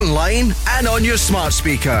online and on your smart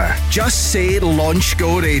speaker. Just say Launch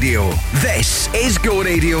Go Radio. This is Go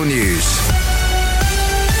Radio News.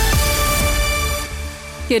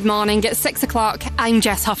 Good morning, it's 6 o'clock. I'm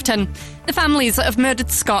Jess Houghton. The families of murdered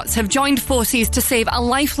Scots have joined forces to save a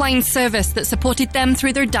lifeline service that supported them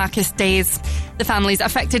through their darkest days. The families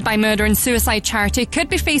affected by murder and suicide charity could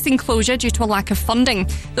be facing closure due to a lack of funding.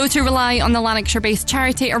 Those who rely on the Lanarkshire-based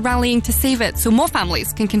charity are rallying to save it so more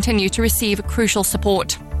families can continue to receive crucial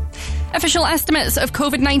support. Official estimates of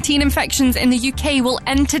COVID-19 infections in the UK will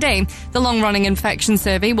end today. The long-running infection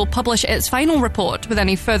survey will publish its final report, with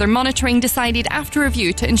any further monitoring decided after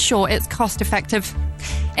review to ensure it's cost-effective.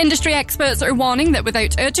 Industry experts are warning that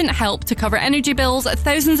without urgent help to cover energy bills,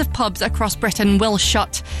 thousands of pubs across Britain will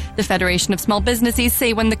shut. The Federation of Small Businesses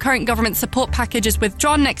say when the current government support package is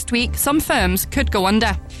withdrawn next week, some firms could go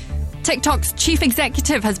under. TikTok's chief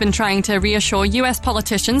executive has been trying to reassure US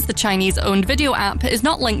politicians the Chinese-owned video app is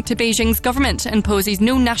not linked to Beijing's government and poses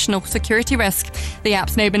no national security risk. The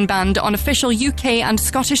app's now been banned on official UK and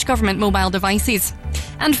Scottish government mobile devices.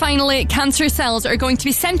 And finally, cancer cells are going to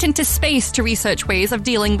be sent into space to research ways of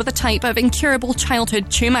dealing with a type of incurable childhood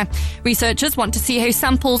tumour. Researchers want to see how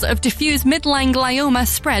samples of diffuse midline glioma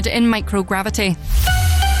spread in microgravity.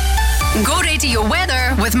 Go Radio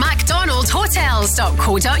weather with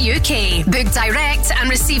McDonaldHotels.co.uk. Book direct and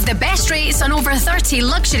receive the best rates on over 30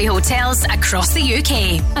 luxury hotels across the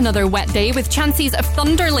UK. Another wet day with chances of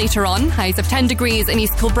thunder later on. Highs of 10 degrees in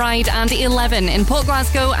East Kilbride and 11 in Port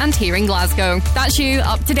Glasgow and here in Glasgow. That's you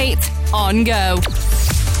up to date on Go.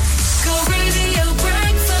 Go Radio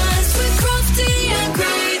breakfast with Crofty and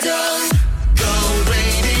Grado. Go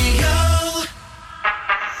Radio.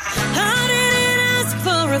 I didn't ask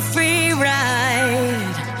for a free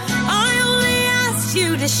ride. I only asked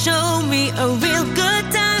you to show me a real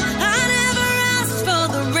good time. I never asked for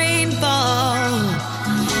the rainfall.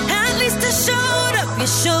 At least I showed up. You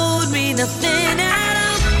showed me nothing at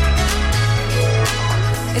all.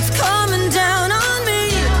 It's coming down on me.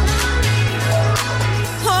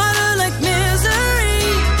 Harder like misery.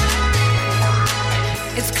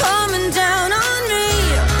 It's coming down on me.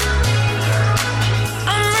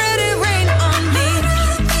 I'm ready, rain on me.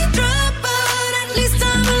 Drop, but at least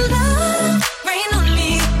I'm alive. Rain on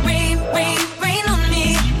me, rain, rain, rain on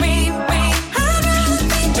me, rain, rain. I'd rather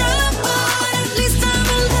be drop, but at least I'm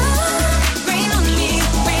alive. Rain on me,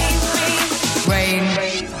 rain, rain. Rain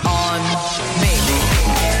on me.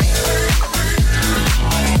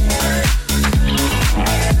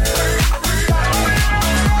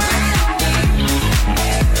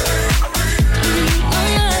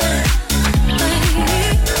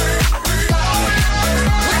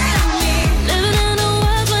 Living in a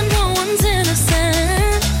world where no one's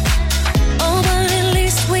innocent. Oh, but at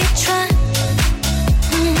least we try.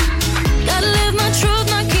 Gotta live my truth,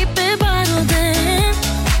 not keep it bottled in.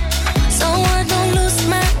 So I don't lose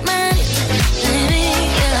my mind. Baby,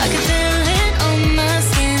 yeah, I can feel it on my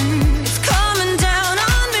skin. It's coming down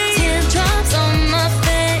on me. Teardrops on my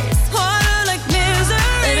face. Harder like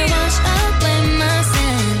misery. Let it wash away my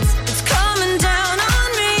sins. It's coming down on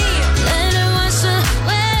me. Let it wash away.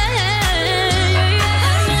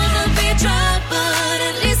 I'd rather be dry, but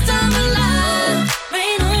at least I'm alive.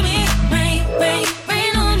 Rain on me, rain, rain,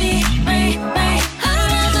 rain on me, rain, rain. I'd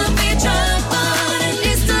rather be dry, but at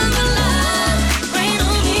least I'm alive. Rain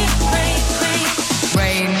on me, rain, rain.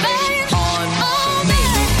 Rain on me.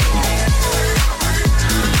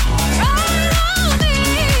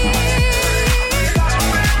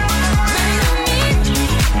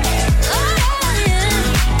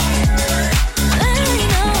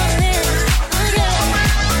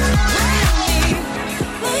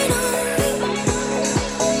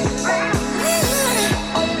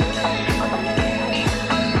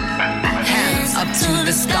 Hands up to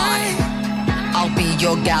the sky. I'll be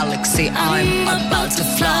your galaxy. I'm about to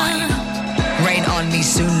fly. Rain on me,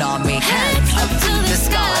 tsunami. Hands up to the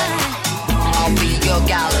sky. I'll be your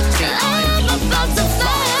galaxy. I'm about to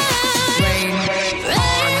fly. Rain on me.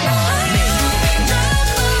 Rain on me.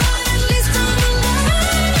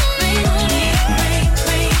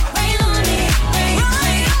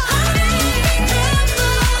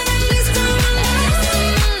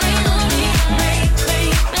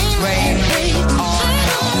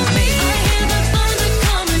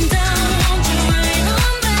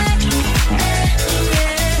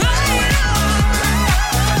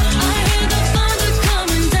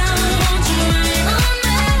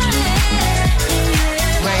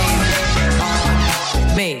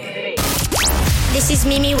 Me. This is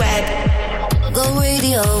Mimi Webb. Go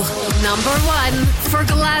Radio. Number 1 for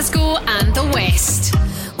Glasgow and the West.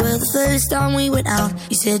 Well, the first time we went out,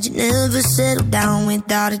 you said you'd never settle down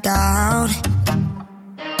without a doubt.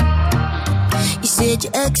 You said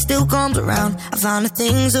your ex still comes around. I found the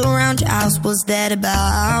things around your house, what's that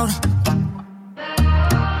about?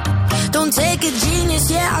 Don't take a genius,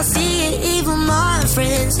 yeah, I see it. Even my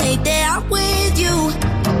friends hate that I'm with you.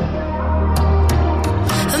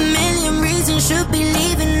 A million reasons should be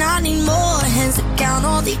leaving. I need more hands to count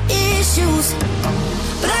all the issues.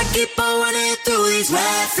 But I keep on running through these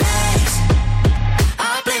red flags.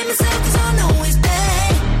 I blame myself cause I know it's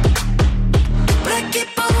bad. But I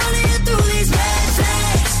keep on running through these red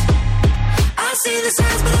flags. I see the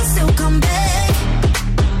signs but I still come back.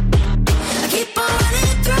 I keep on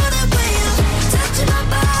running through the way I'm touching my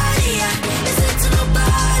body. I listen to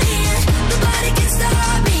nobody, nobody can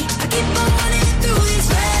stop me. I keep on running through these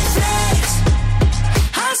red flags.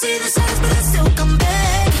 I see the signs but I still come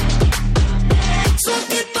back. So I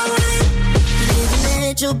keep on running. Living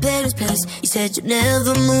at your parents' place. You said you'd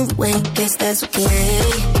never move away. Guess that's okay.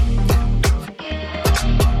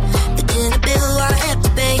 The dinner bill I have to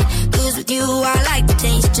pay. Cause with you I like the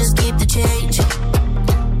taste. Just keep the change.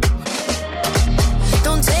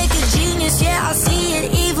 Don't take a genius, yeah, I see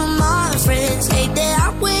it. Even my friends hate that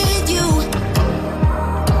I'm with you.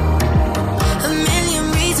 A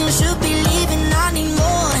million reasons should be leaving. I need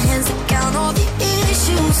more hands to count all the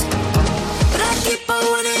issues. But I keep on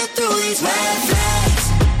running through these red flags.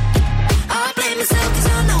 I blame myself cause I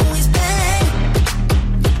know it's bad.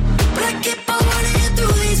 But I keep on running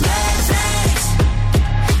through these red flags.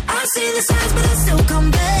 I see the signs but I still come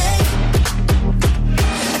back.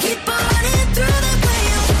 I keep on running through the way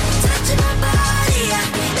I'm touching my body. I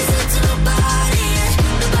listen to nobody,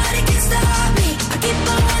 nobody can stop me. I keep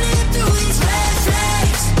on running through these red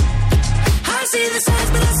flags. I see the signs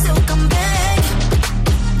but I still come back.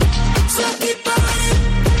 So I keep on running.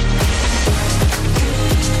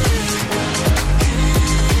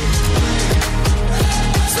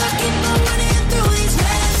 So I keep on running through these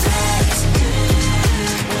red flags.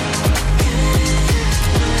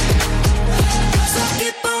 So I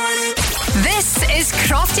keep on running. This is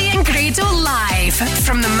Crofty and Grado live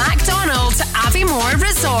from the McDonald's Aviemore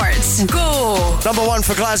Resort. Go! Number one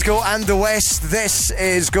for Glasgow and the West. This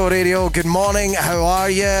is Go Radio. Good morning. How are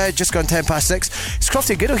you? Just gone 6:10. It's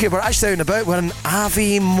Crofty Grado here. We're actually out and about. We're in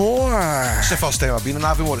Aviemore. It's the first time I've been in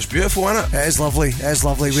Aviemore. It's beautiful, isn't it? It is lovely. It is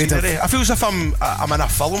lovely. I feel as if I'm in a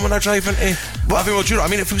film when I drive into Aviemore. Do you know what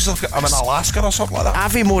I mean? It feels like I'm in Alaska or something like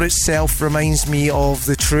that. Aviemore itself reminds me of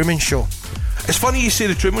the Truman Show. It's funny you say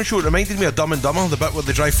the Truman Show. It reminded me of Dumb and Dumber, the bit where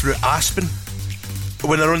they drive through Aspen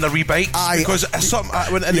when they're on their wee bikes. Because it's something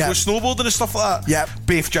when they go snowboarding and stuff like that. Yep.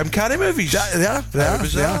 Both Jim Carrey movies. They are.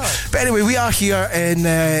 But anyway, we are here in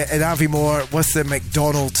Aviemore with the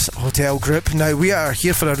McDonald's Hotel Group. Now, we are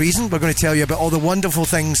here for a reason. We're going to tell you about all the wonderful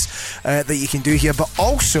things that you can do here, but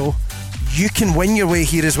also you can win your way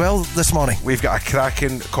here as well this morning. We've got a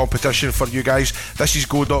cracking competition for you guys. This is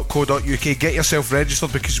go.co.uk. Get yourself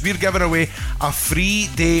registered because we're giving away a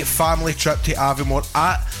 3-day family trip to Aviemore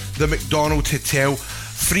at the McDonald Hotel.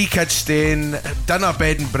 Free kids staying, dinner,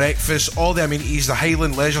 bed and breakfast, all the amenities. The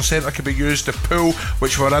Highland Leisure Centre can be used, the pool,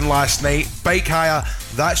 which we were in last night, bike hire,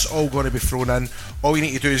 that's all going to be thrown in. All you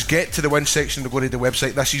need to do is get to the win section to go to the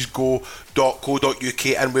website. This is go.co.uk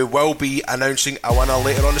and we will be announcing a winner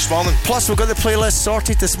later on this morning. Plus, we've got the playlist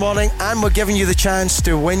sorted this morning and we're giving you the chance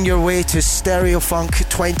to win your way to Stereo Funk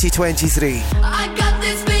 2023. I got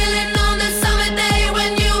this feeling on the summer day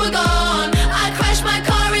when you were gone. I crashed my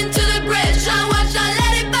car into the bridge. I watched, I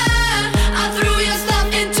let it burn. I threw your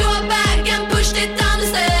stuff into a bag and pushed it down the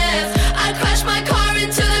stairs. I crashed my car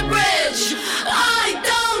into the bridge. I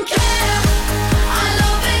don't care. I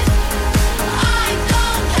love it. I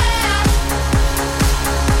don't care.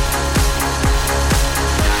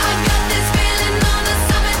 I got this feeling on the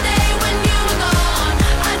summer day when you were gone.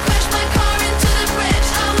 I crashed my car into the bridge.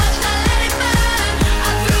 I watched, I let it burn.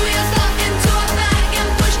 I threw your stuff into a bag and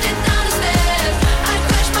pushed it down the stairs. I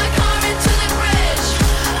crashed my car into the bridge.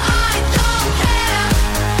 I don't care.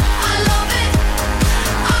 I love it.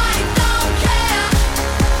 I don't care.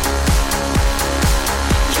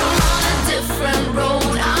 You're on a different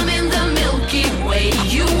road. I'm in the Milky Way.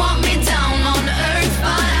 You want me down on Earth,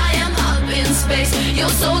 but I am up in space. You're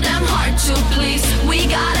so damn hard to please. We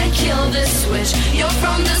gotta kill this switch. You're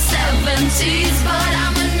from the 70s, but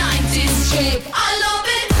I'm a 90s chick. I love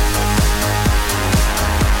it.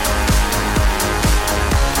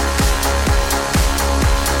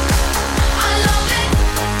 I love it.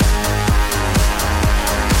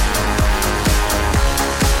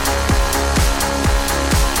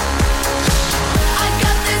 I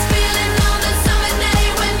got this feeling on the summer day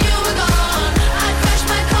when you were gone. I crashed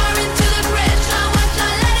my car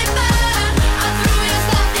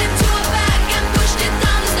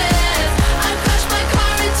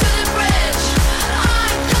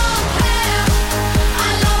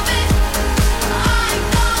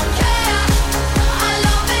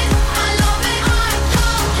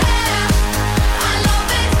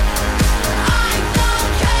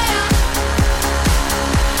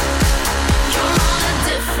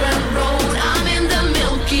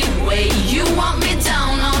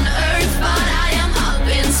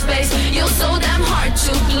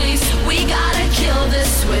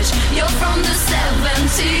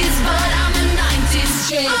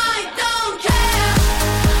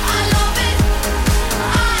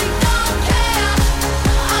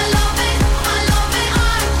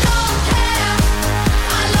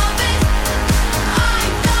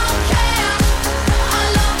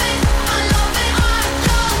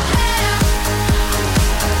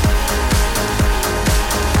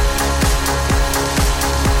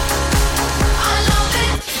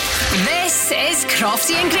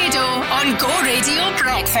Crofty and Grado on Go Radio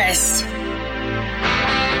Breakfast.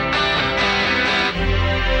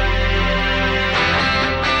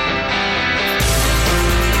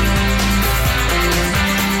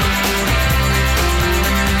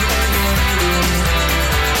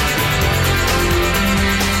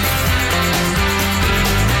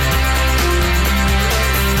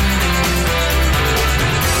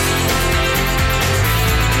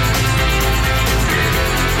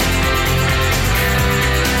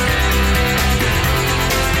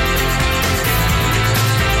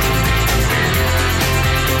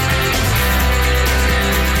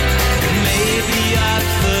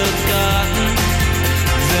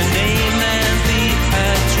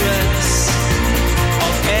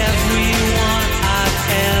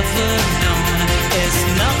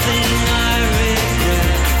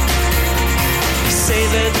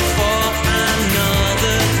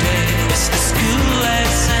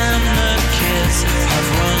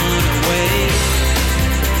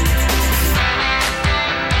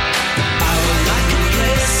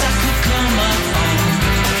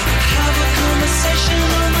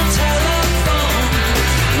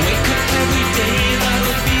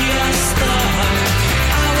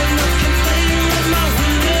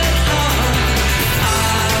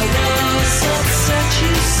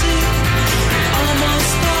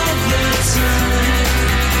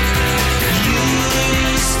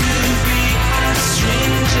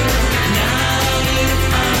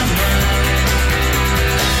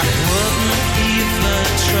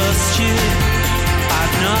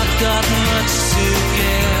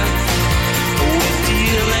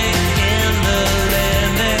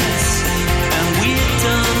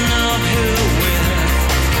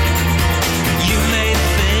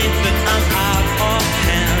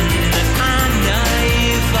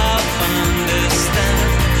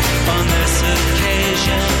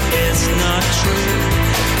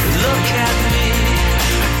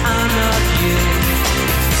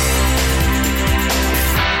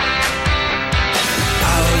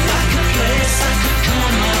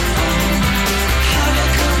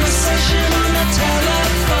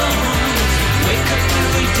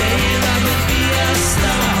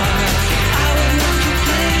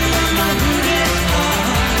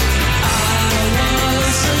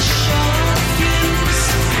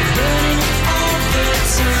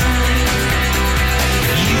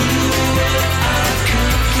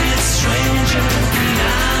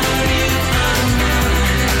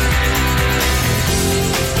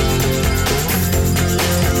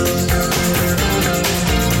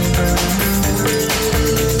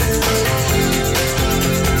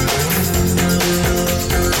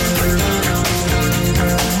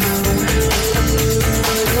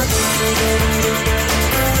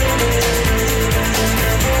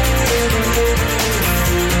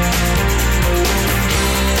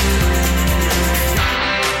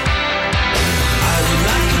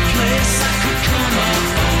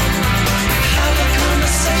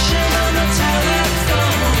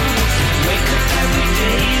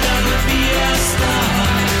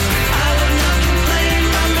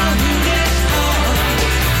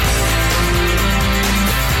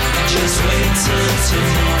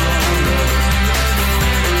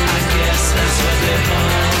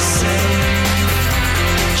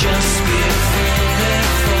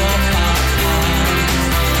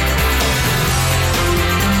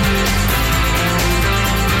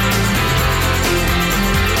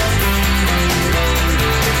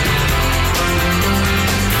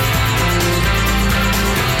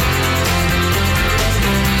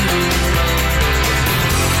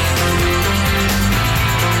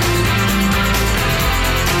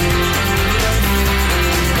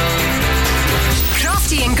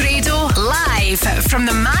 From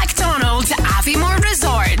the McDonald's Aviemore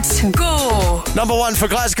Resort. Go! Number one for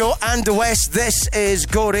Glasgow and the West. This is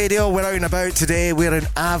Go Radio. We're out and about today. We're in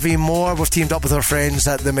Aviemore. We've teamed up with our friends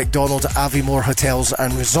at the McDonald's Aviemore Hotels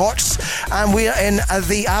and Resorts. And we're in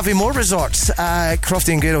the Aviemore Resorts.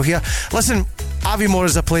 Crofty and Grado here. Listen, Aviemore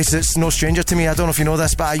is a place that's no stranger to me. I don't know if you know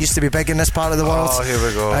this, but I used to be big in this part of the world. Oh, here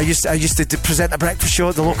we go. I used to present a breakfast show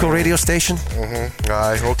at the local radio station.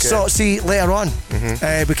 Aye, okay. So, see, later on,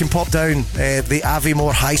 we can pop down the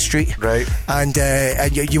Aviemore High Street. Right. And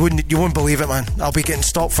you wouldn't believe it, man. I'll be getting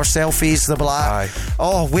stopped for selfies. They'll be like, aye.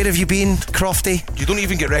 Oh, where have you been, Crofty? You don't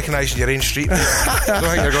even get recognised in your own street, mate. I don't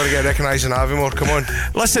think you're going to get recognised in Aviemore. Come on.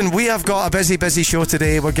 Listen, we have got a busy show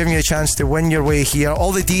today. We're giving you a chance to win your way here.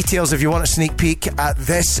 All the details, if you want a sneak peek, at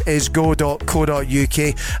thisisgo.co.uk.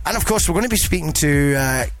 And of course, we're going to be speaking to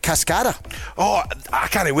Cascada. Oh, I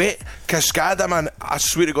can't wait. Cascada, man. I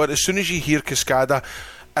swear to God, as soon as you hear Cascada,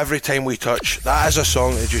 Every Time We Touch. That is a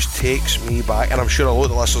song that just takes me back, and I'm sure a lot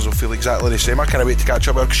of the listeners will feel exactly the same. I can't wait to catch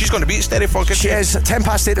up with her because she's going to be at Stereo Funk. She is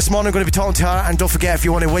 8:10 this morning. Going to be talking to her, and don't forget, if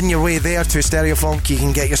you want to win your way there to Stereo Funk, you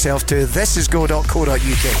can get yourself to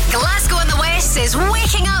thisisgo.co.uk. Glasgow and the West is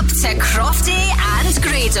waking up to Crofty and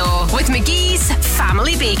Grado with McGee's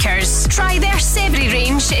Family Bakers. Try their savoury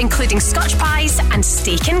range, including Scotch pies and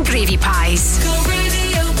steak and gravy pies. Go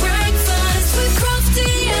Radio Breakfast with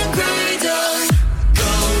Crofty and Grado.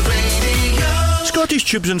 Go Radio. Scottish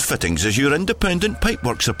Tubes and Fittings is your independent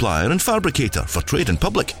pipework supplier and fabricator for trade and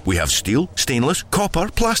public. We have steel, stainless, copper,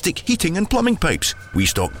 plastic, heating and plumbing pipes. We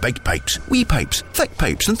stock big pipes, wee pipes, thick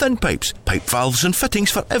pipes and thin pipes, pipe valves and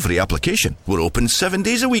fittings for every application. We're open 7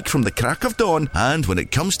 days a week from the crack of dawn, and when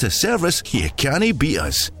it comes to service, you can't beat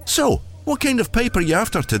us. So, what kind of pipe are you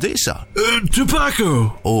after today, sir?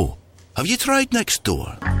 Tobacco. Oh, have you tried next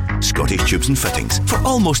door? Scottish Tubes and Fittings. For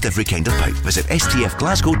almost every kind of pipe, visit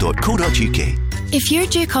stfglasgow.co.uk. If you're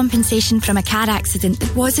due compensation from a car accident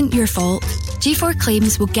that wasn't your fault, G4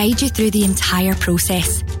 Claims will guide you through the entire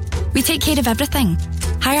process. We take care of everything.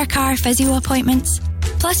 Hire car, physio appointments.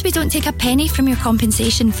 Plus, we don't take a penny from your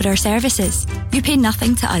compensation for our services. You pay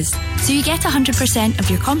nothing to us, so you get 100% of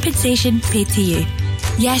your compensation paid to you.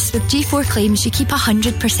 Yes, with G4 Claims, you keep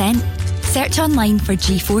 100%. Search online for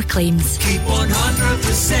G4 Claims. Keep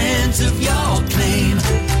 100% of your claim.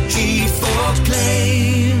 G4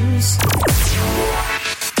 Claims.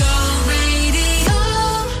 Go Radio.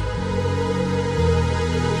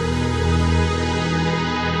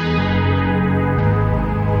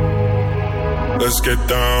 Let's get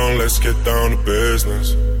down to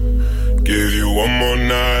business. Give you one more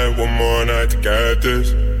night to get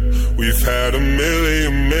this. We've had a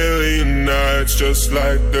million nights just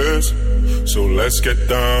like this. So let's get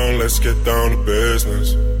down to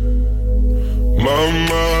business.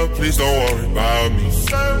 Mama, please don't worry about me.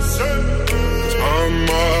 'Cause I'm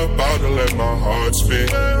about to let my heart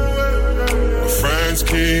speak. My friends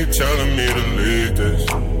keep telling me to leave this.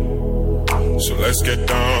 So let's get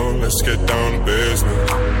down to business.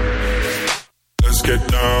 Let's get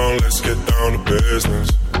down to business.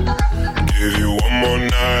 Give you one more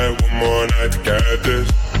night to get this.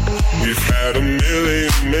 We've had a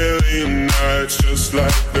million nights just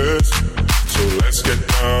like this. So let's get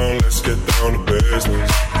down to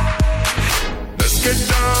business. Let's get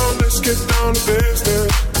down to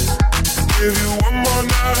business. Give you one more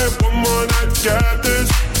night to get this.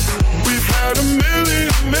 We've had a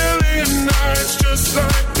million nights just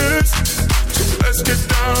like this. So let's get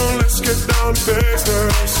down to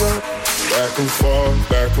business. Back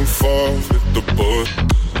and forth with the book.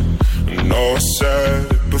 I know I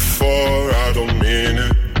said it before, I don't mean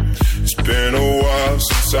it. It's been a while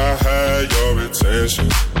since I had your attention.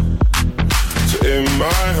 So it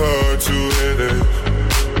might hurt to hit it.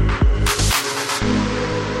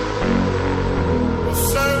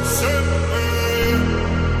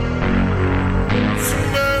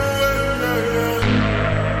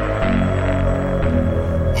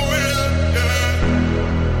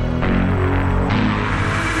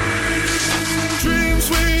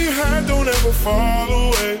 Don't ever fall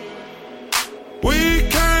away. We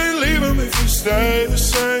can't leave them if we stay the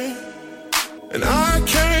same. And I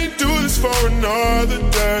can't do this for another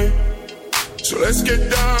day. So let's get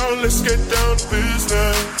down to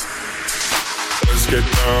business. Let's get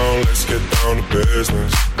down to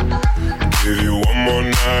business. Give you one more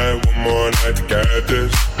night to get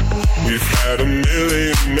this. We've had a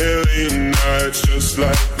million nights just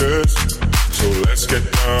like this. So let's get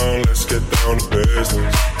down to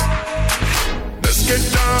business. Let's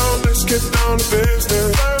get down to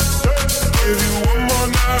business. Give you one more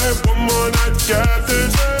night to get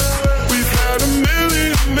this. We've had a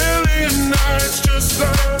million nights just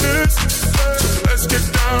like this. So let's get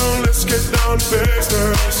down to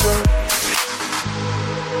business.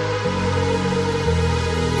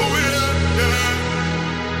 Oh yeah.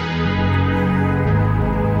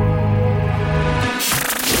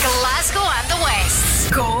 Glasgow and the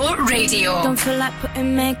West. Go Radio. Don't feel like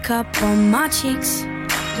putting makeup on my cheeks.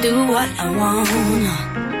 Do what I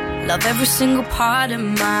wanna. Love every single part of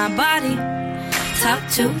my body, top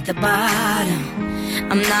to the bottom.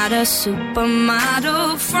 I'm not a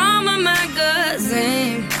supermodel from a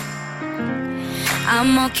magazine.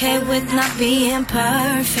 I'm okay with not being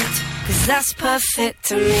perfect, 'cause that's perfect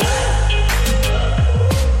to me.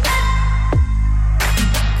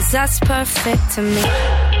 'Cause that's perfect to me.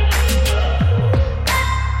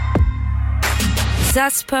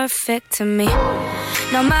 That's perfect to me.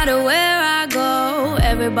 No matter where I go,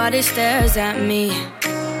 everybody stares at me.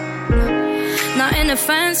 Not in the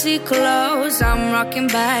fancy clothes, I'm rocking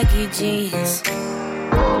baggy jeans.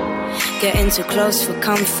 Getting too close for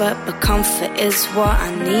comfort, but comfort is what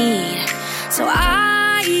I need. So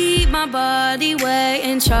I eat my body weight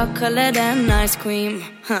in chocolate and ice cream.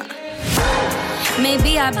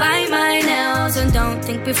 Maybe I bite my nails and don't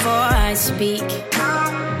think before I speak.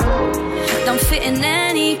 Don't fit in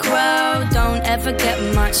any crowd, don't ever get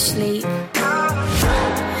much sleep.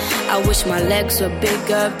 I wish my legs were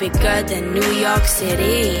bigger, bigger than New York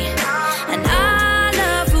City. And I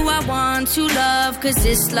love who I want to love, cause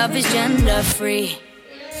this love is gender free.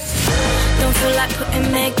 Don't feel like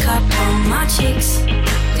putting makeup on my cheeks.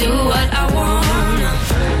 Do what I wanna.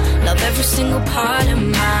 Love every single part of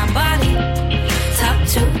my body, top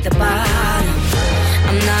to the bottom.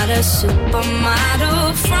 I'm not a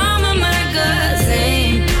supermodel from a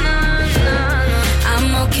magazine. I'm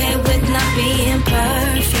okay with not being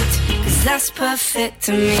perfect, cause that's perfect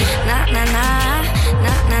to me. Na na na,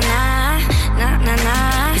 na na na, na na na,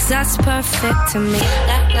 cause that's perfect to me.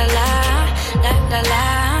 La la la, la la la,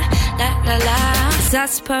 la la la, cause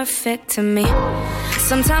that's perfect to me.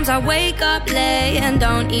 Sometimes I wake up late and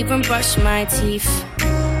don't even brush my teeth.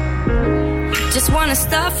 Just wanna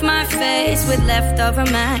stuff my face with leftover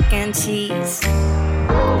mac and cheese.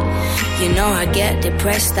 You know I get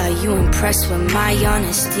depressed, are you impressed with my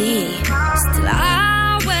honesty? Still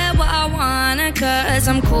I wear what I wanna, cause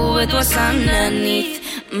I'm cool with what's underneath.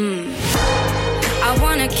 I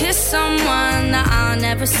wanna kiss someone that I'll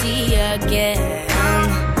never see again.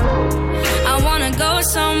 I wanna go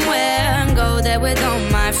somewhere and go there with all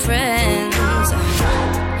my friends.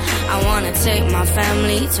 I wanna take my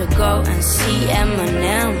family to go and see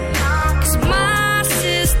Eminem. Cause my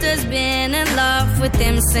sister's been in love with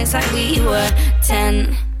him since like we were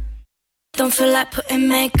 10. Don't feel like putting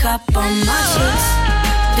makeup on my cheeks.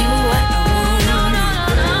 Do what I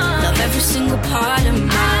wanna. Love every single part of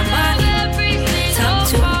my body, top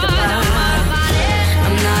to the bottom.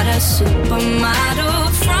 I'm not a supermodel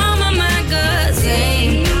from a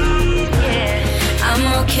magazine. I'm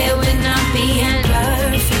okay with not being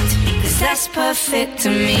perfect, cause that's perfect to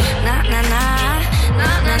me. Na na na, na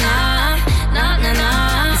na na, na na na,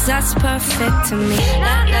 cause that's perfect to me.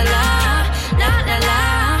 La la la, la la la,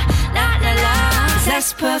 la la la, cause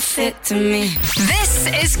that's perfect to me. This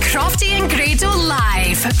is Crofty and Grado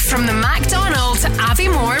live from the McDonald's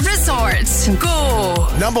Aviemore Resort. Go!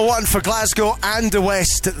 Number one for Glasgow and the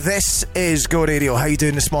West. This is Go Radio. How you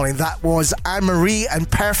doing this morning? That was Anne-Marie and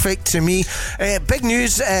Perfect to Me. Big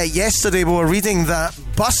news yesterday. We were reading that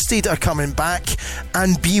Busted are coming back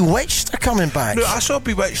and Bewitched are coming back. No, I saw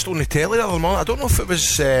Bewitched on the telly the other morning. I don't know if it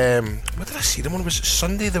was what did I see them on? Was it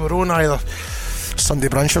Sunday? They were on either Sunday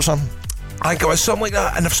brunch or something. I think it was something like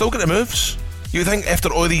that. And they've still got the moves. You think after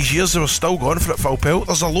all these years they were still going for it full pelt?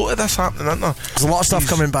 There's a lot of this happening, isn't there? There's a lot of stuff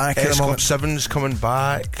coming back at the moment. S-Club 7's coming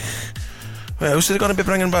back. What else are they going to be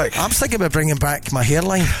bringing back? I'm thinking about bringing back my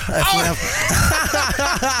hairline.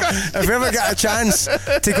 If we ever get a chance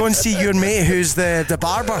to go and see your mate who's the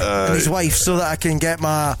barber and his wife, so that I can get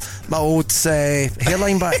my old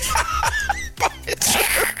hairline back.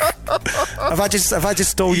 Have I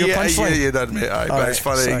just stole your punchline? Yeah, you did, mate. Aye, but it's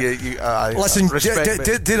funny. Listen, do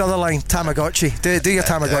the other line. Tamagotchi. Do your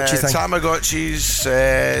Tamagotchi thing.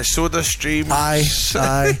 Tamagotchis, Soda Streams. Aye.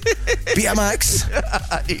 Betamax.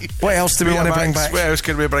 What else do we want to bring back? What else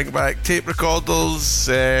can we bring back? Tape recorders.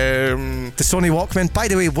 The Sony Walkman. By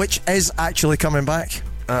the way, which is actually coming back.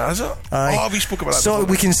 Is it? Aye. Oh, we spoke about that so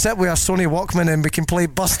before. We can sit with our Sony Walkman and we can play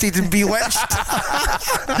Busted and Bewitched.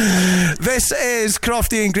 This is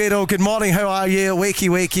Crofty and Grado. Good morning, how are you? Wakey,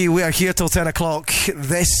 we are here till 10 o'clock.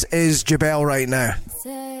 This is Jabel right now.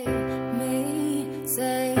 Save me,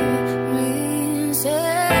 save me,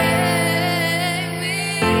 save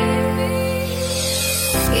me.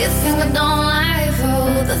 You think I don't like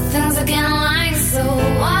all the things I can't like, so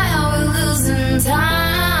why are we losing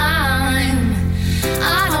time?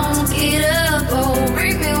 I don't get up, oh,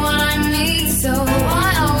 bring me what I need, so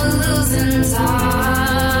why are we losing time?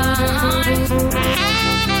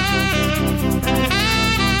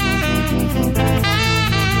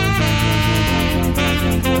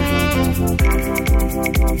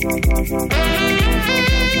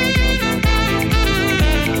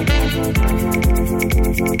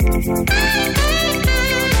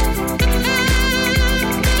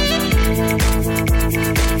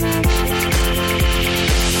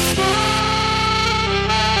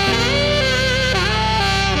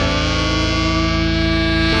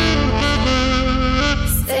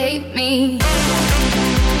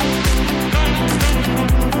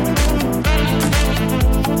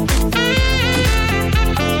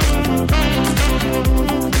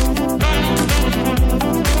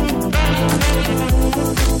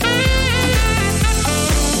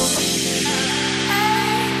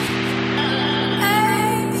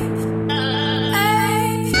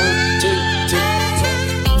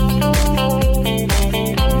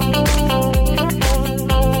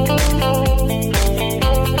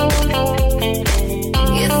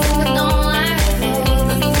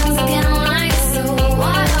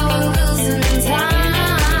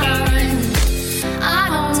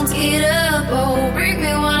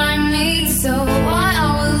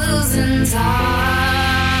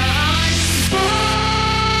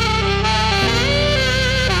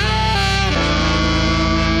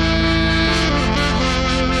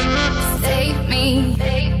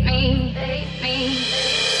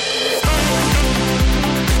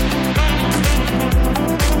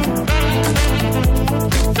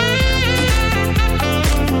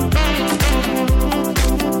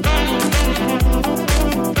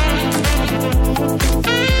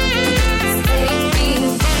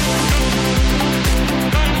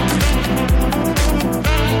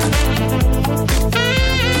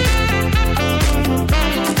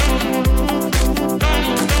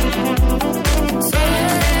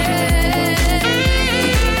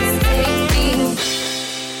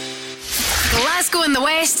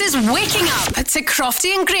 waking up to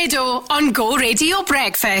Crofty and Grado on Go Radio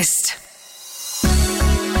Breakfast.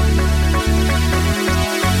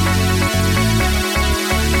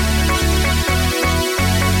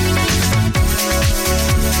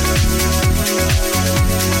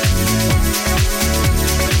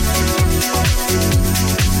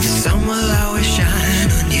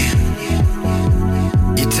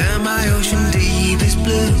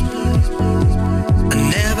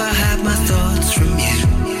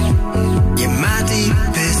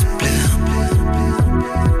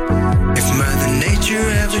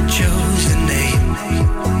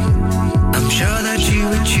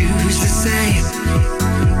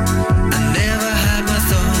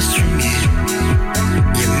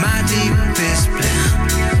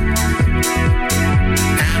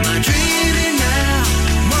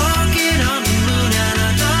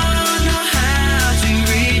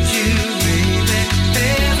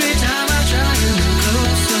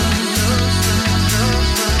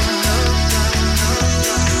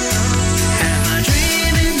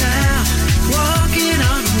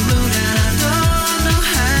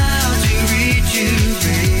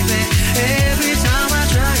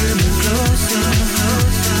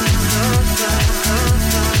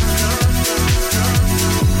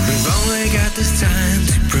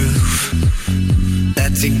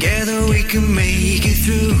 Together we can make it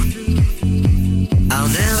through. I'll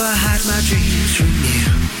never hide my dreams from you.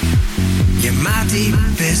 You're my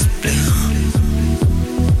deepest blue.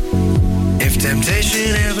 If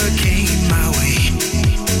temptation ever came my way,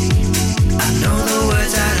 I know the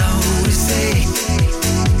words I'd always say.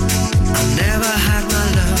 I'll never hide my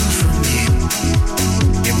love from you.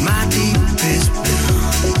 You're my deepest blue.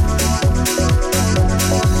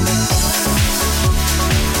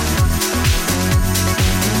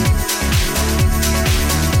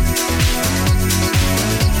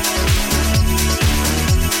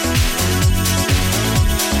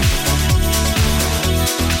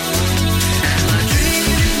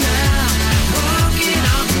 Walking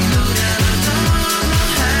on the moon and I don't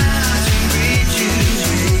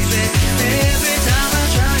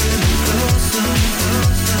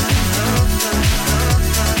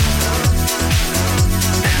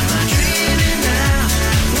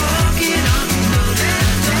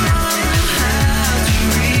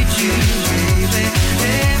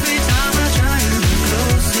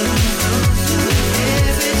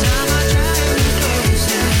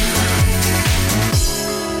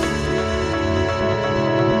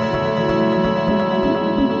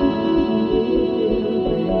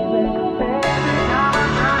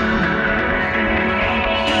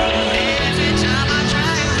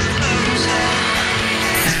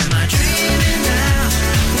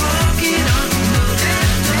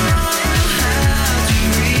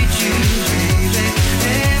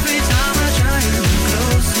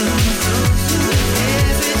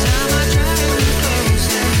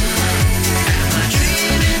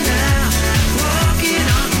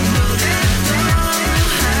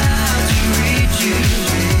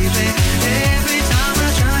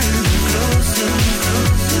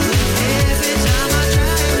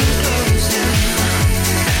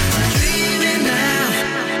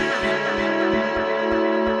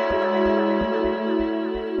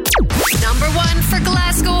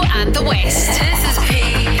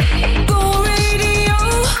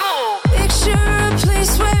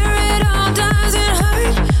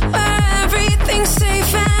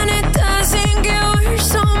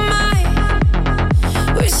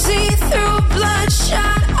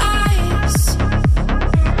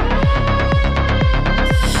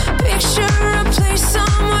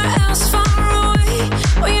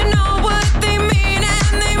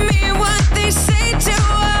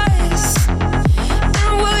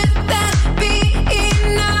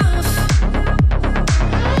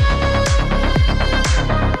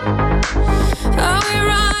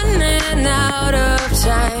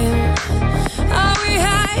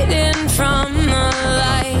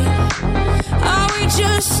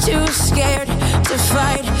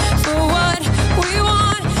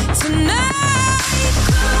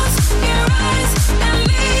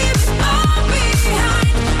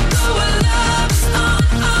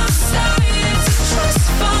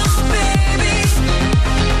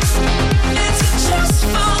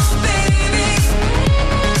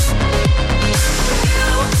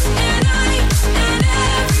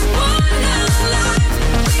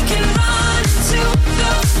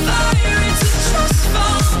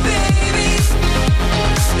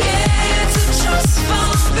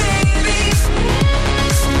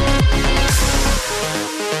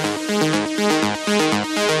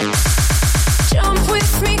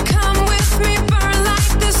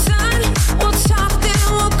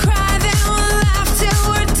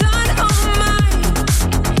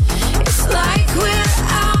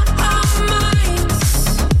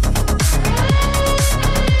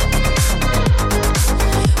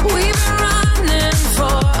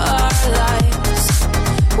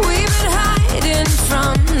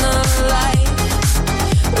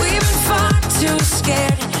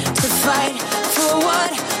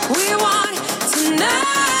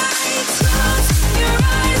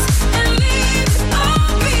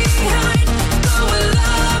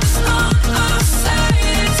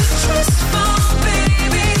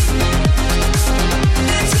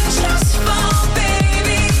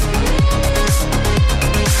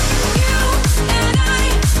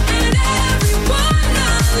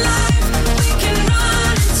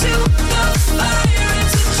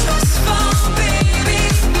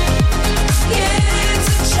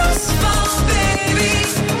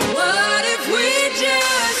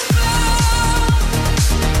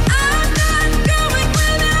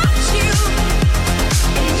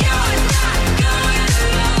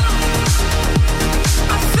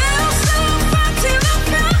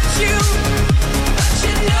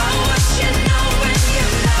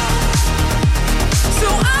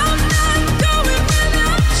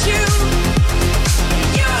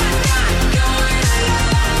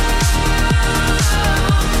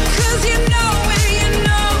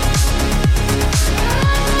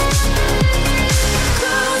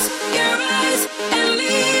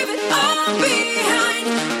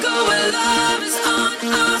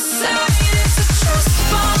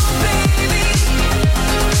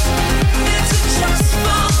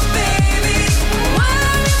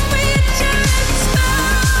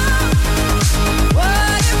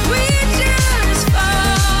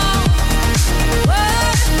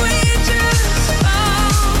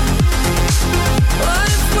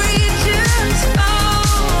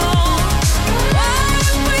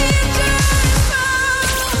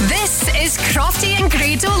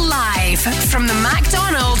Grado live from the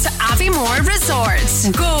McDonald's Aviemore Resort.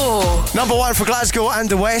 Go! Number one for Glasgow and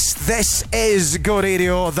the West. This is Go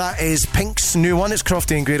Radio. That is Pink's new one. It's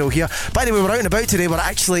Crofty and Grado here. By the way, we're out and about today. We're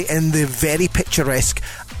actually in the very picturesque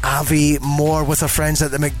Aviemore with our friends at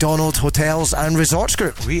the McDonald Hotels and Resorts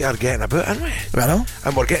Group. We are getting about, aren't we? I know.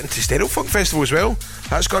 And we're getting to Stereo Funk Festival as well.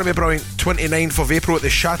 That's going to be brilliant. 29th of April at the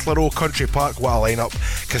Châtellerault Country Park. What a lineup.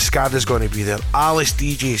 Cascada's going to be there. Alice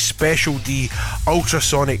DJ, Special D,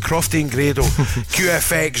 Ultrasonic, Crofty and Grado,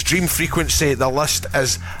 QFX, Dream Frequency. The list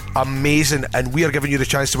is amazing, and we are giving you the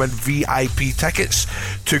chance to win VIP tickets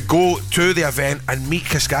to go to the event and meet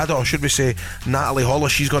Cascada, or should we say Natalie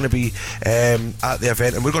Hollis. She's going to be at the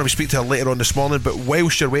event, and we're going to be speaking to her later on this morning. But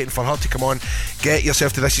whilst you're waiting for her to come on, get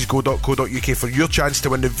yourself to thisisgo.co.uk for your chance to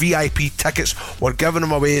win the VIP tickets. We're giving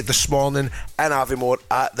them away this morning in Aviemore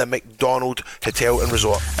at the McDonald Hotel and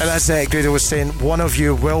Resort. And as Grado was saying, one of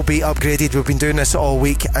you will be upgraded. We've been doing this all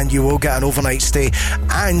week, and you will get an overnight stay,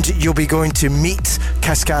 and you'll be going to meet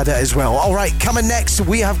Cascada as well. Alright, coming next,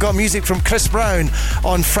 we have got music from Chris Brown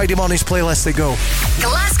on Friday morning's playlist. They go.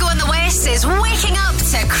 Glasgow and the West is waking up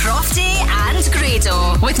to Crofty and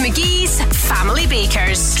Grado with McGee's Family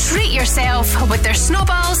Bakers. Treat yourself with their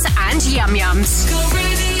snowballs and yum yums. Go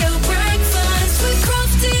Radio breakfast with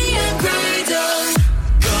Crofty and Grado.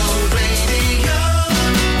 Go Radio.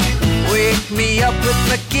 Wake me up with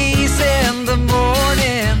McGee's in the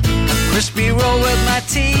morning. A crispy roll with my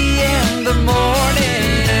tea in the morning.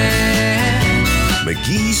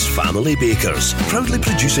 McGee's Family Bakers, proudly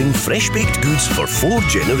producing fresh-baked goods for 4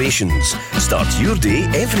 generations. Start your day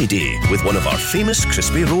every day with one of our famous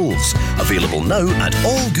crispy rolls. Available now at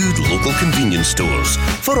all good local convenience stores.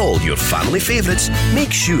 For all your family favourites,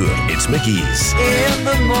 make sure it's McGee's. In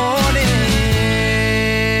the morning.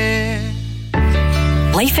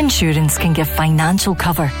 Life insurance can give financial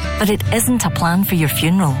cover, but it isn't a plan for your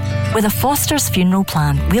funeral. With a Foster's Funeral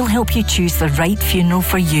Plan, we'll help you choose the right funeral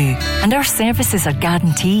for you. And our services are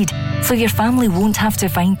guaranteed, so your family won't have to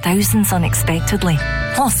find thousands unexpectedly.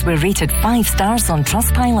 Plus, we're rated 5 stars on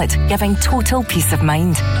Trustpilot, giving total peace of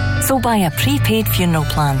mind. So buy a prepaid funeral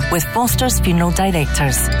plan with Foster's Funeral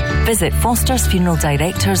Directors. Visit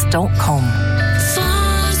fostersfuneraldirectors.com.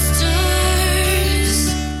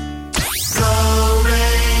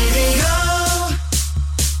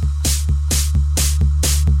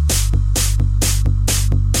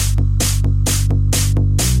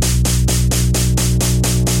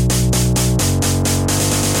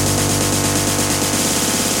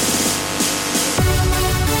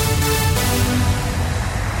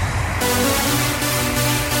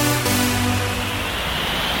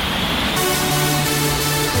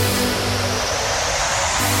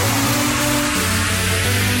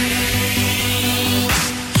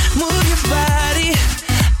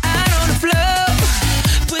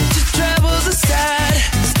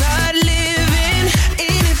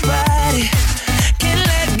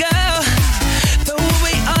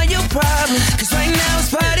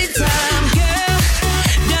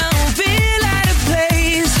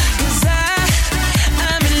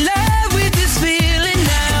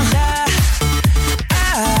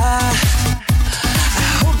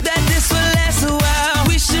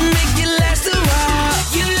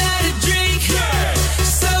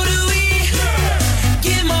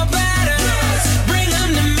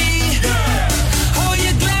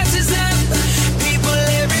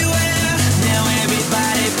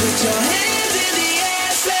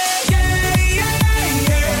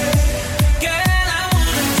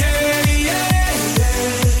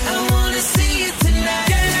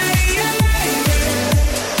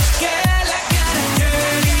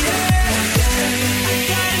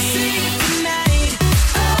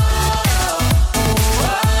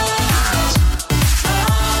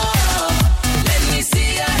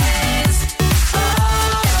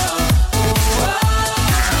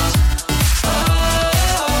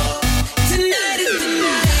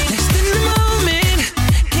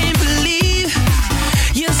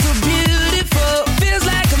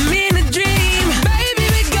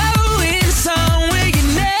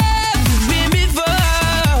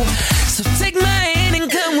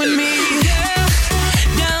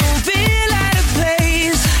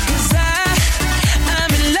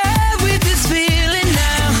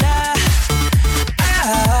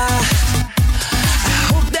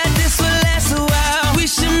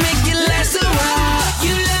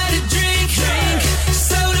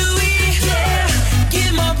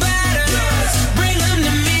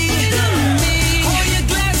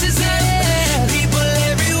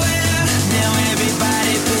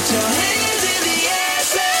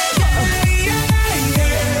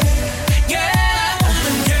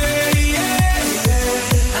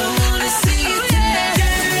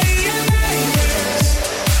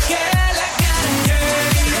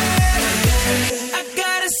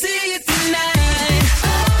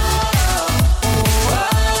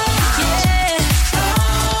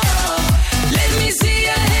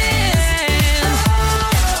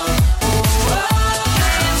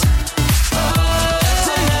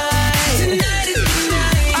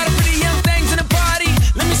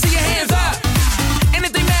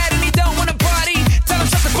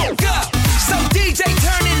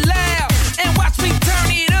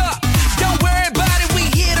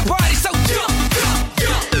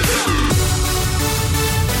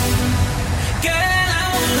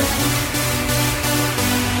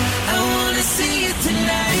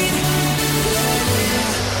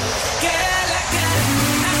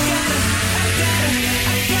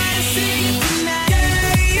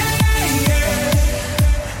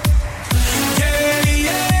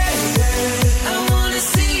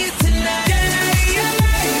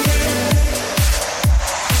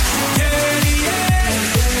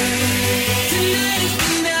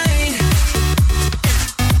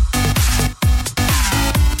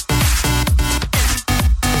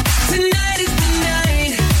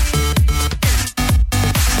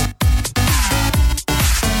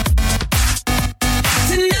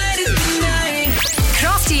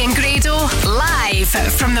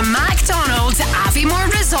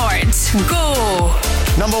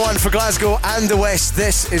 Number one for Glasgow and the West.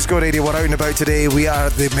 This is Go Radio. We're out and about today. We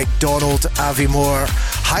are the McDonald Aviemore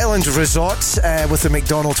Highland Resort with the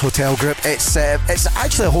McDonald Hotel Group. It's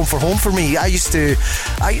actually a home for me. I used to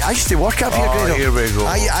work up here, Grado. Here we go.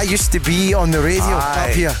 I used to be on the radio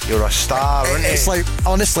up here. You're a star, aren't you? It's like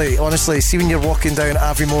honestly, see when you're walking down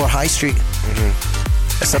Aviemore High Street.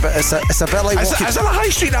 It's a bit like walking. Is there a high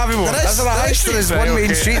street in Aviemore? There is one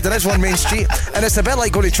main street. There is one main street, and it's a bit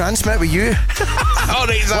like going to Transmit with you. All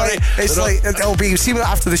right, sorry. It's like it'll be. See,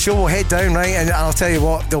 after the show, we'll head down, right? And I'll tell you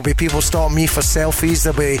what, there'll be people stopping me for selfies.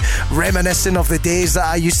 They'll be reminiscing of the days that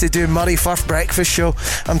I used to do Murray Firth breakfast show.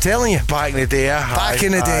 I'm telling you, back in the day. Back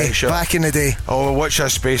in the day. Oh, watch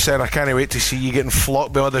this space then. I can't wait to see you getting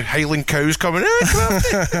flocked by all the Highland cows coming in.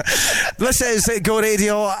 This is Go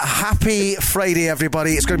Radio. Happy Friday,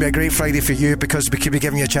 everybody. It's going to be a great Friday for you because we could be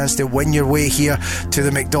giving you a chance to win your way here to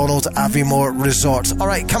the McDonald Aviemore Resort.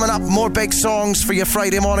 Alright, coming up, more big songs for your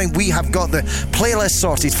Friday morning. We have got the playlist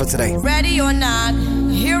sorted for today. Ready or not,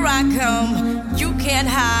 here I come. You can't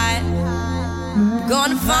hide.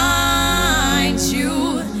 Gonna find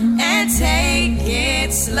you and take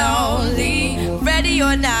it slowly. Ready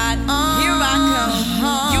or not, here I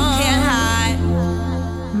come. You can't hide.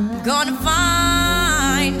 Gonna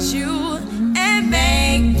find you and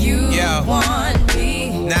make you want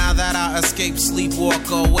me. Now that I escape, sleep,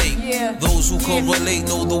 walk, awake. Those who correlate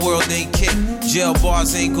know the world ain't kick. Jail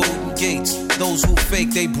bars ain't golden gates. Those who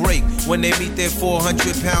fake, they break. When they meet their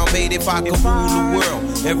 400-pound mate, if I could rule the world,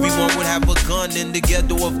 everyone would have a gun in the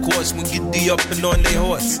ghetto, of course. When get the up and on their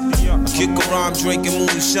horse. Kick around drinking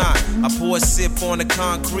moonshine. I pour a sip on the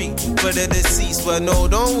concrete for the deceased, but no,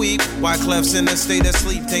 don't weep. Wyclef's in a state of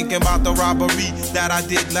sleep, thinking about the robbery that I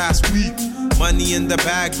did last week. Money in the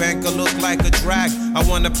bag, banker look like a drag. I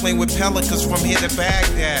wanna play with pelicans from here to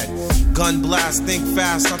Baghdad. Gun blast, think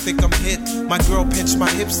fast, I think I'm hit. My girl pinched my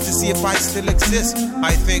hips to see if I still exist.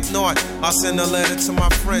 I think not, I'll send a letter to my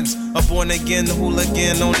friends. A born again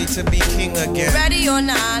hooligan, only to be king again. Ready or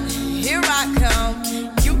not, here I come.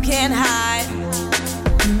 You can't hide.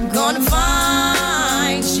 Gonna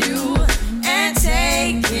find you and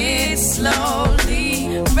take it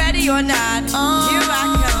slowly. Ready or not, here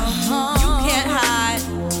I come.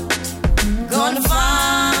 Gonna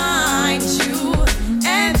find you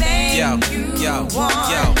and make you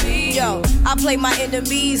want me. Yo, I play my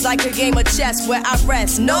enemies like a game of chess where I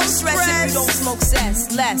rest. No stress if you don't smoke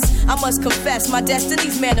cess. Less, I must confess, my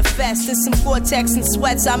destinies manifest. In some Gore-Tex and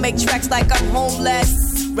sweats, I make tracks like I'm homeless.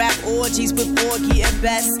 Rap orgies with Borgie and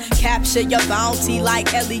Bess. Capture your bounty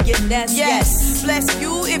like Elliot Ness. Yes, bless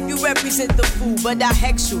you if you represent the fool, but I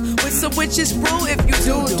hex you with some witches brew if you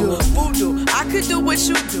do voodoo. I could do what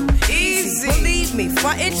you do, easy. Believe me,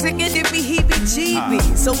 frontin' trickin' it be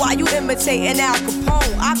heebie-jeebie. So while you imitating Al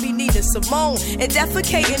Capone, I be needing Simone and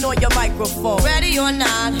defecating on your microphone. Ready or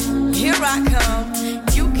not, here I come.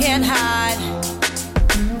 You can't hide.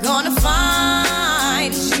 Gonna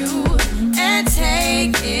find you and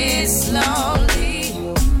take it slowly.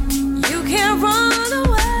 You can't run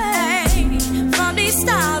away from these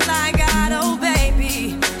styles I got, oh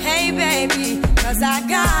baby. Hey baby, 'cause I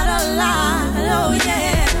got a lot, oh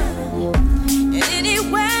yeah. And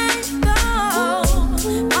anywhere you go,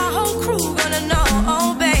 my whole crew gonna know,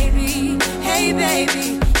 oh baby. Hey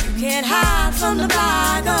baby, you can't hide from the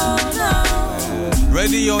block, oh no.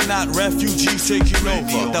 Ready or not, refugees taking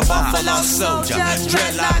over. The Buffalo Soldier,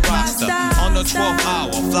 dreadlock roster. On the 12th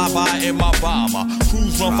hour, fly by in my bomber.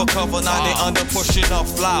 Crews run for cover, now they under pushing up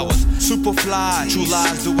flowers. Super fly, true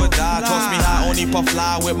lies do or die. Toss me high, only puff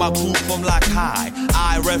fly with my crew from like high.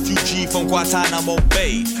 I, refugee from Guantanamo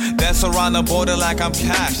Bay. Dance around the border like I'm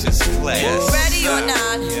Cassius Clay. Ready or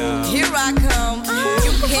not, here I come.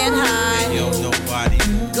 You can't hide. Yo, nobody.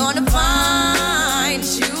 Gonna find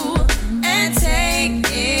you and take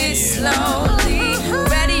it slowly.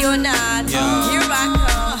 Ready or not, here I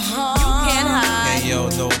come. You can't hide. Hey, yo,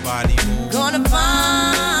 nobody move. Gonna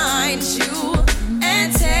find you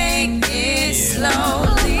and take it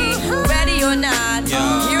slowly. Ready or not,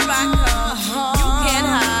 here I come. You can't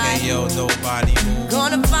hide. Hey, yo, nobody move.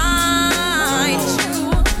 Gonna find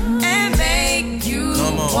you and make you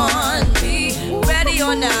want me. Ready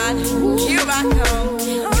or not, here I come.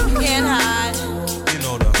 You can't hide.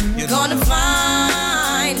 Gonna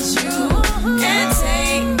find you and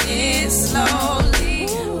take it slowly.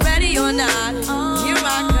 Ready or not, here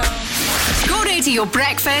I come. Go Radio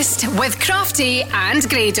Breakfast with Crofty and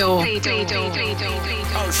Grado. Oh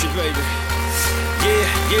shit, baby.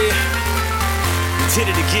 Yeah. We did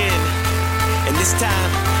it again. And this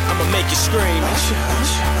time, I'ma make you scream.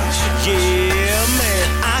 Yeah, man.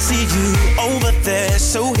 I see you over there,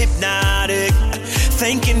 so hypnotic.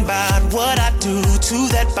 thinking about what I do to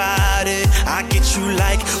that body. I get you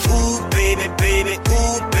like, ooh, baby, baby,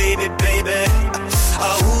 ooh, baby, baby.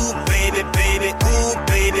 Ooh, baby, baby, ooh,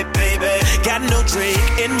 baby, baby. Got no drink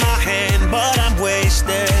in my hand, but I'm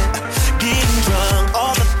wasted. Getting drunk,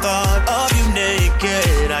 all the thought of you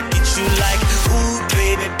naked. I get you like, ooh,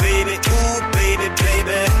 baby, baby, ooh, baby,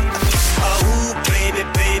 baby. Ooh, baby,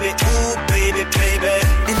 baby, ooh, baby, baby.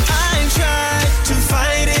 And I tried to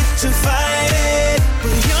fight it,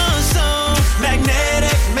 but you're so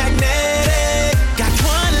magnetic, magnetic. Got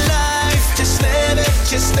one life, just live it,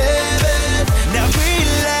 just live it. Now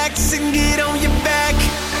relax and get on your back.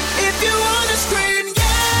 If you wanna scream,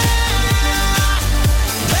 yeah,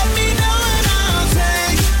 let me know and I'll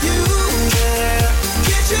take you there.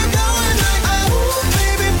 Get you going like, oh,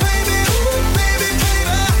 baby, baby, ooh, baby,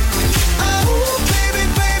 baby. Oh, baby,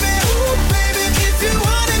 baby, ooh, baby. If you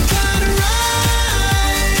want it done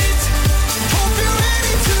right, hope you're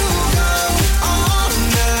ready to go all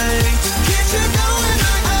night. Get you going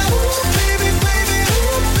like, oh, baby, baby,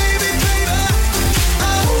 ooh, baby, baby.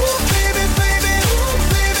 Oh, baby, baby, ooh,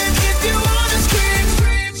 baby. If you wanna scream,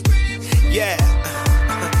 scream, scream. Yeah.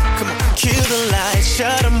 Come on. Kill the lights,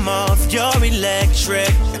 shut 'em off, you're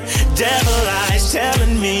electric. Devil eyes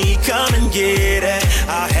telling me, come and get it.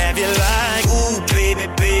 I'll have you like, ooh, baby,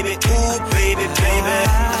 baby, ooh, baby, baby.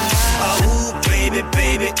 Ooh, baby,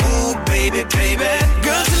 baby, ooh, baby, baby.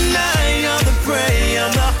 Girl, tonight you're the prey,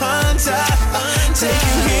 I'm the hunter. Take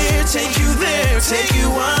you here, take you there, take you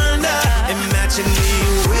under. Imagine me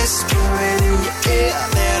whispering in your ear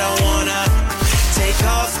that I wanna take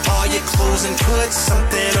off all your clothes and put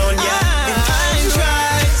something on ya. And I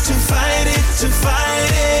tried to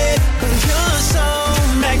fight it, but you're so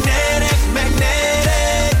magnetic,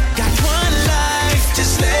 magnetic. Got one life,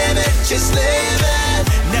 just live it, just live it.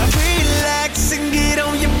 Now relax and get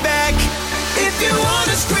on your back. If you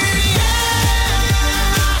wanna scream, yeah,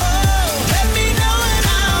 oh, let me know and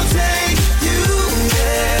I'll take you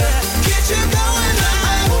there. Get you going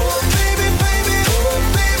like, oh, baby, baby, oh,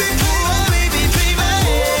 baby, oh, baby, baby,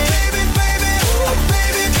 oh, baby, baby, oh,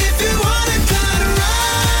 baby. If you want it done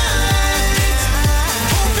right,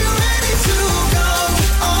 hope you're ready to go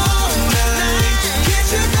all night. Get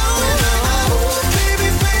you going like, oh, baby,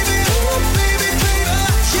 baby, oh, baby, baby,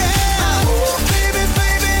 yeah, oh, baby,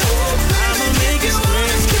 baby, oh, baby. I'ma make it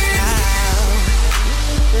scream out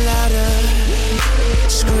louder,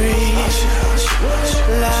 scream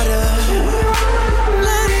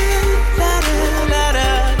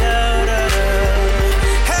louder, louder.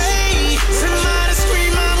 Hey, somebody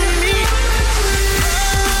scream out with me.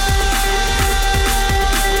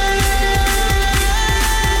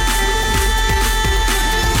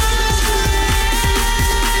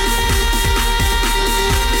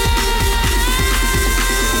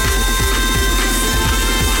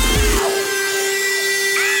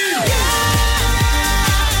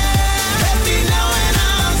 Let me know and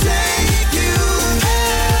I'll take you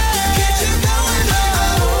there. Get you going like,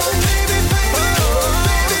 oh, baby, baby, oh,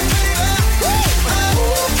 baby, baby. Oh, baby,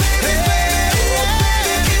 baby, oh,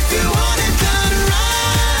 baby. If you want it done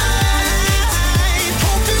right,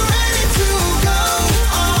 hope you're ready to go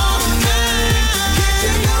all night. Get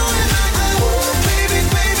you going like, oh, baby,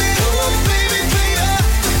 baby, oh, baby, baby.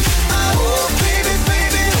 Oh, baby,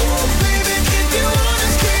 baby, oh, baby. If you wanna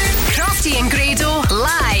scream. Crofty and Grado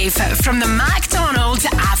live from the McDonald's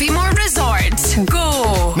Aviemore Resort.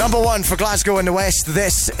 Go! Number one for Glasgow in the West.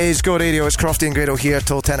 This is Go Radio. It's Crofty and Grado here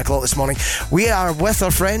till 10 o'clock this morning. We are with our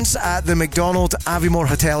friends at the McDonald Aviemore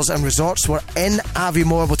Hotels and Resorts. We're in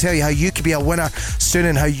Aviemore. We'll tell you how you could be a winner soon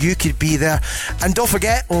and how you could be there. And don't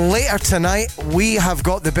forget, later tonight, we have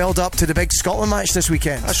got the build up to the big Scotland match this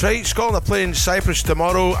weekend. That's right, Scotland are playing Cyprus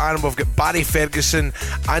tomorrow, and we've got Barry Ferguson,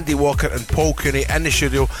 Andy Walker and Paul Cooney in the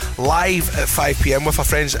studio live at 5pm with our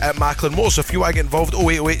friends at Macklin Moore. So if you want to get involved,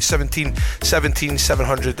 0808 17 17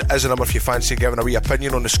 700 is the number if you fancy giving a wee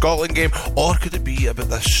opinion on the Scotland game. Or could it be about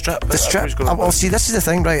the strip? The strip? Well, see, this is the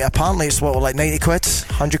thing, right? Apparently it's what, like 90 quid?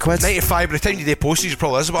 100 quid? 95, by the time you do postage, it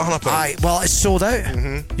probably is about £100. Aye, well, it's sold out.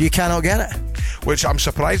 You cannot get it. Which I'm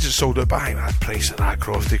surprised it's sold out, but I that price of that,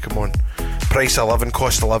 Crofty, come on. Price of living,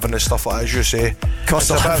 cost of living and stuff like that, as you say.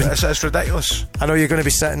 Cost of living. It's ridiculous. I know you're going to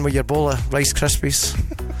be sitting with your bowl of Rice Krispies.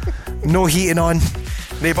 No heating on.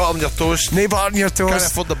 No butter on your toast. No butter on your toast. Can't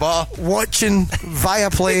afford the butter. Watching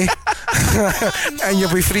Viaplay. And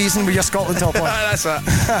you'll be freezing with your Scotland top on. That's it.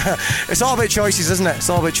 It's all about choices, isn't it? It's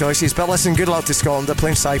all about choices. But listen, good luck to Scotland. They're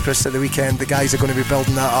playing Cyprus at the weekend. The guys are going to be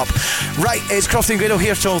building that up. Right, it's Crofty and Grado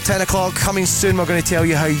here till 10 o'clock. Coming soon, we're going to tell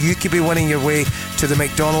you how you could be winning your way to the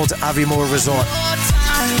McDonald Aviemore Resort.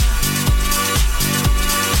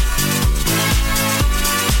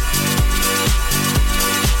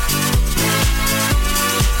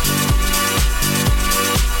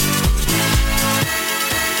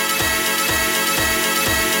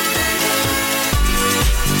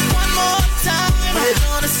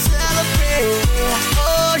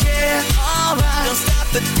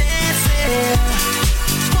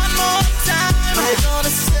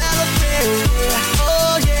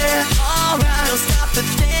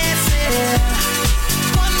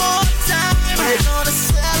 One more time, we're gonna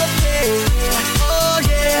celebrate. Oh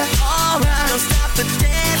yeah, alright. Don't stop the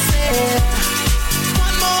dancing.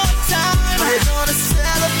 One more time, we're gonna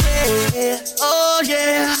celebrate. Oh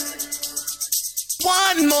yeah.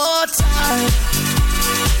 One more time.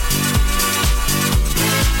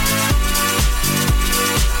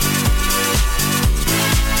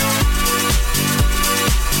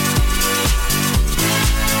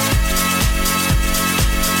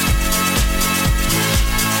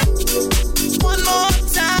 One more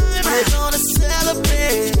time, we're gonna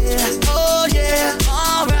celebrate. Oh yeah,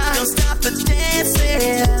 alright. Don't stop the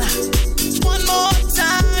dancing. One more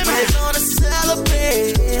time, we're gonna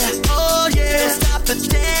celebrate. Oh yeah, don't stop the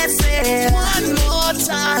dancing. One more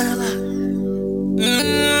time.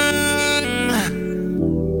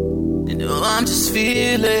 You know I'm just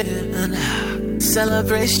feeling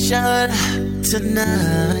celebration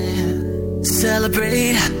tonight.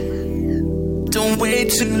 Celebrate. Don't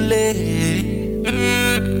wait too late.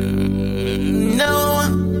 No,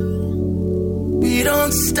 we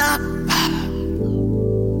don't stop.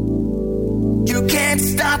 You can't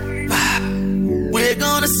stop. We're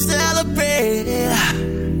gonna celebrate.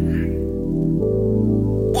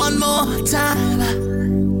 One more time.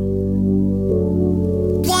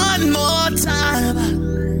 One more time.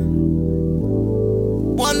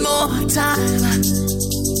 One more time.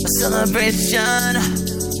 A celebration.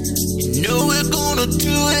 You know we're gonna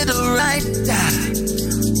do it right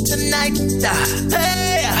tonight.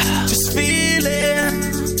 Hey, just feeling.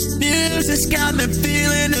 Music's got me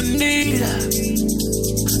feeling the need.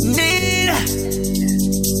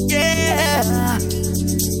 Yeah.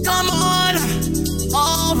 Come on.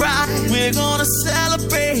 Alright, we're gonna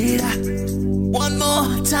celebrate one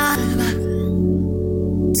more time.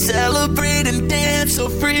 Celebrate and dance so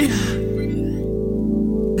free.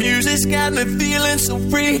 Music's got me feeling so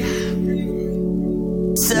free.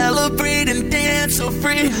 Celebrate and dance so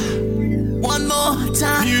free. One more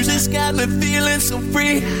time. Music's got me feeling so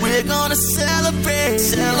free. We're gonna celebrate.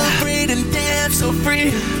 Celebrate and dance so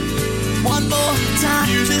free. One more time.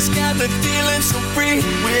 Music's got me feeling so free.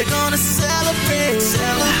 We're gonna celebrate.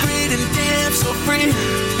 Celebrate and dance so free.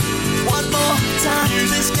 One more time.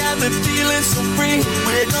 Music's got me feeling so free.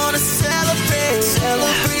 We're gonna celebrate.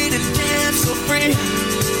 Celebrate and dance so free.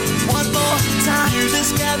 One more time.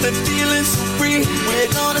 Music's got me feeling so free.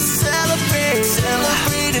 We're gonna celebrate.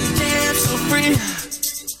 Celebrate and dance so free.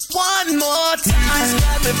 One more time. Music's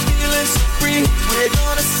got me feeling so free. We're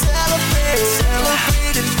gonna celebrate.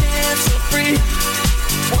 Celebrate and dance so free.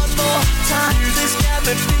 One more time. Music's got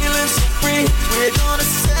me feeling so free. We're gonna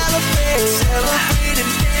celebrate. Celebrate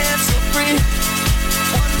and dance so free.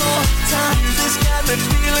 One more time. Music's got me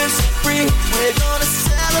feeling so free. We're gonna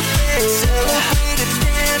celebrate. Celebrate and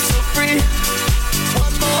dance so free.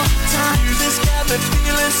 One more time. Music's got me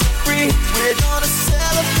feeling so free. We're gonna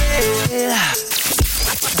celebrate.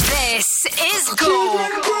 This is Go.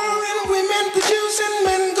 Children growing, women producing,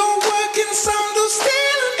 men go working, some do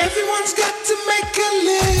stealing. Everyone's got to make a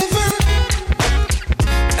living.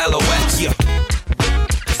 LOX, yeah.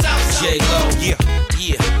 J-Lo, yeah,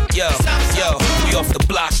 yo, we off the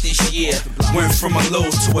block this year. Went from a low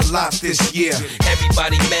to a lot this year.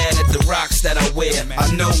 Everybody mad at the rocks that I wear.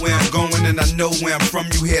 I know where I'm going and I know where I'm from.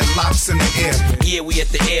 You hear locks in the air. Yeah, we at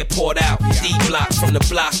the airport out. D-block from the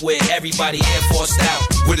block where everybody Air Forced out.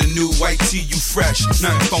 With a new white tee, you fresh.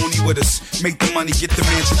 Nothing phony with us. Make the money, get the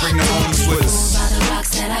mansion, bring the homies with us. By the rocks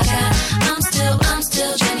that I got, I'm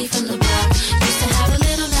still Jenny from the block. Used to have a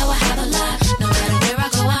little, now I have a lot. No matter where I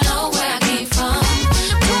go, I know where I came from.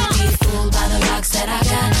 Don't be fooled by the rocks that I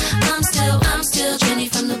got. I'm still Jenny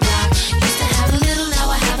from the block. Used to have a little, now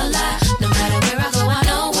I have a lot. No matter where I go, I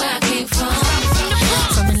know where I came from.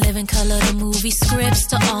 From In Living Color to movie scripts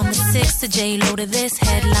to all the six to J-Lo to this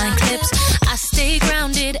headline clips. I stay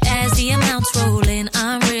grounded as the amounts roll in.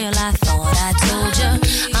 I'm real, I thought I told ya.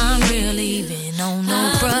 I'm real, even on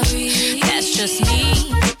no bruh. That's just me.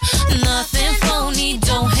 Nothing phony,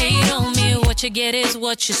 don't hate on me. What you get is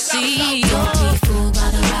what you see. Don't be fooled by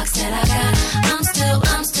the rocks that I got.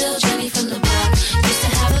 I'm still Jenny from the block. Used to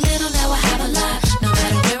have a little, now I have a lot. No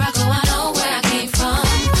matter where I go, I know where I came from.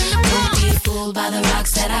 Don't be fooled by the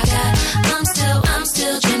rocks that I got. I'm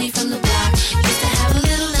still Jenny from the block. Used to have a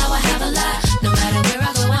little, now I have a lot. No matter where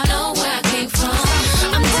I go, I know where I came from.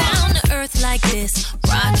 I'm down to earth like this,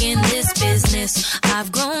 rocking this business.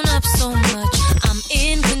 I've grown up so much, I'm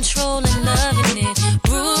in control and loving it.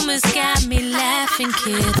 Rumors got me laughing,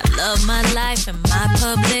 kid. I love my life and my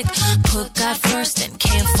public. Put God first and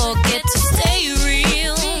can't forget to stay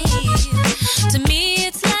real. To me,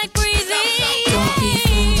 it's like breathing. Don't be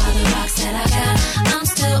fooled by the rocks that I got. I'm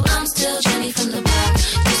still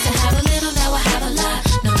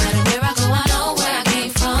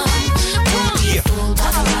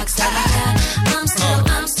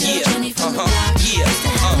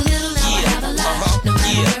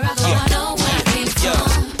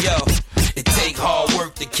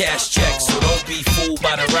cash checks. So don't be fooled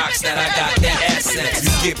by the rocks that I got their assets.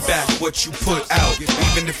 You get back what you put out,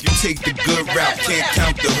 even if you take the good route. Can't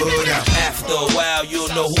count the hood out. After a while, you'll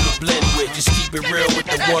know who to blend with. Just keep it real with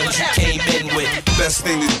the ones you came in with. Best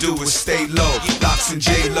thing to do is stay low. Locks and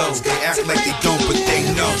J-Los, they act like they don't, but they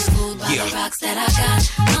know. Yeah. Rocks that I got.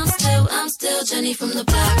 I'm still Jenny from the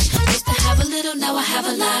block. Used to have a little, now I have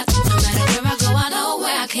a lot. No matter where I go, I know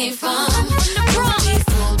where I came from. Don't be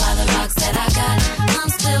fooled by the rocks that I got.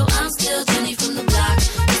 I'm still Jenny from the block.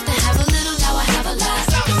 Used to have a little, now I have a lot.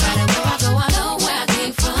 No matter where I go, I know where I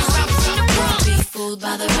came from. Don't be fooled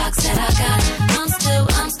by the rocks that I got.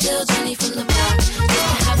 I'm still Jenny from the block. Used to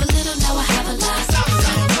have a little, now I have a lot. No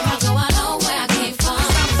matter where I go, I know where I came from.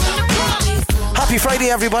 Happy Friday,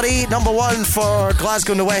 everybody. Number one for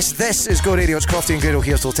Glasgow and the West. This is Go Radio. It's Crofty and Grado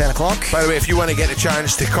here till 10 o'clock. By the way, if you want to get a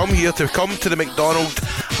chance to come here, to come to the McDonald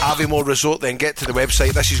Aviemore Resort, then get to the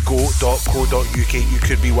website. This is go.co.uk. You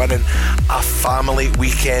could be winning a family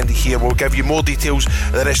weekend here. We'll give you more details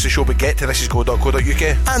of the rest of the show, but get to this is go.co.uk.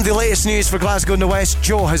 And the latest news for Glasgow and the West.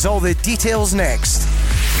 Joe has all the details next.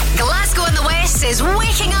 Glasgow and the West is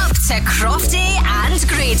waking up to Crofty and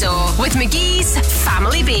Grado with McGee's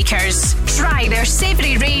Family Bakers. Try their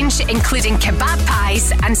savoury range, including kebab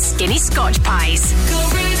pies and skinny Scotch pies. Go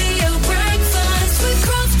Radio Breakfast with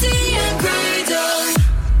Crofty and Grado.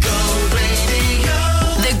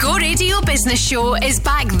 The Go Radio Business Show is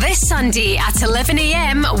back this Sunday at 11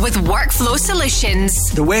 a.m. with Workflow Solutions.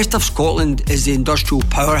 The west of Scotland is the industrial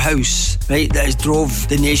powerhouse, right, that has drove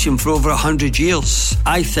the nation for over 100 years.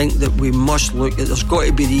 I think that we must look at, there's got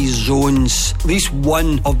to be these zones. At least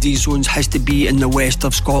one of these zones has to be in the west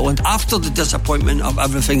of Scotland. After the disappointment of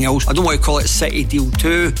everything else, I don't want to call it City Deal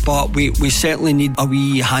 2, but we certainly need a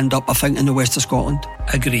wee hand up, I think, in the west of Scotland.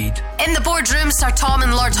 Agreed. In the boardroom, Sir Tom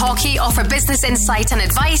and Lord Hockey offer business insight and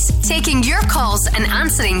advice, taking your calls and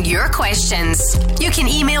answering your questions. You can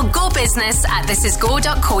email gobusiness at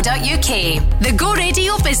thisisgo.co.uk. The Go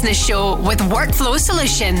Radio Business Show with Workflow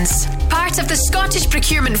Solutions. Part of the Scottish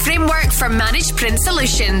Procurement Framework for Managed Print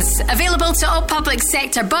Solutions. Available to all public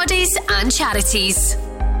sector bodies and charities.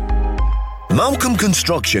 Malcolm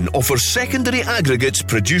Construction offers secondary aggregates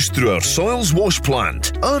produced through our soils wash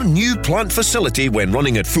plant. Our new plant facility, when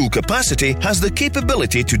running at full capacity, has the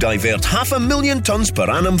capability to divert 500,000 tonnes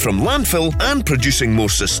per annum from landfill and producing more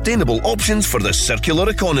sustainable options for the circular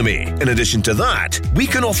economy. In addition to that, we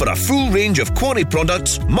can offer a full range of quarry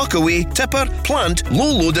products, muckaway, tipper, plant,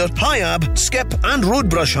 low loader, high ab, skip and road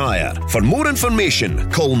brush hire. For more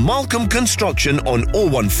information, call Malcolm Construction on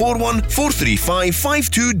 0141 435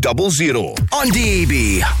 5200. On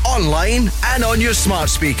DAB, online and on your smart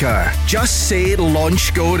speaker. Just say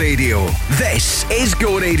Launch Go Radio. This is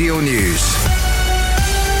Go Radio News.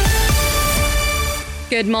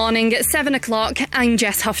 Good morning, it's 7 o'clock. I'm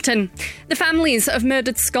Jess Houghton. The families of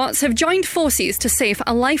murdered Scots have joined forces to save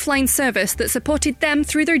a lifeline service that supported them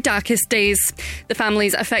through their darkest days. The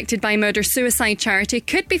families affected by murder-suicide charity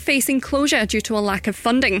could be facing closure due to a lack of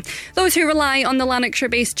funding. Those who rely on the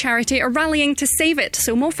Lanarkshire-based charity are rallying to save it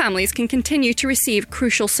so more families can continue to receive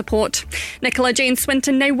crucial support. Nicola Jane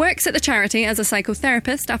Swinton now works at the charity as a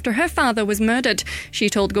psychotherapist after her father was murdered. She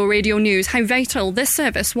told Go Radio News how vital this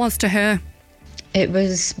service was to her. It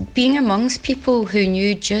was being amongst people who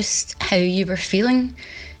knew just how you were feeling,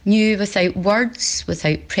 knew without words,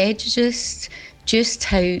 without prejudice, just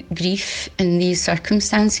how grief in these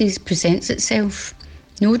circumstances presents itself.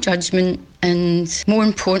 No judgment, and more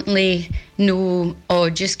importantly, no, oh,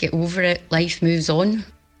 just get over it, life moves on.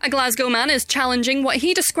 A Glasgow man is challenging what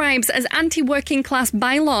he describes as anti-working class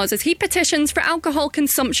bylaws as he petitions for alcohol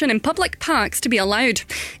consumption in public parks to be allowed.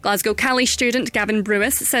 Glasgow Cali student Gavin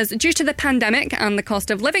Brewis says due to the pandemic and the cost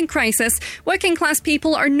of living crisis, working class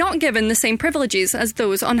people are not given the same privileges as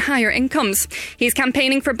those on higher incomes. He's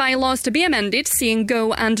campaigning for bylaws to be amended, seeing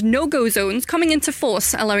go and no-go zones coming into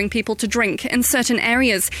force, allowing people to drink in certain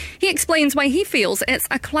areas. He explains why he feels it's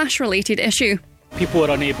a class-related issue. People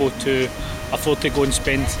are unable to afford to go and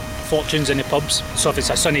spend fortunes in the pubs. So if it's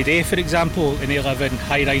a sunny day, for example, and they live in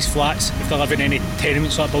high-rise flats, if they live in any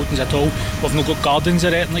tenement sort of buildings at all, we've not got gardens or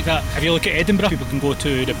anything like that. If you look at Edinburgh, people can go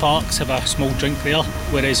to the parks, have a small drink there,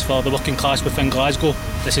 whereas for the working class within Glasgow,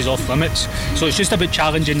 this is off limits. So it's just about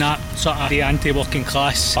challenging that sort of the anti-working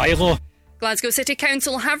class bylaw. Glasgow City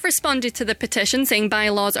Council have responded to the petition, saying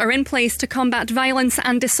bylaws are in place to combat violence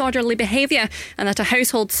and disorderly behaviour, and that a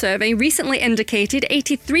household survey recently indicated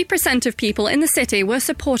 83% of people in the city were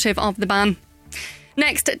supportive of the ban.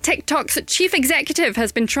 Next, TikTok's chief executive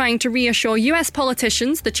has been trying to reassure US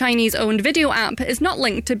politicians the Chinese-owned video app is not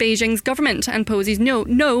linked to Beijing's government and poses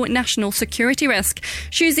no national security risk.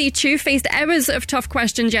 Xu Zichu faced hours of tough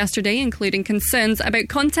questions yesterday, including concerns about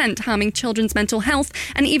content harming children's mental health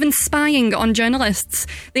and even spying on journalists.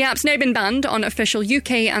 The app's now been banned on official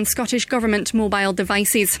UK and Scottish government mobile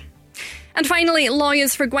devices. And finally,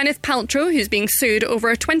 lawyers for Gwyneth Paltrow, who's being sued over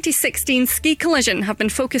a 2016 ski collision, have been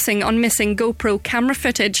focusing on missing GoPro camera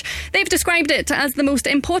footage. They've described it as the most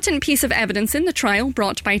important piece of evidence in the trial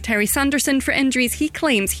brought by Terry Sanderson for injuries he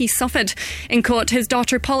claims he suffered. In court, his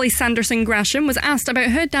daughter Polly Sanderson Grasham was asked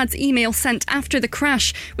about her dad's email sent after the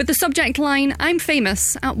crash with the subject line, "I'm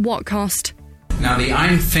famous, at what cost?" Now, the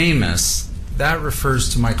 "I'm famous," that refers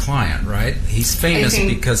to my client, right? He's famous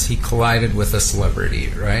because he collided with a celebrity,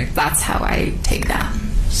 right? That's how I take that.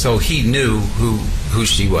 So he knew who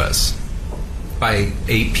she was by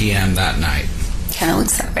 8 p.m. that night. Kind of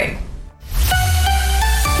looks that way.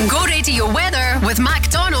 Go Radio weather with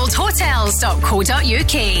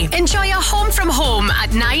McDonaldHotels.co.uk. Enjoy a home from home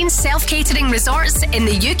at 9 self-catering resorts in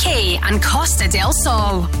the UK and Costa del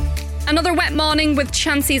Sol. Another wet morning with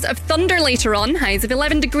chances of thunder later on. Highs of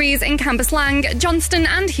 11 degrees in Cambuslang, Johnston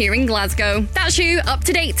and here in Glasgow. That's you up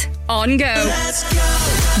to date on Go.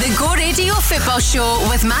 The Go Radio Football Show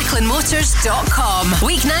with MacklinMotors.com.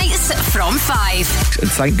 Weeknights from 5.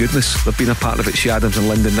 And thank goodness they've been a part of it, Shea Adams and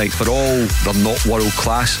Lyndon Knight. For all they're not world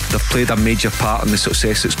class, they've played a major part in the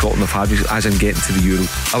success that Scotland have had as in getting to the Euro.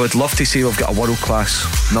 I would love to say we've got a world class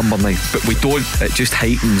number 9, but we don't. It just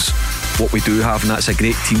heightens what we do have, and that's a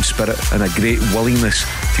great team spirit and a great willingness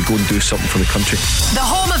to go and do something for the country. The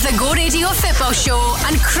home of the Go Radio Football Show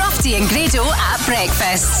and Crofty and Grado at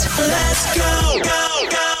breakfast. Let's go, go,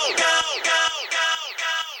 go,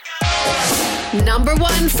 go, Number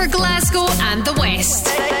 1 for Glasgow and the West.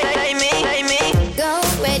 Hey me, Go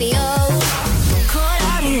Radio. Caught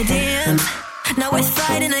out in your DMs. Now we're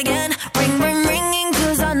fighting again. Ring, ringing,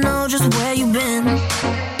 'cause I know just where you've been.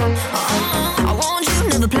 I want you,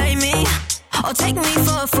 never play me or take me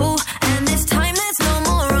for a fool. And this time there's no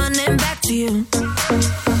more running back to you.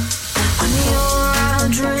 When you're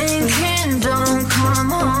out drinking, don't come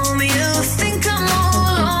home. You think I'm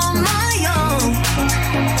all on my own.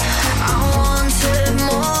 I wanted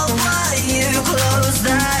more, but you closed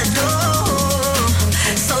that door.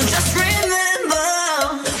 So just remember,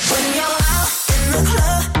 when you're out in the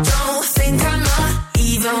club, don't think I'm not.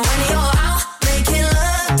 Even when you're out making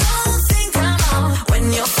love, don't think I'm on. When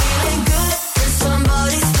you're feeling good in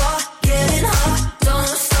somebody's spot, getting hot,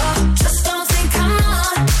 don't stop. Just don't think I'm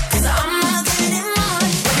on, 'cause I'm not getting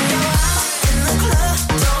mine. When you're out in the club,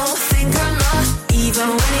 don't think I'm not. Even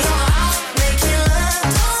when you're out making love,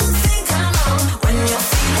 don't think I'm on. When you're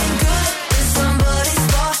feeling good in somebody's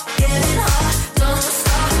spot, getting hot, don't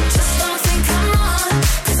stop. Just don't think I'm on,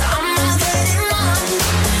 'cause I'm not getting mine.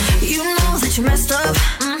 You know that you messed up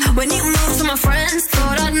when you moved to my friends.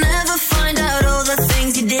 Thought I'd never find out all the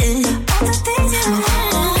things you did. All the things you did.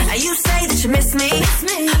 And you say that you miss me,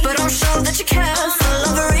 but don't show that you care. Full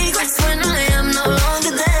of regrets when I am no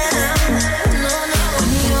longer there.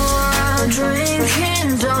 When you're out drinking,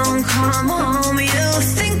 don't come home. You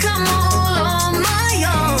think I'm all on my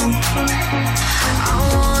own. I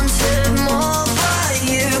wanted more, but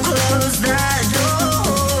you closed that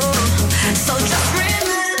door. So just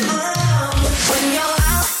remember, when you're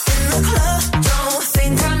out in the club, don't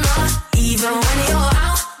think I'm not. Even when you're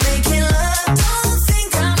out making love, don't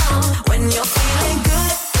think I'm on. When you're feeling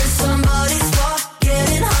good in somebody's spot,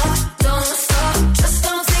 getting hot, don't stop. Just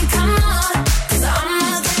don't think I'm on, 'cause I'm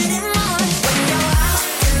not getting mine. When you're out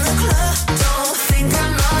in the club, don't think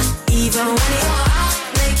I'm not. Even when you're out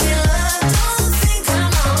making love, don't think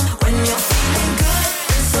I'm on. When you're feeling good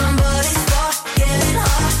in somebody's spot, getting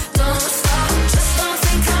hot, don't stop. Just don't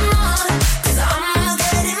think I'm on, 'cause I'm not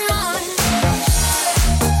getting mine.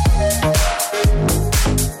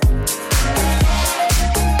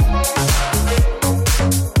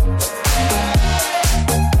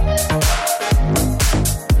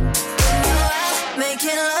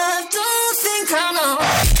 Making love, don't think I'm on.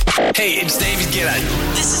 Hey, it's David Gillan.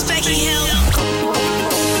 This is Becky Hill.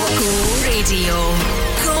 Go Radio.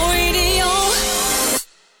 Go Radio.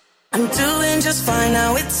 I'm doing just fine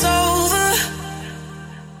now, it's over.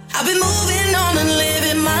 I've been moving on and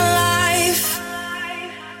living my life,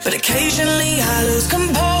 but occasionally I lose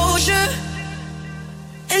composure,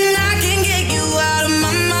 and I can get you out of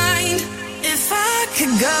my mind. If I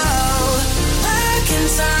could go back in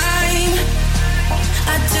time,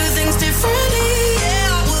 I'd do things differently,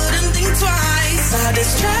 yeah, I wouldn't think twice. I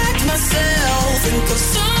distract myself, think of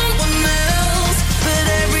someone else, but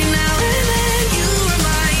every now and then you remind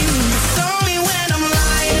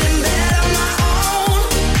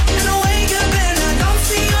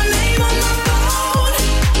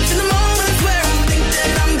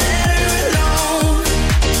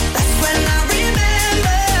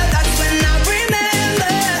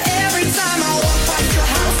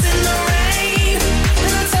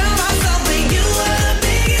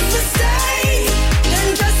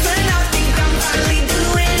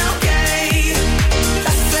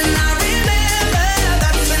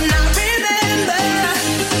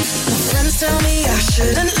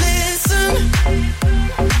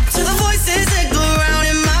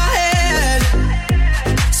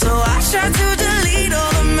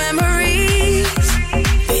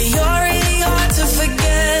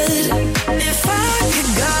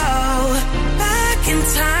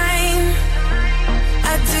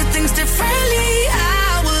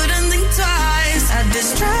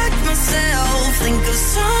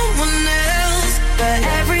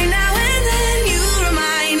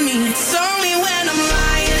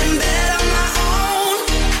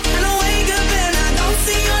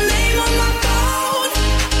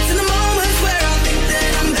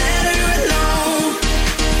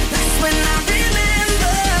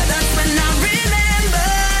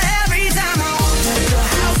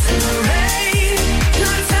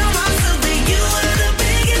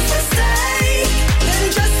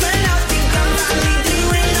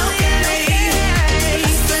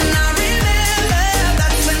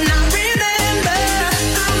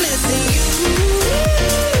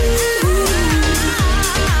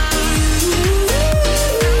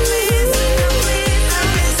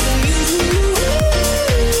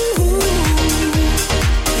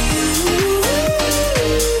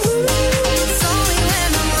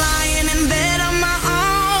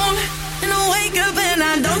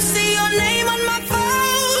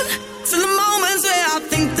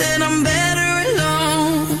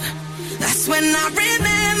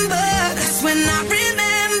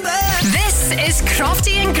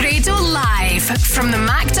from the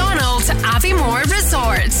McDonald Aviemore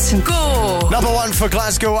Resort. Go! Number 1 for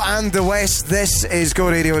Glasgow and the West. This is Go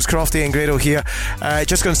Radio. It's Crofty and Grado here.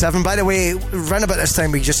 Just gone 7. By the way, round about this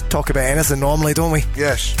time we just talk about anything normally, don't we?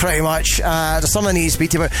 Yes. Pretty much. There's something I need to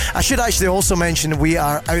speak to you about. I should actually also mention we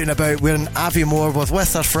are out and about. We're in Aviemore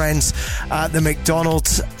with our friends at the McDonald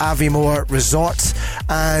Aviemore Resort,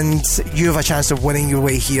 and you have a chance of winning your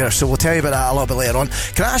way here. So we'll tell you about that a little bit later on.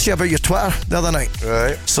 Can I ask you about your Twitter the other night?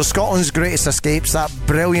 Right. So Scotland's Greatest Escapes, that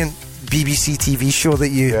brilliant BBC TV show that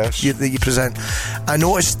you present. I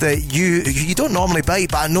noticed that you don't normally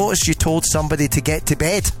bite, but I noticed you told somebody to get to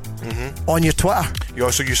bed on your Twitter.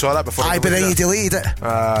 You saw that before. But then you deleted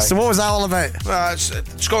it. So what was that all about?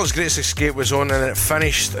 Scotland's Greatest Escape was on, and it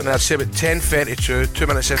finished, and I'd say about 10:32, 2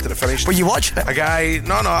 minutes after it finished. But you watched it? A guy,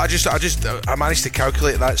 I managed to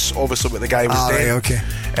calculate that's obviously what the guy was doing. Right, okay.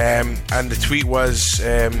 And the tweet was,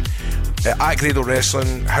 at Grado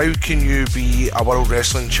Wrestling, how can you be a world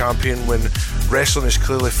wrestling champion when wrestling is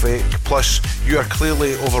clearly fake, plus you are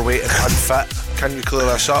clearly overweight and unfit? Can you clear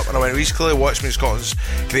this up? And I went, he's clearly watched me in Scotland's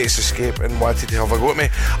Greatest Escape and wanted to have a go at me.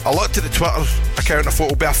 I looked at the Twitter account, I thought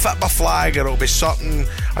it'll be a fit by flag, or it'll be something,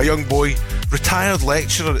 a young boy, retired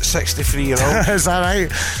lecturer at 63 years old. Is that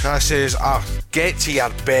right? And I says, get to your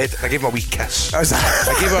bed. And I gave him a wee kiss. I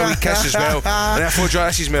gave him a wee kiss as well. And I thought,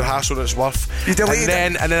 this is more hassle than it's worth. You deleted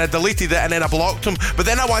and then I deleted it, and then I blocked him. But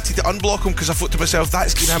then I wanted to unblock him because I thought to myself,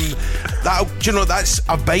 that's giving him that's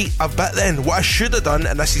a bit then. What I should have done,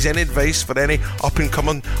 and this is any advice for any up and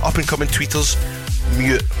coming tweeters,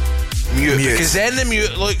 mute. Because then the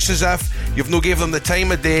mute looks as if you've no gave them the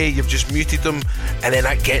time of day, you've just muted them, and then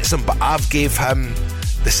that gets them. But I've gave him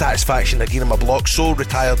the satisfaction of giving him a block. So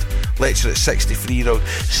retired lecturer at 63 year old.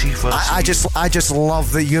 I just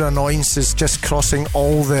love that your annoyance is just crossing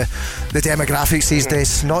all the demographics these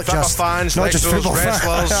days. Not just fans, not just football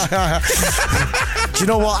wrestlers. Do you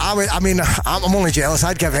know what? I'm only jealous.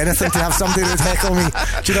 I'd give anything to have somebody who'd heckle me.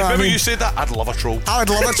 Do you know what I mean? You said that? I'd love a troll. I'd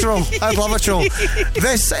love a troll.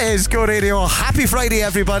 This is Go Radio. Happy Friday,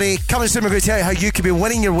 everybody. Coming soon, we're going to tell you how you could be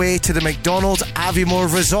winning your way to the McDonald Aviemore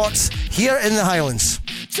Resort here in the Highlands.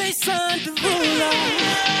 Jason Derulo.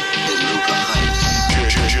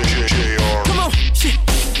 Come on, shit.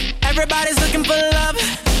 Everybody's looking for love.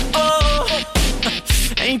 Oh,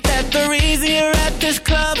 ain't that the reason you're at this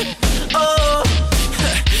club? Oh,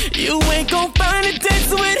 you ain't gon' find a date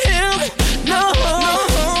with him. No,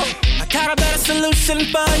 I got a better solution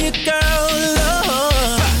for you, girl.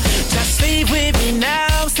 Oh, just leave with me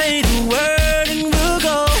now. Say the word and we'll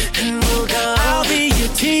go. I'll be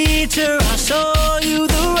your teacher. I'll show you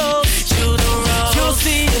the ropes. You'll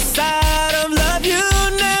see a side of love you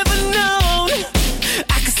never known.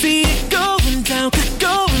 I can see it going down.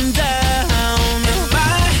 In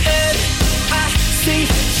my head, I see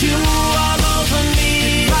you all over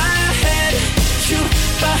me. My head, you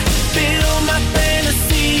fulfill my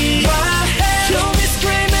fantasy. My head, you'll be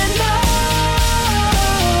screaming no.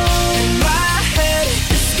 In my head,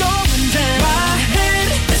 it's going down. My head,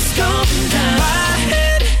 it's going down. My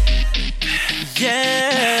head,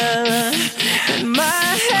 yeah. In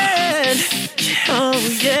my head, oh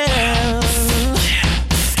yeah.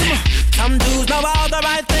 Some dudes know all the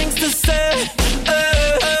right things to say.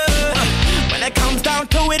 When it comes down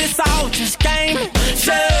to it, it's all just game.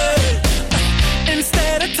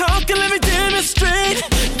 Instead of talking, let me demonstrate.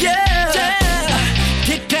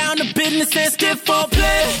 Get down to business and skip for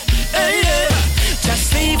play.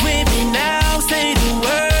 Just leave with me now. Say the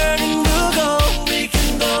word and we'll go.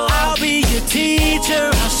 I'll be your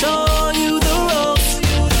teacher. I'll show you the ropes.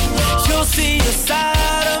 You'll see a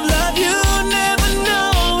side of love you never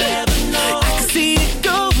know. I can see it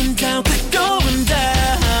going down.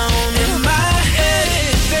 In my head,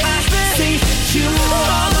 I see you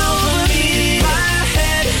all over me. My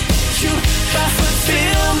head, you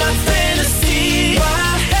fulfill my fantasy.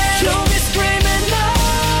 My head, you'll be screaming no.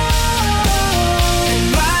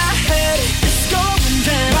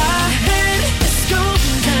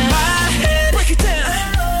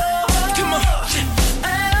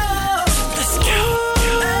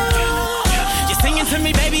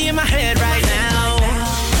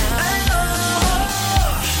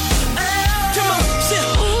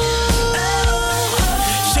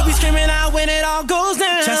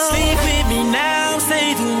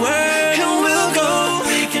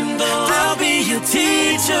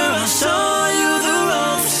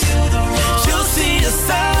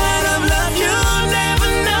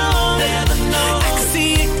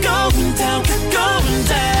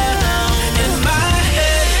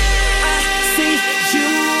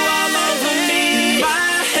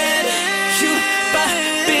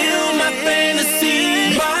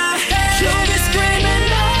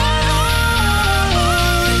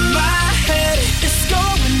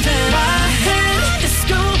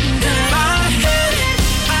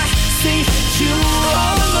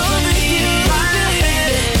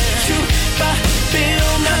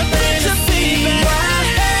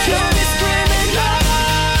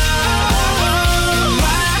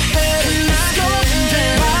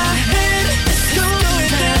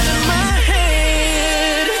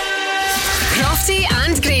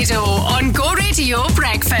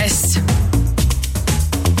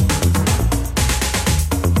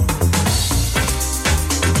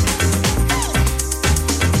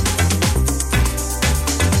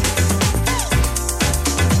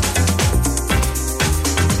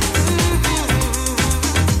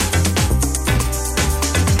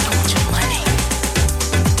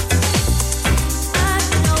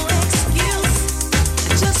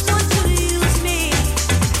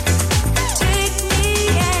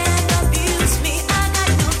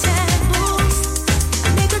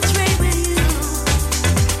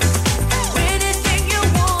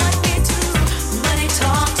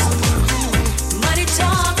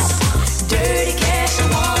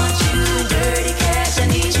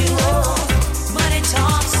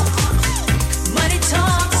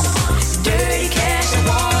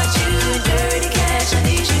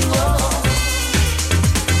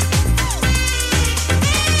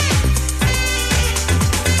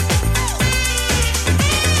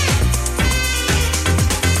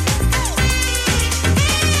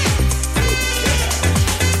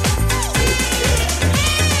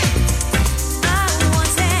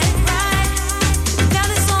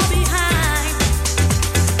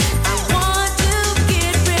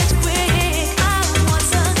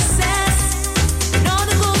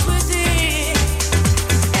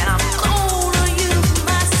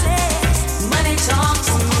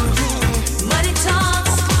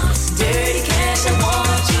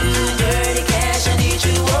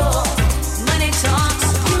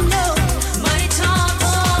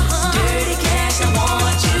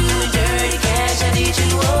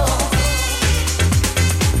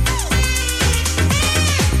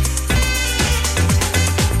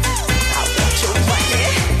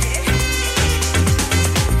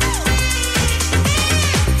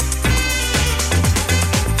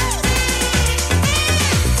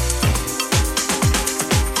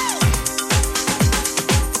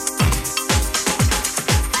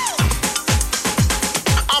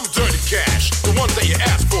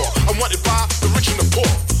 wanted by the rich and the poor.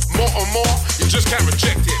 More or more, you just can't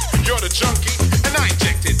reject it. You're the junkie, and I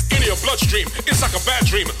inject it in your bloodstream. It's like a bad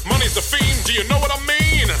dream. Money's the fiend. Do you know what I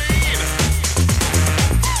mean?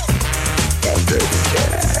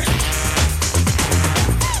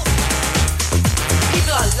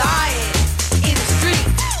 People are lying in the street,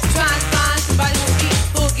 trying to find somebody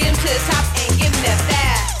who'll get them to the top and give them that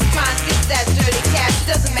fast. Trying to get to that dirty cash, it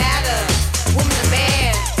doesn't matter. Woman or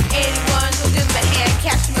man, anyone who'll give them a hand,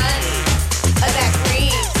 cash money. Of that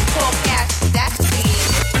green, cold cash, that's green.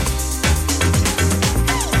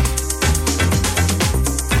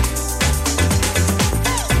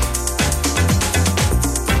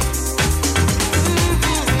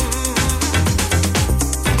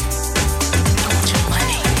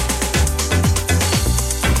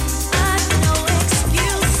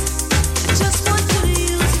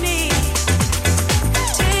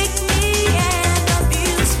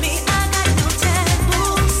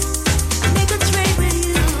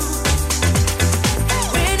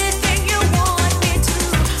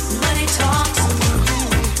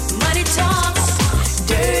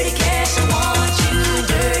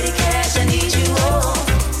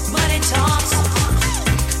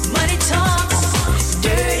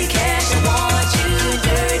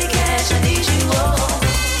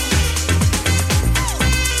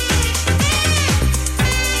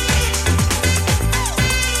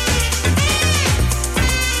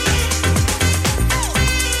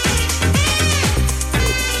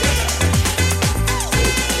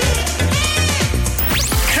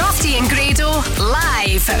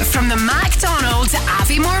 From the McDonald's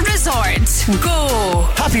Aviemore Resort. Go!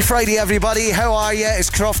 Happy Friday, everybody. How are you? It's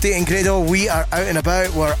Crofty and Grado. We are out and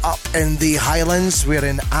about. We're up in the Highlands. We're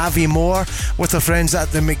in Aviemore with our friends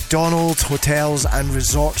at the McDonald's Hotels and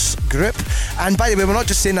Resorts Group. And by the way, we're not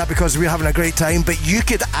just saying that because we're having a great time, but you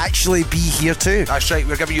could actually be here too. That's right.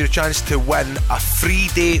 We're giving you a chance to win a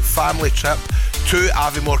 3-day family trip to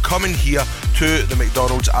Aviemore. Coming here to the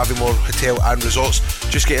McDonald's Aviemore Hotel and Resorts.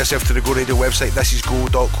 Just get yourself to the Go Radio website,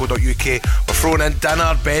 thisisgo.co.uk. We're throwing in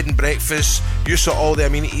dinner, bed and breakfast, use of all the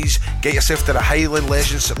amenities. Get yourself to the Highland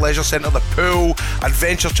Leisure Centre, the pool,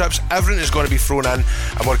 adventure trips. Everything is going to be thrown in,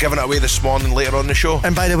 and we're giving it away this morning later on the show.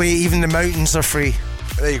 And by the way, even the mountains are free.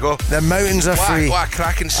 There you go. The mountains are free. What a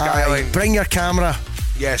cracking skyline. Bring your camera.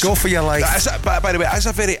 Yes. Go for your life. By the way, it's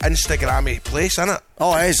a very Instagrammy place, isn't it?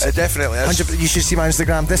 Oh, it is. It definitely is. 100%. You should see my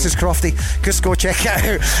Instagram. This is Crofty. Just go check it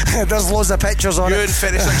out. There's loads of pictures on you it. You and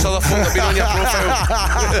 36 other folk have been on your profile.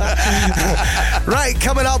 Right,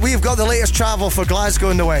 coming up, we've got the latest travel for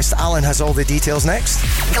Glasgow in the West. Alan has all the details next.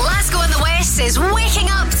 Glasgow in the West is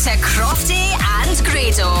waking up to Crofty and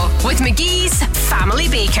Grado with McGee's Family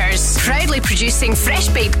Bakers, proudly producing fresh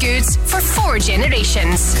baked goods for 4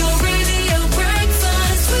 generations. Go Radio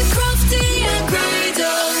Breakfast with Crofty and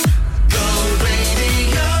Grado. Go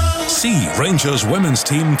Radio. See Rangers women's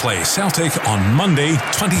team play Celtic on Monday,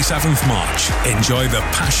 27th March. Enjoy the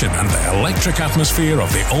passion and the electric atmosphere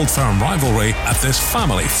of the Old Firm rivalry at this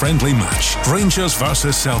family-friendly match. Rangers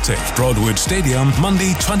versus Celtic, Broadwood Stadium,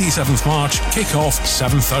 Monday, 27th March. Kick-off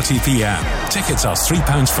 7:30pm. Tickets are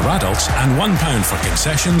 £3 for adults and £1 for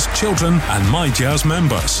concessions, children and My Jazz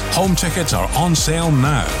members. Home tickets are on sale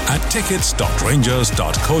now at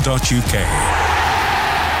tickets.rangers.co.uk.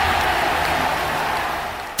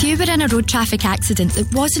 If you were in a road traffic accident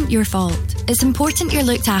that wasn't your fault, it's important you're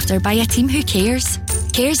looked after by a team who cares.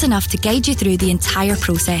 Cares enough to guide you through the entire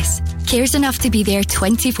process. Cares enough to be there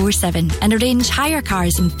 24/7 and arrange hire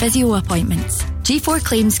cars and physio appointments. G4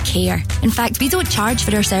 Claims care. In fact, we don't charge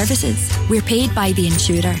for our services. We're paid by the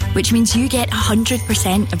insurer, which means you get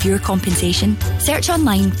 100% of your compensation. Search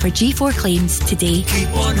online for G4 Claims today. Keep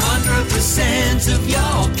 100% of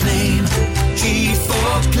your claim.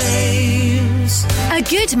 G4 Claims. A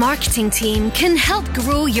good marketing team can help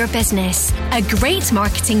grow your business. A great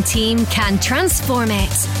marketing team can transform it.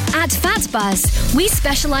 At FatBuzz, we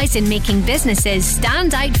specialise in making businesses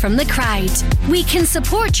stand out from the crowd. We can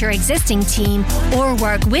support your existing team or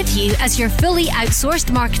work with you as your fully outsourced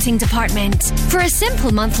marketing department. For a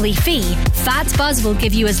simple monthly fee, FatBuzz will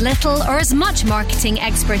give you as little or as much marketing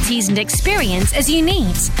expertise and experience as you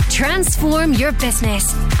need. Transform your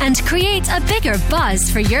business and create a bigger buzz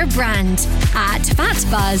for your brand at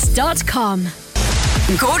fatbuzz.com.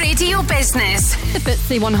 Go Radio Business. The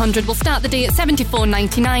FTSE 100 will start the day at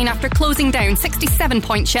 74.99 after closing down 67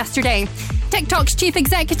 points yesterday. TikTok's chief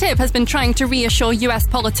executive has been trying to reassure US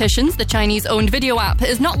politicians the Chinese-owned video app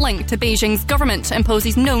is not linked to Beijing's government and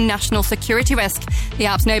poses no national security risk. The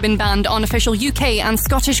app's now been banned on official UK and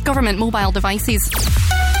Scottish government mobile devices.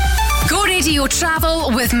 Go Radio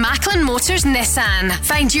Travel with Macklin Motors Nissan.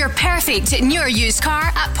 Find your perfect new or used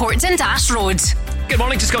car at Portland Dash Road. Good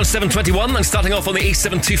morning, just gone 7:21 and starting off on the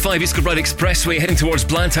A725 East Kilbride Expressway heading towards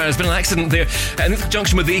Blantyre. There's been an accident there in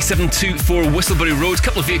conjunction with the A724 Whistlebury Road. A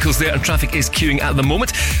couple of vehicles there and traffic is queuing at the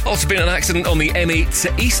moment. Also been an accident on the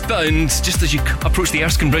M8 eastbound just as you approach the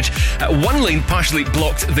Erskine Bridge. One lane partially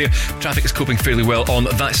blocked there. Traffic is coping fairly well on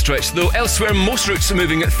that stretch, though elsewhere most routes are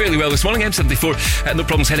moving fairly well this morning. M74 no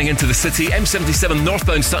problems heading into the city. M77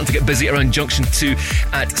 northbound starting to get busy around Junction 2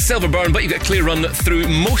 at Silverburn, but you get a clear run through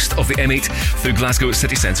most of the M8 through Glasgow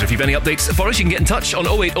City Centre. If you've any updates for us, you can get in touch on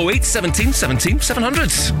 0808 17 17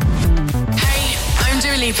 700. Hey, I'm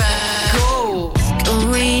Dua Lipa. Go.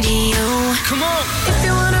 Go radio. Come on. If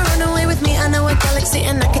you wanna run away with me, I know a galaxy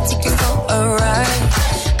and I can take you for a ride.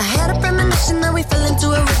 I had a premonition that we fell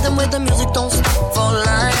into a rhythm where the music don't stop for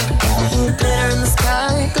life. Glitter in the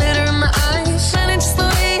sky, glitter in my eyes, shining just the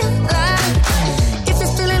way you like. If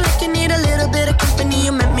you're feeling like you need a little bit of company,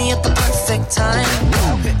 you met me at the perfect time.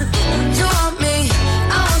 You want me,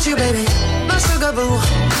 I want you, baby. My sugar boo,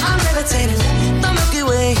 I'm levitating. The Milky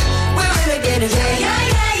Way, we're renegading. Yeah, yeah,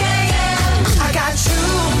 yeah, yeah, yeah. I got you,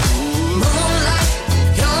 moonlight.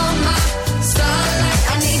 You're my starlight.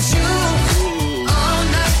 I need you all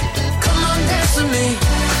night. Come on, dance with me.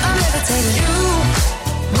 I'm levitating. You,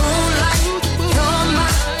 moonlight. You're my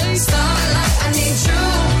starlight. I need you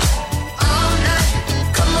all night.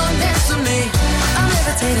 Come on, dance with me. I'm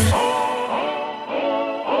levitating.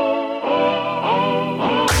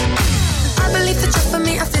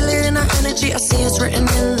 I see it's written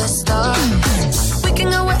in the stars. We can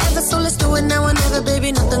go wherever, so let's do it now or never,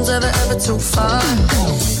 baby. Nothing's ever too far.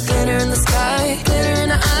 Glitter in the sky, glitter in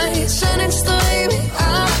the eyes, shining just the way we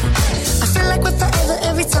are. I feel like we're forever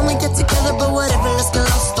every time we get together, but whatever, let's get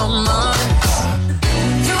lost on Mars.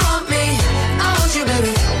 You want me, I want you,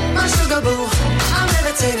 baby. My sugar boo, I'm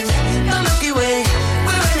levitating. The Milky Way,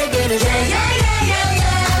 we're renegading. Yeah, yeah, yeah, yeah,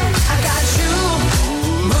 yeah. I got you,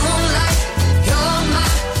 moonlight. You're my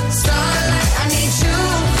starlight. I need you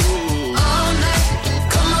all night.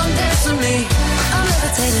 Come on, dance with me. I'm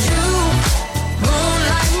levitating. You,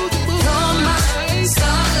 moonlight. You're my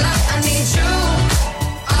starlight. I need you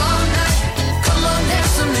all night. Come on,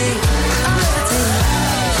 dance with me. I'm levitating.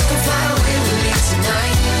 You can fly away with me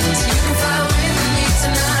tonight. You can fly away with me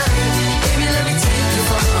tonight. Baby, let me take you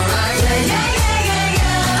for a ride. Yeah, yeah, yeah, yeah,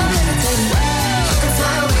 yeah. I'm levitating. You can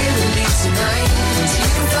fly away with me tonight. You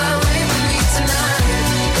can fly away with me tonight.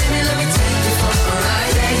 Baby, let me take you for a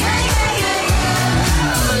ride. Yeah, yeah, yeah, yeah, yeah.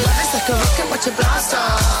 My love is like a rocket, watch it blast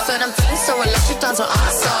off. And I'm feeling so electric, down to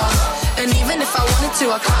awesome. And even if I wanted to,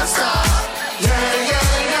 I can't stop. Yeah, yeah,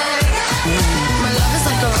 yeah, yeah. My love is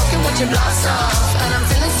like a rocket, watch it blast off. And I'm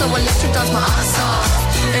feeling so electric, down my ass off.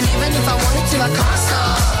 And even if I wanted to, I can't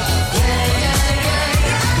stop. Yeah, yeah, yeah,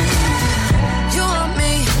 yeah. You want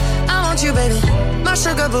me, I want you, baby. My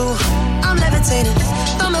sugar boo, I'm levitating.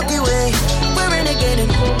 The Milky Way, we're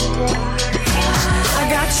renegading. I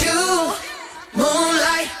got you,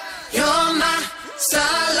 moonlight. You're my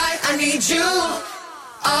starlight. I need you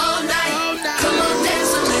all night. Come on,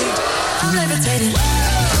 dance with me. I'm levitating.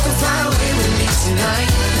 You can fly away with me tonight.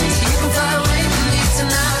 You can fly away with me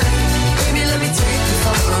tonight. Baby, let me take you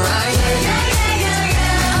for a ride. Yeah, yeah, yeah, yeah,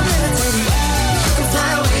 yeah. I'm levitating. You can fly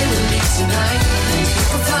away with me tonight. You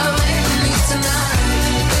can fly away with me tonight.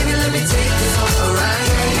 Baby, let me take you for a ride.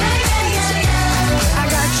 Yeah, yeah, yeah, yeah, yeah. I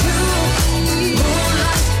got you,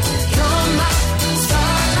 moonlight. You're my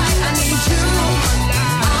starlight. I need you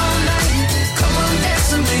all night. Come on, dance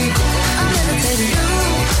with me. I'm levitating. You,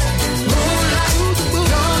 moonlight.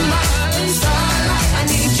 You're my starlight. I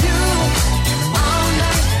need you all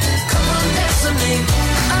night. Come on, dance with me.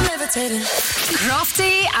 I'm levitating.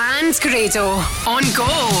 Crofty and Grado on Go.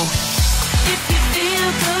 If you feel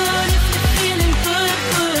good, if you're feeling good,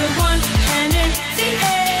 put one hand in the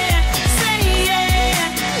air. Say yeah.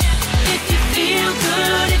 If you feel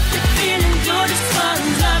good, if you're feeling good, it's fun.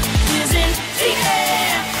 Love is in the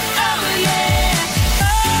air. Oh yeah.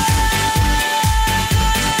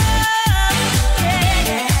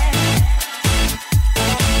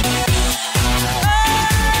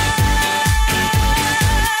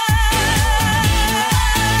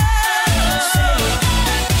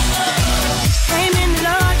 Came in the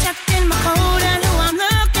Lord, checked in my coat, and who I'm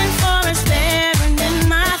looking for is staring in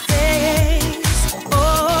my face.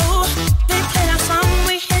 Oh, they played our song,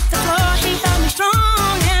 we hit the floor, he held me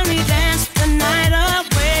strong, and we danced the night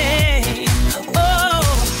away. Oh,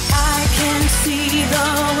 I can see the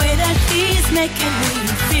way that he's making me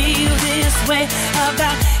feel this way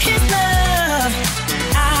about his love.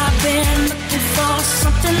 I've been looking for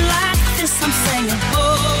something like this, I'm saying,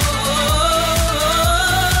 oh.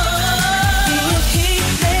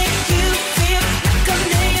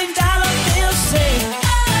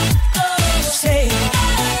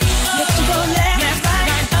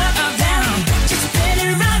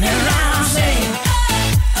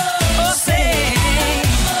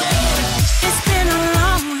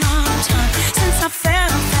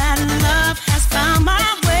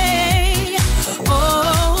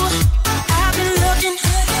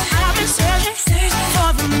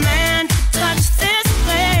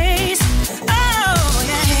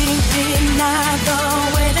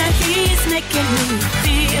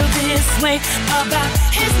 way about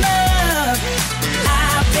his love.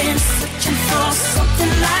 I've been searching for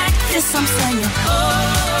something like this. I'm saying, oh.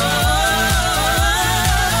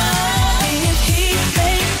 If he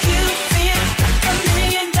make you feel like $1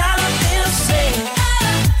 million bill, say,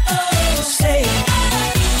 oh, say,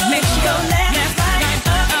 make you go left, right,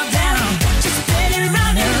 up, down, just spin it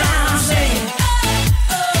round and round, say,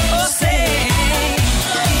 oh, say,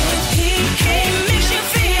 if he can't make you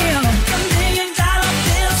feel like $1 million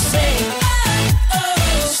bill, say,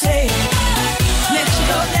 oh, say, make you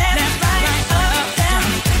go left, right, up, down,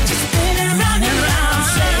 just spin it round and round,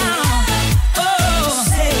 say, oh,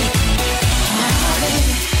 say,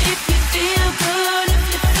 if you feel good, if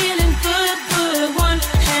you're feeling good, put one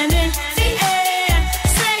hand in the air,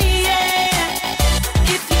 say yeah.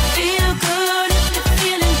 If you feel good, if you're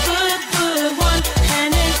feeling good, put one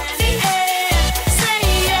hand in the air, say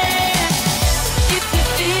yeah. If you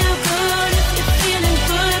feel good, if you're feeling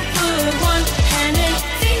good, put one hand in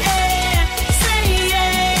the air, say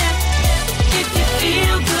yeah. If you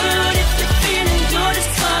feel good, if you're feeling good, it's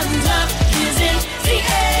thumbs up is in the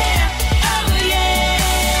air, oh yeah.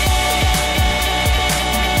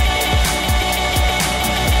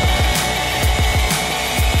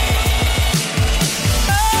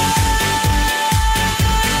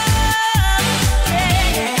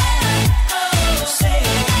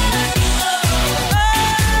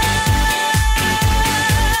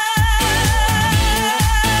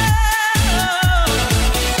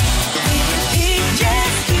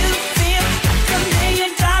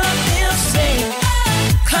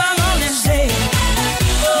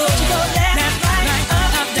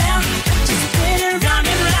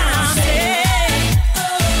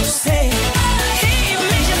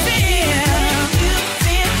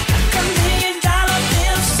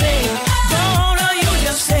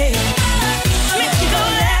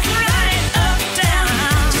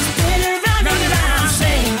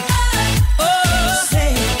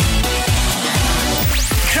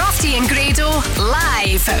 Crofty and Grado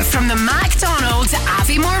live from the McDonald's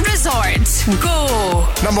Aviemore Resort. Go!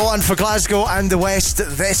 Number one for Glasgow and the West.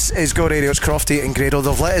 This is Go Radio. It's Crofty and Grado.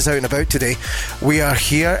 They've let us out and about today. We are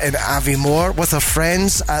here in Aviemore with our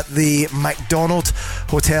friends at the McDonald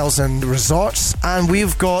Hotels and Resorts, and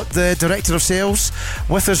we've got the Director of Sales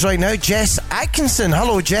with us right now, Jess Atkinson.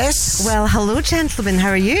 Hello, Jess. Well, hello, gentlemen. How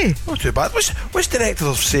are you? Not too bad. What's Director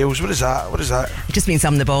of Sales? What is that? It just means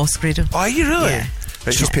I'm the boss, Grado. Oh, are you really? Yeah.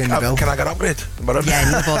 Right, She's paying the bill. Can I get an upgrade? Yeah,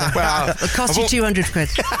 no bother. Well, It'll cost you 200 quid.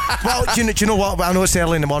 Well, do you know what? I know it's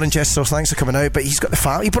early in the morning, Jess, so thanks for coming out, but he's got the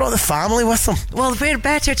family. He brought the family with him. Well, where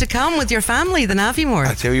better to come with your family than Aviemore?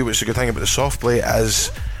 I tell you what's a good thing about the soft play is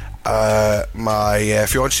my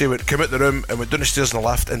fiancée would come out the room and went down the stairs in the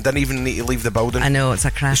lift and didn't even need to leave the building. I know, it's a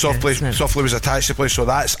cracker. The soft play was attached to the place, so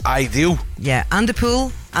that's ideal. Yeah, and the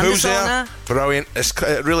pool, and Pool's the sauna. there, brilliant.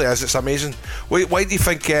 It really is. It's amazing. Why do you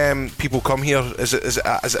think people come here? Is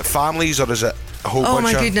it families or is it a whole bunch? Oh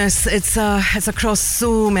my of goodness, it's across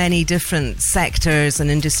so many different sectors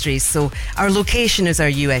and industries. So our location is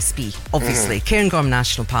our USP, obviously. Cairngorm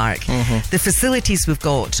National Park. The facilities we've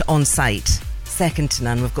got on site, second to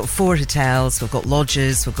none. We've got 4 hotels, we've got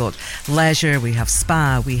lodges, we've got leisure, we have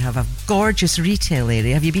spa, we have a gorgeous retail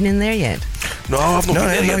area. Have you been in there yet? No, I've not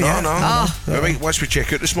been there yet. No. Oh. Maybe once we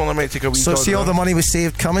check out this morning, I might take a wee So see all the money we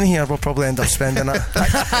saved coming here, we'll probably end up spending it.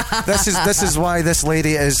 This is why this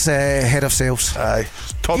lady is head of sales. Aye,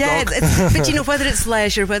 top yeah, dog. but you know, whether it's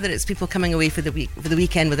leisure, whether it's people coming away for the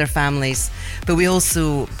weekend with their families, but we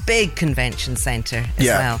also big convention centre as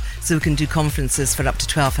well, so we can do conferences for up to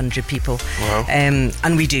 1,200 people. Wow.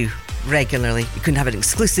 And we do regularly. You can have an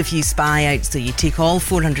exclusive use buyout, so you take all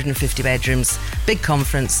 450 bedrooms, big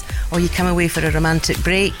conference, or you come away for a romantic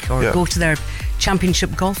break, or go to their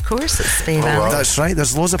championship golf course at Spey Valley. That's right,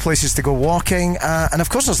 there's loads of places to go walking, and of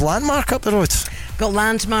course there's Landmark up the road. We've got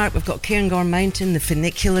Landmark, we've got Cairngorm Mountain, the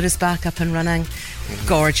funicular is back up and running.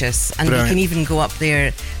 Gorgeous. And Brilliant. you can even go up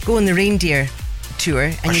there, go on the reindeer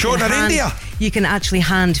tour, and reindeer? you can actually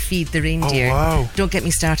hand feed the reindeer. Oh, wow. Don't get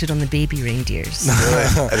me started on the baby reindeers.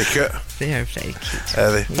 Are they cute? They are very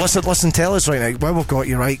cute. Listen, tell us right now, well, we've got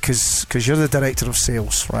you right, because you're the Director of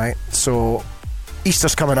Sales, right? So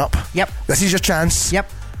Easter's coming up. Yep. This is your chance. Yep.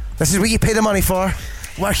 This is what you pay the money for.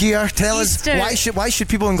 We're here. Tell Easter. us why should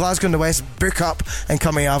people in Glasgow and the West book up and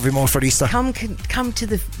come to Aviemore for Easter? Come to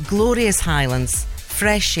the glorious Highlands,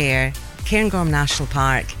 fresh air, Cairngorm National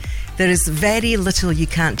Park. There is very little you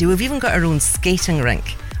can't do. We've even got our own skating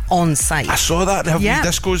rink on site. I saw that. They have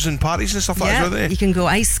discos and parties and stuff like that, don't they? You can go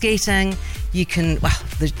ice skating. You can,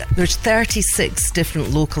 there's 36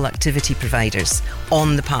 different local activity providers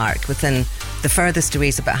on the park. Within the furthest away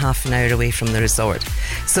is about half an hour away from the resort.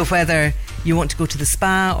 So whether you want to go to the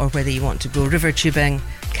spa or whether you want to go river tubing,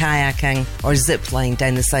 kayaking or zip line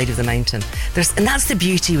down the side of the mountain, and that's the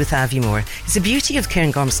beauty with Aviemore. It's the beauty of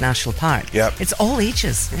Cairngorms National Park. It's all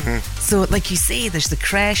ages. So like you say, there's the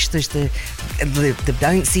creche, there's the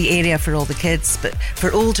bouncy area for all the kids, but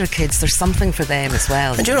for older kids there's something for them as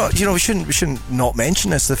well. And you know we shouldn't not mention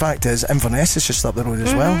this. The fact is Inverness is just up the road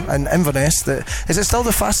as well, and Inverness, is it still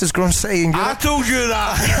the fastest growing city in Europe? I told you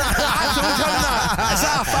that. I told him that. Is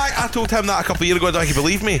that a fact? I told him that a couple of years ago. Don't you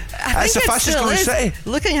believe me? It's the fastest growing city.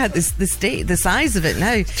 Looking at the size of it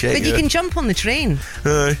now, you can jump on the train.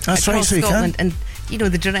 That's right, so you Scotland, and you know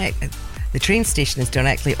the train station is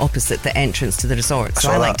directly opposite the entrance to the resort.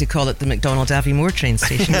 So I like to call it the McDonald Aviemore train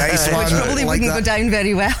station. Nice one. Which probably wouldn't go down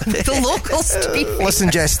very well with the locals.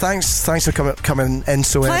 Listen, Jess, thanks for coming in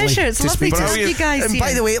so early. Pleasure. It's lovely to have you guys And here.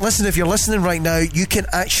 by the way, listen, if you're listening right now, you can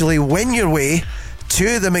actually win your way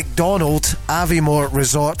to the McDonald Aviemore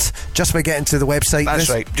Resort just by getting to the website. That's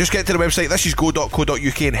right. Just get to the website. This is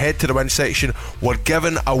go.co.uk and head to the win section. We're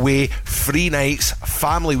giving away 3 nights,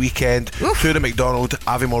 family weekend to the McDonald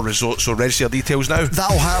Aviemore Resort. So register your details now.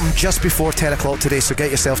 That'll happen just before 10 o'clock today. So get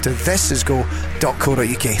yourself to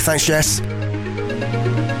thisisgo.co.uk. Thanks, Jess.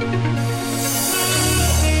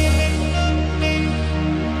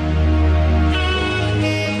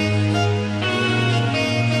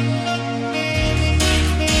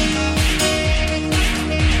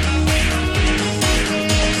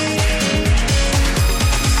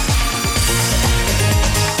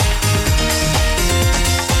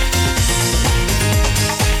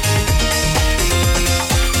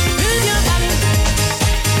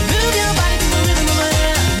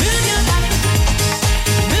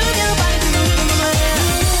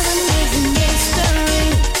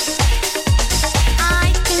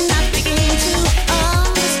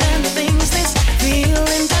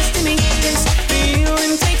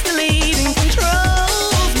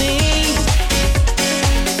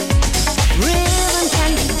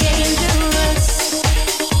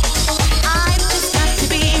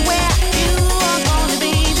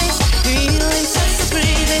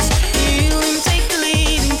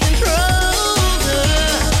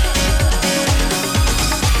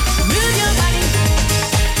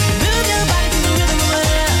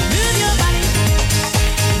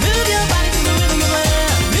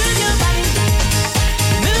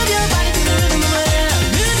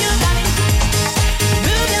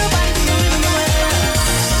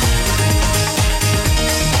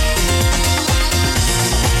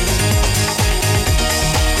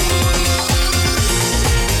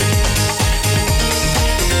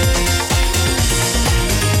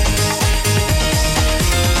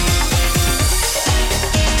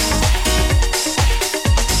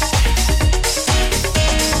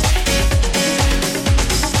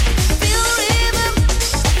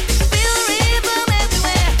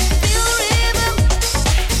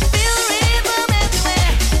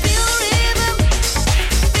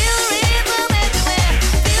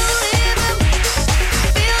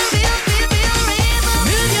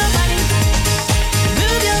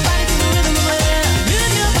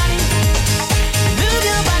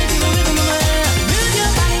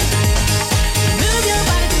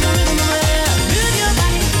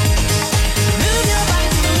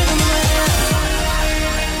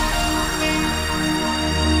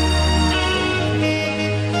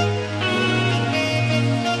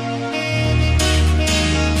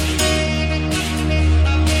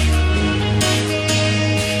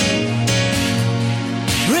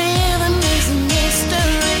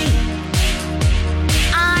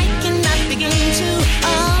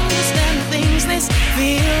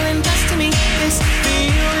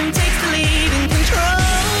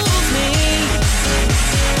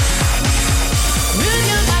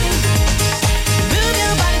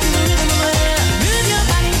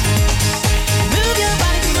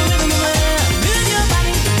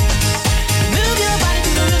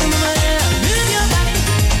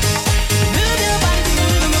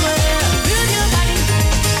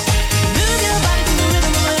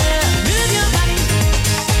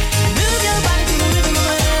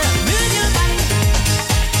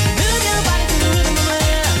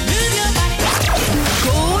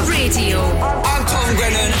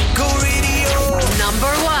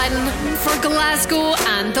 Glasgow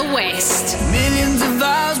and the West. Millions of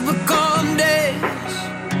hours become days.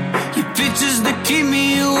 Your pictures that keep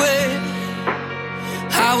me awake.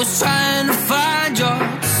 I was trying to find you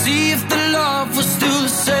to see if the love was still the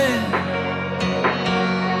same.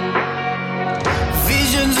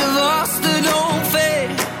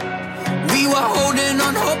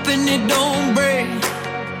 on, hoping it don't break.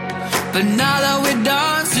 But now that we're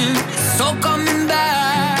dancing, it's all coming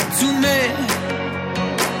back to me.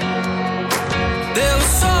 There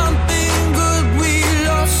was something good we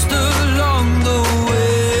lost along the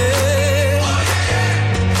way.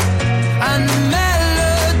 And the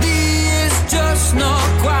melody is just not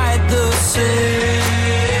quite the same.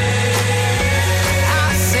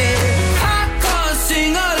 I said, I can't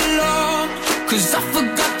sing along, 'cause I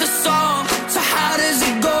forgot the song. So how does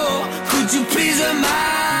it go? Could you please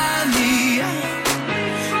remind me?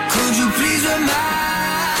 Could you please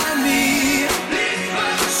remind me?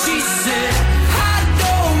 She said, I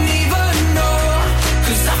don't even know,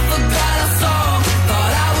 'cause I forgot our song.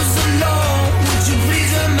 Thought I was alone. Would you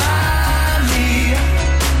please remind me?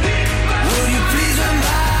 Would you please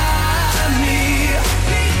remind me?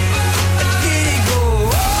 Did it go?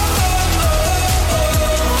 Oh, oh, oh,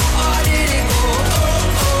 oh. Or did it go? Oh,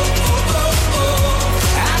 oh, oh, oh, oh.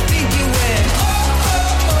 I think it went. Oh,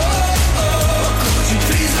 oh, oh, oh. Could you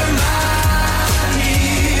please remind me?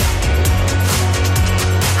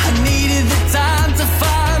 I needed the time to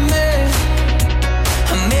find me.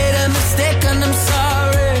 I made a mistake and I'm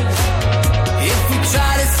sorry. If we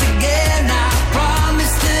try this again, I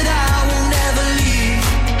promise that I will never leave.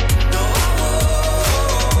 No, I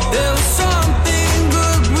won't. There was something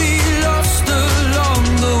good we lost along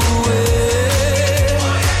the way.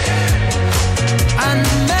 And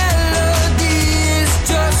the melody is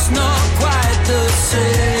just not quite the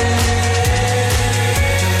same.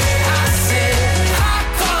 I said, I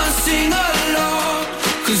can't sing along,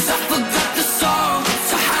 'cause I forgot the song.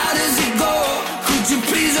 So how does it go? Could you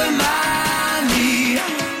please remind me?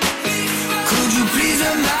 Could you please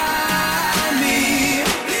remind me?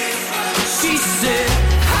 She said,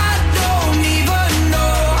 I don't even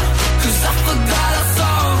know, 'cause I forgot our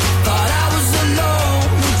song. Thought I was alone.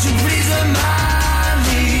 Would you please remind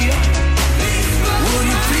me? Would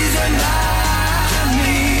you please remind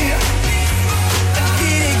me?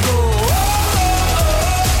 Did it go? Oh, oh,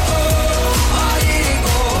 oh, oh. Or did it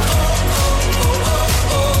go? Oh, oh,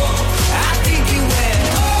 oh, oh. I think it went.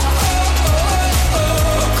 Oh, oh, oh,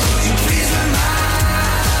 oh. Could you please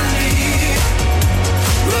remind me?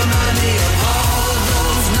 Remind me of all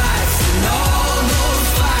those nights and all those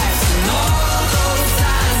fights and all those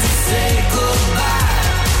times we say goodbye.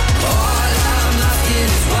 All I'm asking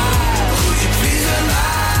is why. Would you please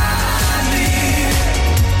remind me?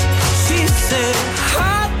 She said,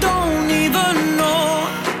 I don't even know,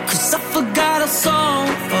 'cause I forgot a song.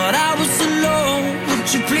 Thought I was alone. Would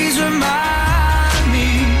you please remind me?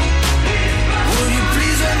 Would you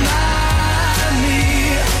please remind me?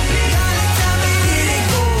 Tell me, did it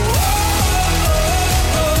go? Oh, oh,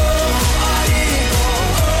 oh, oh. Or did it go?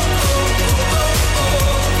 Oh, oh, oh,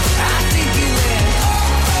 oh. I think it went. Oh,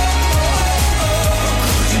 oh, oh, oh.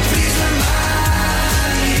 Could you please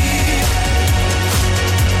remind me?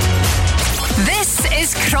 This is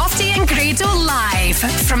Crofty and Grado live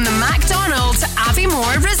from the McDonald's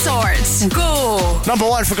Aviemore Resort. Go! Number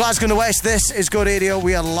one for Glasgow and the West. This is Go Radio.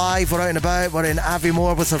 We are live. We're out and about. We're in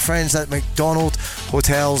Aviemore with our friends at McDonald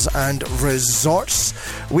Hotels and Resorts.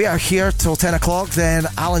 We are here till 10 o'clock. Then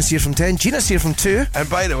Alan's here from 10. Gina's here from 2. And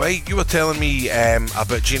by the way, you were telling me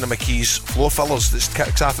about Gina McKee's Flow Fillers that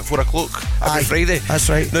kicks off at 4 o'clock every Friday. That's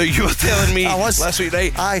right. Now, you were telling me I was. last week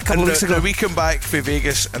night. Aye, a couple of weeks ago. Now, we come back from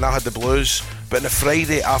Vegas and I had the blues. But on a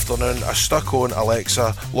Friday afternoon, I stuck on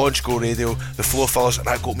Alexa, Launch Go Radio, the Flow Fillers, and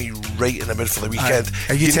that got me right in the mood for the weekend.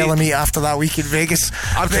 Are you telling me after that week in Vegas?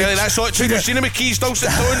 I'm telling you, that's what tunes. Gina McKee's dulcet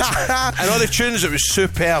tones and all the tunes. It was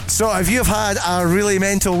superb. So if you've had a really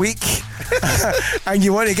mental week and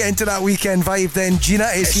you want to get into that weekend vibe, then Gina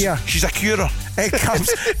is here. She's a curer. It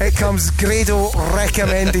comes Grado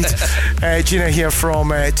recommended. Gina here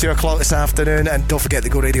from 2 o'clock this afternoon, and don't forget the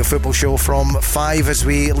Go Radio Football Show from 5 as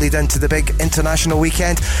we lead into the big international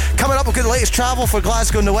weekend. Coming up, we've got the latest travel for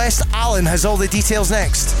Glasgow and the West. Alan has all the details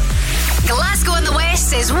next. Glasgow and the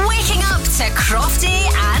West is waking up to Crofty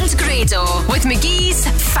and Grado with McGee's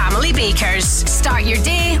Family Bakers. Start your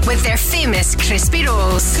day with their famous crispy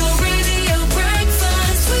rolls. Go Radio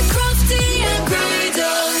Breakfast with Crofty and Grado.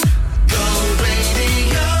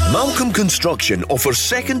 Malcolm Construction offers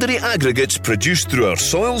secondary aggregates produced through our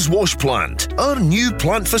soils wash plant. Our new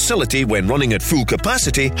plant facility, when running at full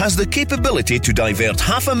capacity, has the capability to divert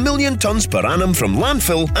 500,000 tonnes per annum from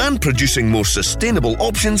landfill and producing more sustainable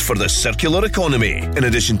options for the circular economy. In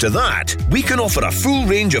addition to that, we can offer a full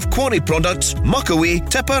range of quarry products, muckaway,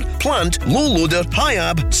 tipper, plant, low loader, high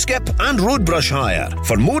ab, skip and road brush hire.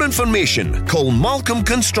 For more information, call Malcolm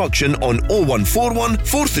Construction on 0141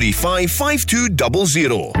 435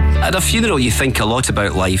 5200. At a funeral, you think a lot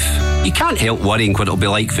about life. You can't help worrying what it'll be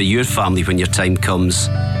like for your family when your time comes.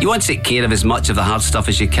 You want to take care of as much of the hard stuff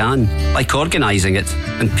as you can, like organising it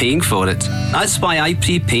and paying for it. That's why I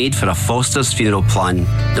prepaid for a Foster's funeral plan.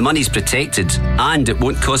 The money's protected, and it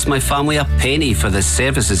won't cost my family a penny for the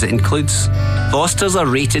services it includes. Foster's are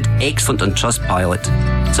rated excellent on Trustpilot.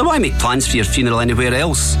 So why make plans for your funeral anywhere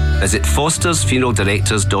else? Visit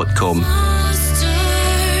fostersfuneraldirectors.com.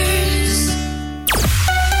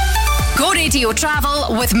 Go radio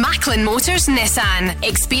travel with Macklin Motors Nissan.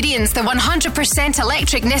 Experience the 100%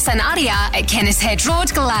 electric Nissan Ariya at Kennishead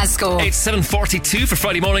Road, Glasgow. It's 7:42 for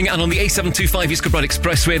Friday morning, and on the A725 East Kilbride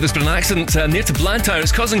Expressway, there's been an accident near to Blantyre.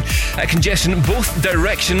 It's causing congestion in both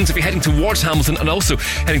directions. If you're heading towards Hamilton and also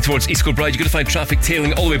heading towards East Kilbride, you're going to find traffic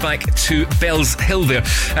tailing all the way back to Bells Hill there.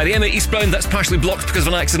 The M8 eastbound, that's partially blocked because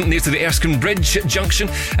of an accident near to the Erskine Bridge junction.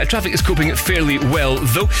 Traffic is coping fairly well,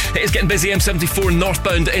 though. It is getting busy M74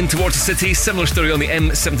 northbound in towards the city. Similar story on the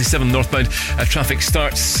M77 northbound. Traffic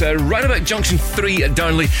starts right about Junction 3 at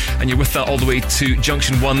Darnley, and you're with that all the way to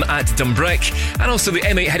Junction 1 at Dumbreck. And also the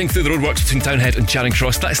M8 heading through the roadworks between Townhead and Charing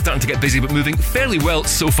Cross. That is starting to get busy, but moving fairly well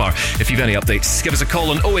so far. If you've any updates, give us a call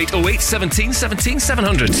on 0808 17 17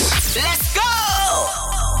 700. Let's go!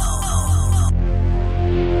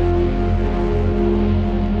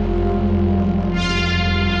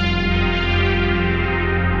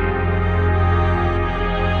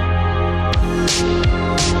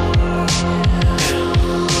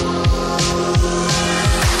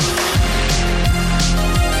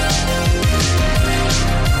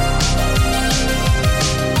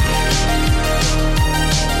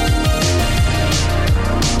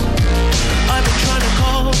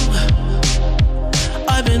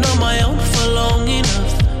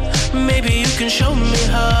 Show me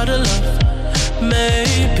how to love.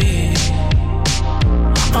 Maybe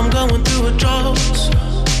I'm going through a drought.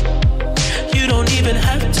 You don't even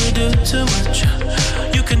have to do too much.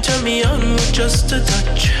 You can turn me on with just a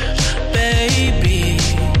touch, baby.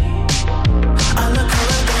 I look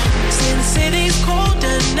around, see the city's cold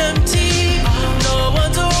and empty. No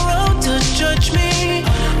one's around to judge me.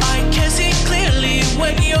 I can see clearly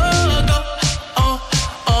when you're gone.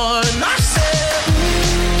 And I said,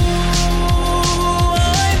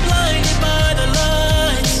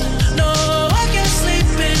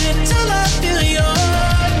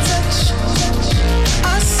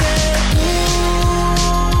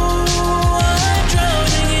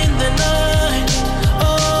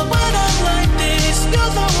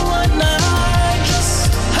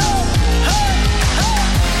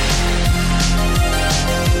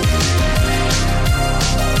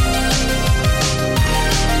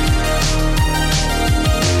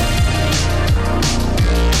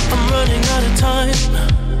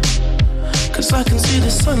 cause I can see the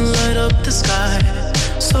sun light up the sky.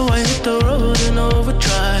 So I hit the road in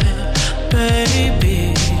overdrive,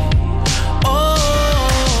 baby. Oh,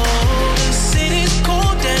 the city's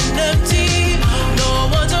cold and empty. No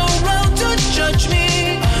one's around to judge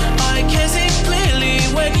me. I can see clearly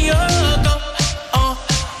when you're gone.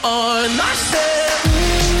 And I said,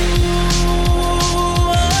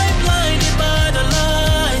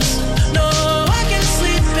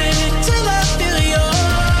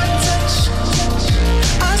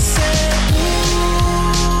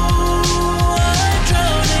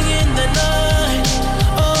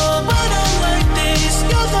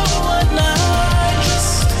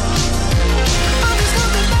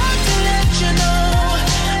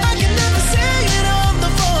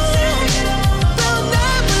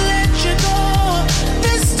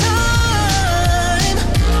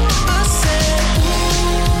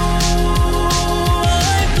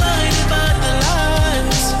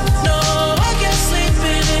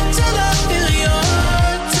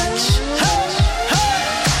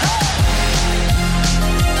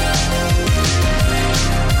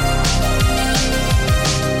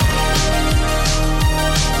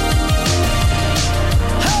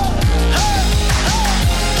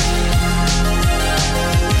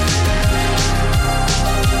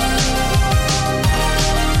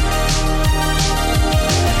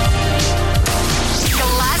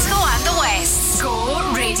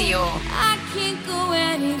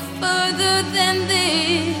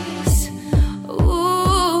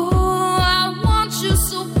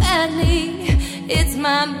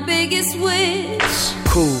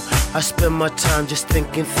 Cool, I spend my time just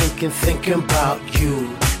thinking about you.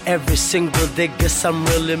 Every single day, guess I'm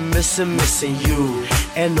really missing you.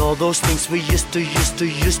 And all those things we used to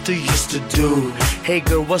do. Hey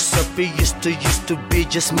girl, what's up? It used to be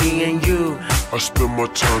just me and you. I spend my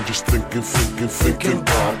time just thinking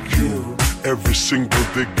about you. Every single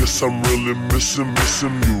day, guess I'm really missing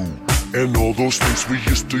you. And all those things we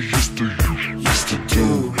used to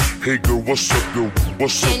do. Hey girl, what's up, girl?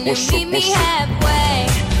 What's up, Can what's you up, meet what's me up? halfway?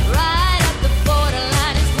 Right at the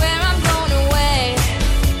borderline is where I'm going away.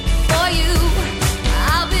 For you,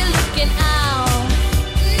 I'll be looking out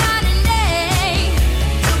night and day.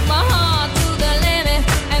 Took my heart to the limit,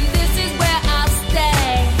 and this is where I'll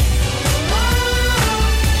stay.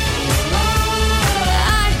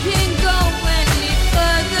 I can't go any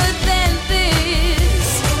further than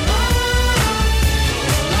this.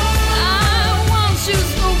 I want you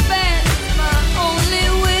so bad, it's my only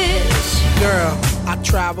wish. Girl, I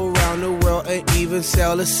travel around the world and even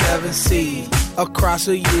sail the 7 seas. Across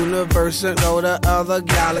the universe and go to other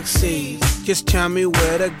galaxies. Just tell me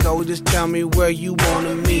where to go, just tell me where you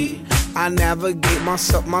wanna meet. I navigate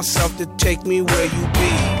myself to take me where you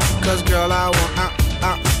be. Cause girl, I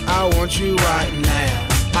want you right now.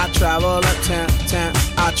 I travel uptown,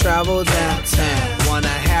 I travel downtown. Wanna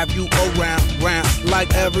have you around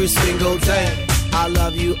like every single day. I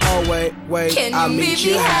love you always, Can I'll you meet meet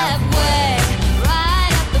you me halfway. halfway?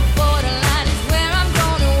 Right at the borderline is where I'm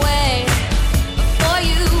going away. For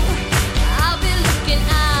you, I'll be looking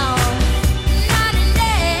out night and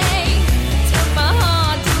day. Took my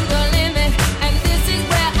heart to the limit, and this is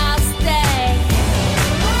where I'll stay.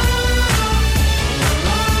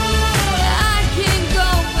 I can't go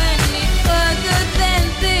any further than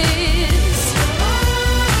this.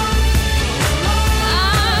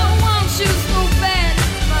 I want you so bad,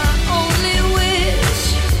 it's my only wish.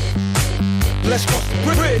 Let's cross the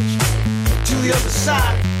bridge to the other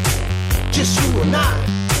side. Just you and I.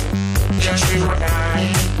 Just you and I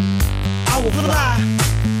will fly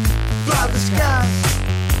the skies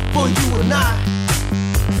for you and I.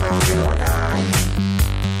 For you and I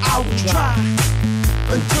will try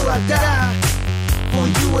until I die. For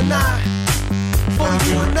you and I. For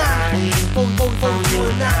you and I. For you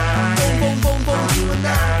and I. For you and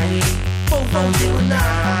I. For you and I.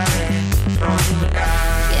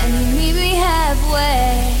 Can you meet me halfway?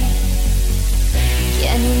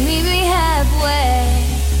 Can you meet me halfway?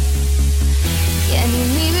 Can you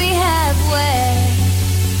meet me halfway?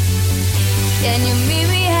 Can you meet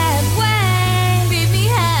me halfway? Meet me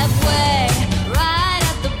halfway. Right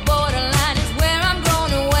at the borderline is where I'm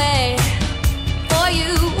going away. For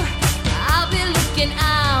you, I'll be looking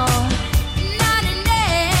out night and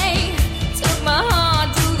day. Took my heart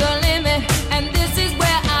to the limit, and this is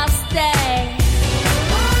where I'll stay.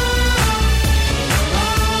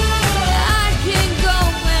 I can't go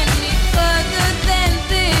any further than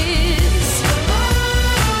this.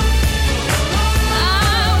 I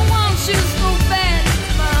want you so bad,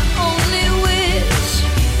 it's my only wish.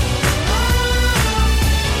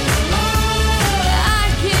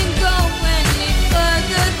 I can't go any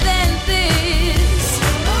further than this.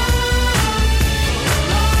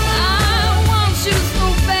 I want you so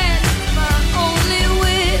bad, it's my only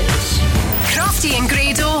wish. Crofty and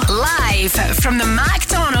Grado live from the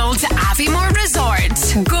McDonald's Aviemore Resort.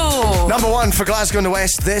 Go! Number 1 for Glasgow and the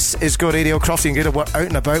West. This is Go Radio. Crofty and Grado. We're out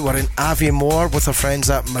and about. We're in Aviemore with our friends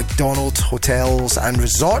at McDonald Hotels and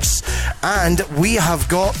Resorts, and we have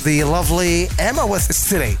got the lovely Emma with us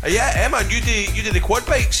today. Yeah, Emma, you do the quad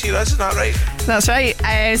bikes here, isn't that right? That's right.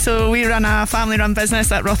 So we run a family-run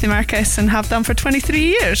business at Rothy Marcus and have done for 23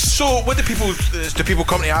 years. So, what do people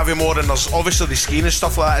come to Aviemore, and there's obviously the skiing and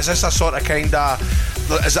stuff like that? Is this a sort of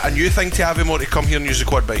is it a new thing to Aviemore to come here and use the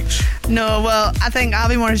quad bikes? No, well, I think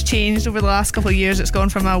Aviemore has changed over the last couple of years. It's gone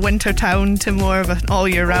from a winter town to more of an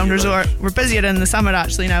all-year-round resort. We're busier in the summer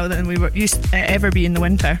actually now than we were used to ever be in the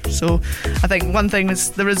winter. So I think one thing is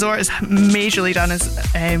the resort has majorly done is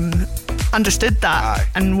understood that,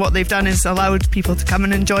 and what they've done is allowed people to come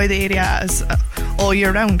and enjoy the area as all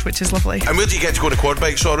year round, which is lovely. And where do you get to go to quad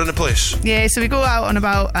bikes all around the place? Yeah, so we go out on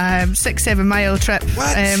about 6-7 mile trip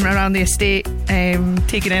around the estate,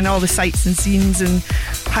 taking in all the sights and scenes and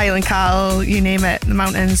Highland Cal, you name it, the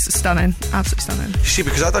mountains. Stunning, absolutely stunning. You see,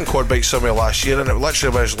 because I done quad bikes somewhere last year, and it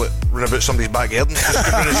literally was like running about somebody's backyard and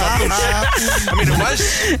just going in circles. I mean, it was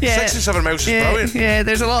 6 and 7 miles is brilliant. Yeah,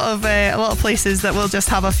 there's a lot of places that will just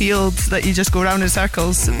have a field that you just go round in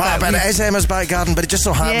circles. But it is Emma's back garden, but it just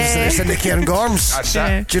so happens that it's in the Cairngorms. That's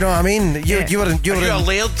it. Do you know what I mean? You were in. Are you a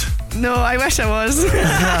laird? No, I wish I was.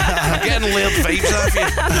 I'm getting layered vibes out of you.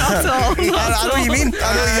 Not at all. I know what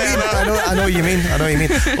you mean. I know what you mean.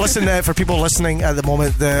 Listen, for people listening at the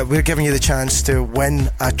moment, we're giving you the chance to win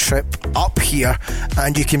a trip up here,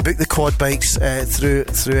 and you can book the quad bikes through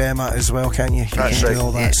Emma as well, can't you? That's right. Do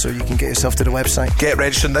all that, so you can get yourself to the website. Get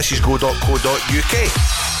registered. This is go.co.uk.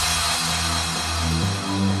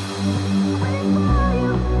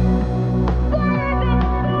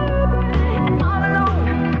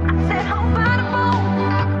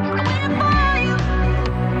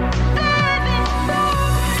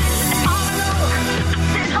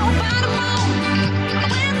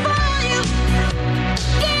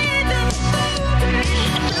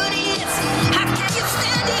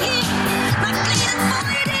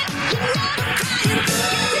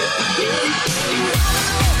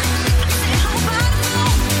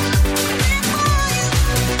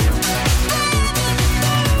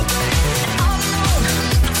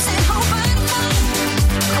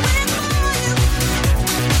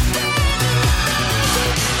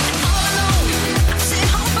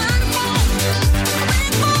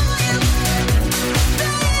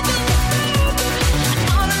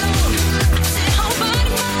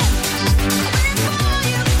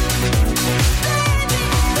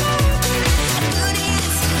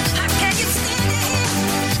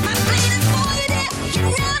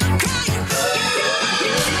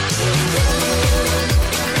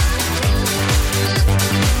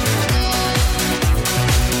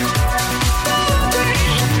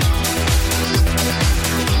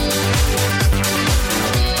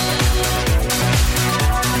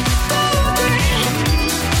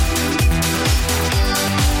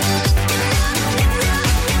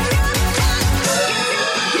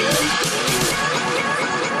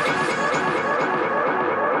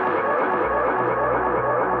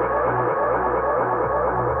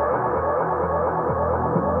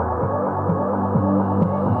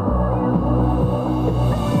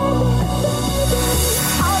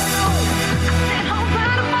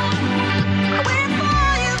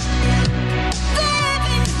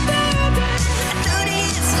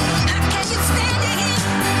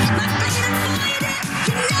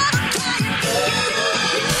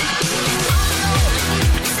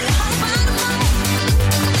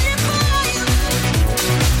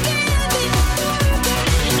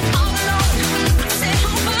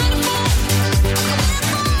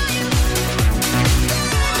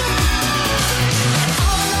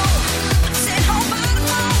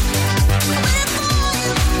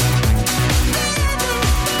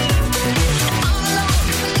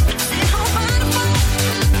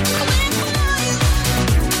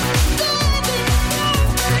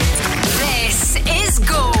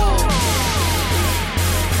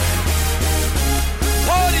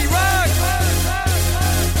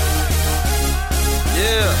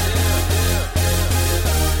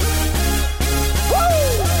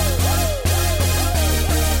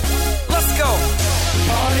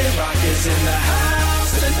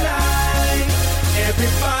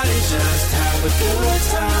 good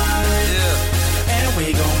time. And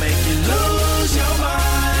we gon' make you lose your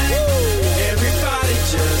mind. Everybody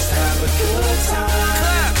just have a good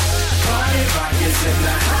time. Party rock is in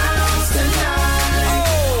the house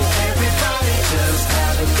tonight. Everybody just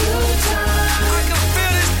have a good time. I can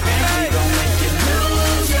feel this. And we gon' make you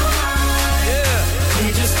lose your mind. We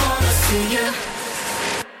just wanna see you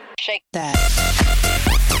shake that.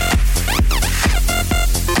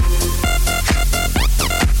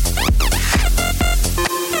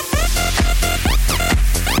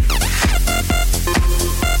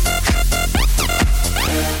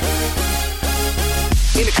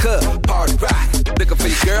 In the club, party rock. Looking for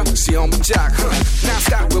your girl, she on my jock, Now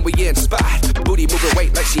stop when we in the spot. Booty moving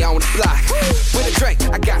weight like she on the block. With a drink,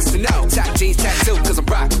 I got to know. Top jeans tattoo, cause I'm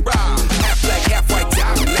rock. Half black, half white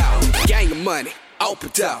diamond now. Gang of money,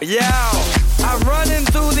 open up. Yo, I'm running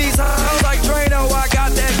through these halls like Drano. I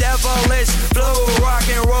got that devilish flow, rock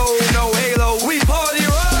and roll, no halo. We party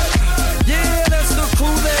rock. Yeah, that's the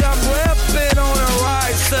crew that I'm repping on a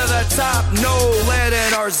rise to the top. No lead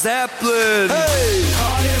in our Zeppelin. Hey,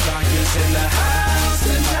 party rock is in the house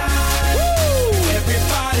tonight. Woo!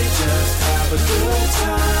 Everybody just have a good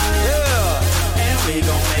time. Yeah, and we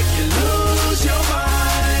gon' make you lose your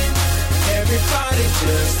mind. Everybody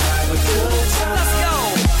just have a good time. Let's go.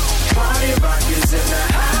 Party rock is in the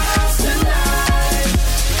house tonight.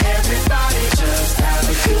 Everybody just have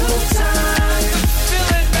a good time. Feel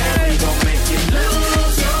it, man. And we gon' make you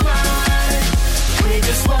lose your mind. We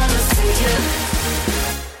just wanna see you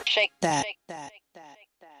shake that.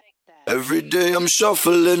 Every day I'm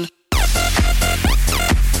shuffling.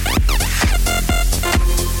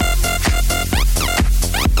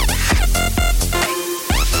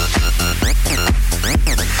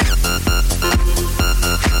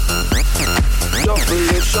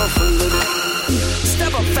 Shuffling.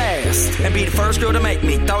 Step up fast and be the first girl to make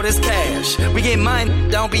me throw this cash. We get mine,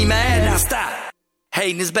 don't be mad. Now stop.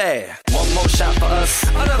 Hating is bad. One more shot for us.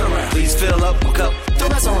 Another round. Please fill up a cup. Don't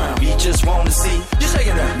mess around. We just want to see you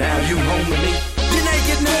shaking up. Now you home with me. You're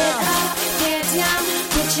naked now. Get up, get down.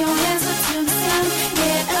 Put your hands up to the sun.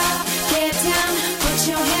 Get up, get down. Put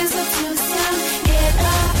your hands up to the sun. Get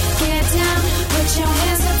up, get down. Put your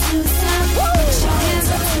hands up to the sun. Put your hands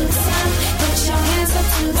up to the sun. Put your hands up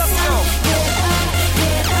to the sun. Get up,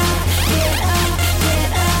 get up, get up, get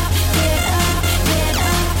up, get up, get up, get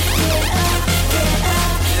up, get up, get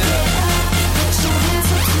up. Put your hands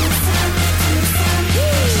up to the sun, to the sun.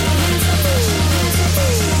 Put your hands up, put your hands up,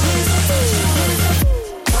 put your hands up, put your hands up.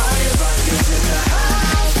 Party rock is in the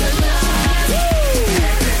house tonight.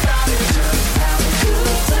 Everybody just have a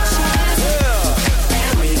good time.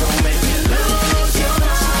 And we gon' make you lose your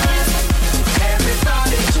mind.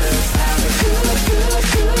 Everybody just have a good, good,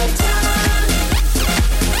 good time.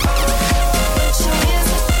 Oh, put your hands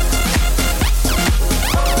up.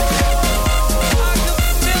 Oh, I can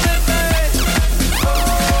feel it, babe. Oh,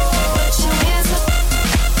 put your hands up.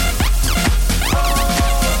 Oh,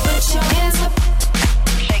 put your hands up.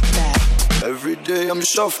 Shake that. Every day I'm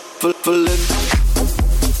shuffling. Put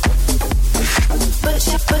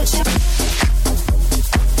your, put your, put your,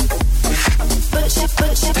 put your,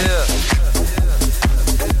 put your, put your.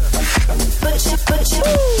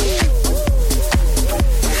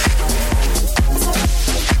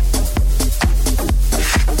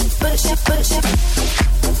 Put your, put your,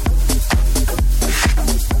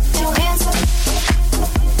 your hands up.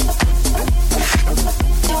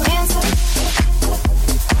 Your hands up.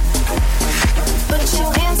 Put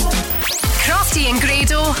your hands up. Crofty and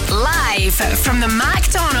Grado, live from the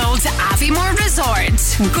McDonald's Aviemore Resort.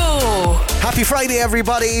 Go! Happy Friday,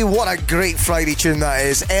 everybody. What a great Friday tune that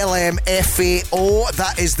is. LMFAO.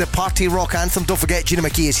 That is the party rock anthem. Don't forget, Gina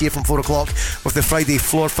McKee is here from 4 o'clock with the Friday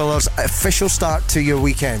Floor Fillers. Official start to your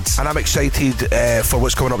weekend. And I'm excited for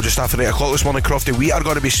what's coming up just after 8 o'clock this morning, Crofty. We are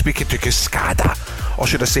going to be speaking to Cascada. Or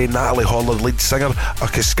should I say Natalie Holland, lead singer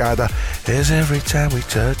of Cascada. Is every time we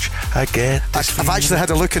touch, I get this I've actually had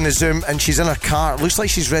a look in the Zoom and she's in her car. Looks like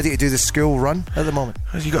she's ready to do the school run at the moment.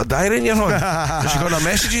 Has you got a diary in your hand? Has she got her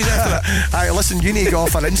messages after it? Alright, listen, you need to go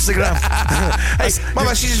off her Instagram. Hey, my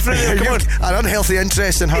message is free there, come on. An unhealthy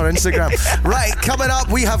interest in her Instagram. Right, coming up,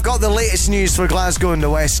 we have got the latest news for Glasgow and the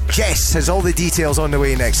West. Jess has all the details on the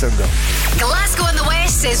way next, Linda. Glasgow and the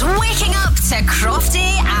West is waking up to Crofty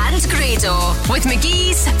and Grado with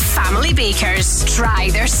McGee's Family Bakers. Try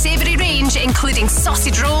their savoury range, including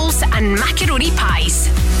sausage rolls and macaroni pies.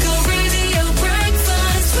 Go radio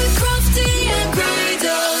breakfast with Crofty and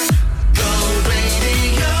Grado. Go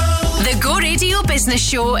radio. The Go Radio Business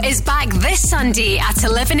Show is back this Sunday at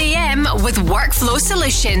 11 a.m. with Workflow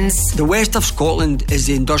Solutions. The west of Scotland is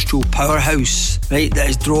the industrial powerhouse, right, that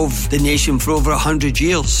has drove the nation for over 100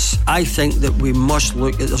 years. I think that we must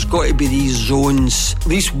look at, there's got to be these zones. At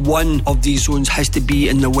least one of these zones has to be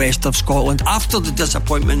in the west of Scotland. After the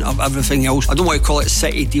disappointment of everything else, I don't want to call it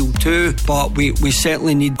City Deal 2, but we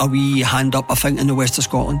certainly need a wee hand up, I think, in the west of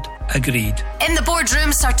Scotland. Agreed. In the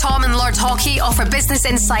boardroom, Sir Tom and Lord Hockey offer business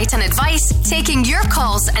insight and advice, taking your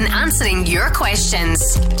calls and answering your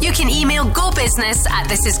questions. You can email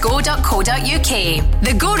gobusiness@thisisgo.co.uk.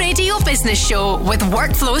 The Go Radio Business Show with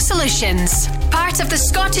Workflow Solutions. Part of the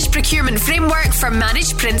Scottish Procurement Framework for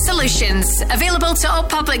Managed Print Solutions. Available to all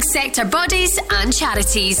public sector bodies and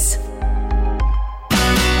charities.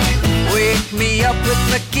 Wake me up with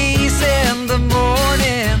McGee's in the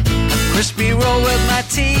morning. A crispy roll with my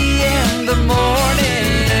tea in the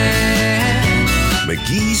morning.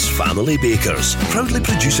 McGee's Family Bakers, proudly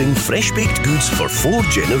producing fresh-baked goods for 4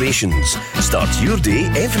 generations. Start your day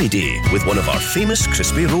every day with one of our famous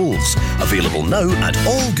crispy rolls. Available now at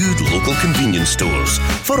all good local convenience stores.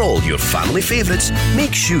 For all your family favourites,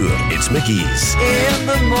 make sure it's McGee's. In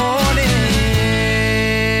the morning.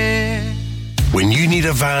 When you need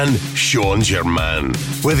a van, Sean's your man.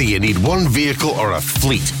 Whether you need one vehicle or a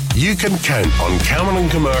fleet, you can count on Cameron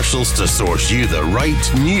Commercials to source you the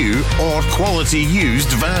right new or quality used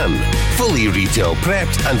van. Fully retail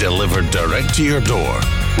prepped and delivered direct to your door.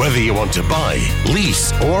 Whether you want to buy,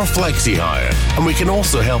 lease or flexi hire. And we can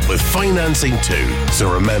also help with financing too. So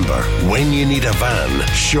remember, when you need a van,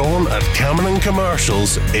 Sean at Cameron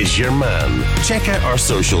Commercials is your man. Check out our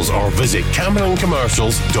socials or visit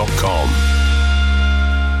CameronCommercials.com.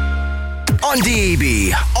 On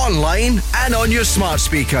DAB, online and on your smart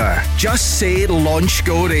speaker. Just say Launch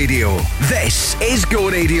Go Radio. This is Go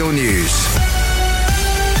Radio News.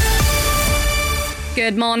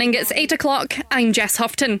 Good morning, it's 8 o'clock. I'm Jess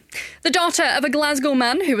Houghton. The daughter of a Glasgow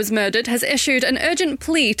man who was murdered has issued an urgent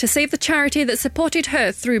plea to save the charity that supported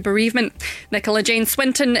her through bereavement. Nicola Jane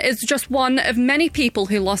Swinton is just one of many people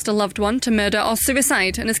who lost a loved one to murder or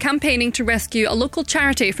suicide and is campaigning to rescue a local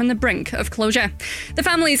charity from the brink of closure. The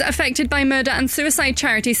Families Affected by Murder and Suicide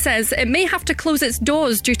charity says it may have to close its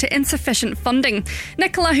doors due to insufficient funding.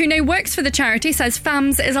 Nicola, who now works for the charity, says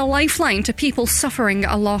FAMS is a lifeline to people suffering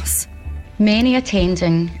a loss. Many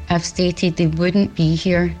attending have stated they wouldn't be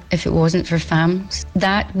here if it wasn't for FAMS.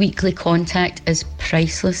 That weekly contact is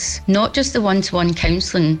priceless. Not just the one-to-one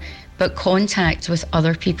counselling, but contact with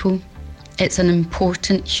other people. It's an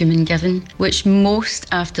important human given, which most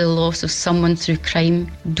after the loss of someone through crime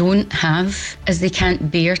don't have, as they can't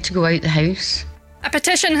bear to go out the house. A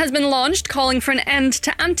petition has been launched calling for an end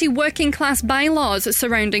to anti-working class bylaws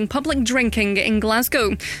surrounding public drinking in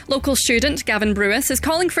Glasgow. Local student Gavin Brewis is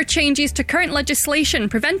calling for changes to current legislation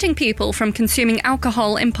preventing people from consuming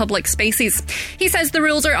alcohol in public spaces. He says the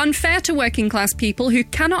rules are unfair to working class people who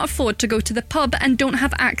cannot afford to go to the pub and don't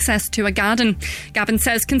have access to a garden. Gavin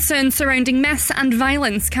says concerns surrounding mess and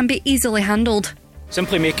violence can be easily handled.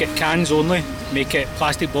 Simply make it cans only, make it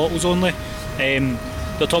plastic bottles only.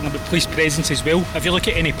 They're talking about police presence as well. If you look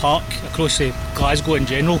at any park across Glasgow in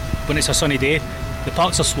general, when it's a sunny day, the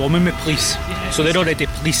parks are swarming with police. So they're already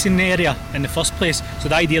policing the area in the first place. So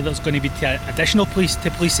the idea that there's going to be additional police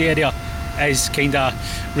to police the area is kind of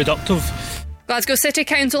reductive. Glasgow City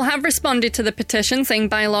Council have responded to the petition, saying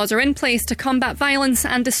bylaws are in place to combat violence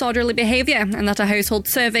and disorderly behaviour, and that a household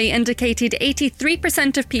survey indicated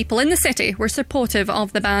 83% of people in the city were supportive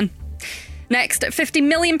of the ban. Next, £50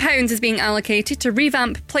 million is being allocated to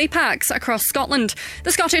revamp play parks across Scotland.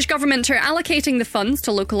 The Scottish Government are allocating the funds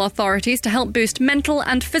to local authorities to help boost mental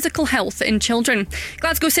and physical health in children.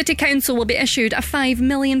 Glasgow City Council will be issued a £5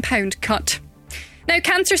 million cut. Now,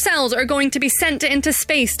 cancer cells are going to be sent into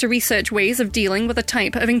space to research ways of dealing with a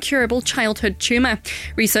type of incurable childhood tumour.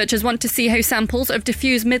 Researchers want to see how samples of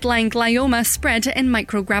diffuse midline glioma spread in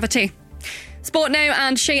microgravity. Sport now,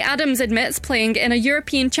 and Shea Adams admits playing in a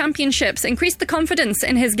European Championships increased the confidence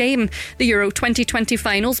in his game. The Euro 2020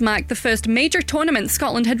 finals marked the first major tournament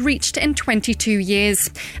Scotland had reached in 22 years.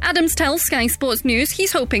 Adams tells Sky Sports News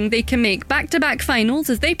he's hoping they can make back-to-back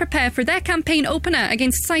finals as they prepare for their campaign opener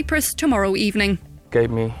against Cyprus tomorrow evening.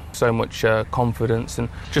 Gave me so much confidence and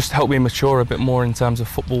just helped me mature a bit more in terms of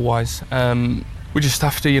football-wise. We just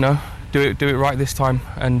have to, do it right this time,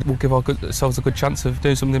 and we'll give ourselves a good chance of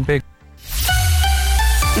doing something big.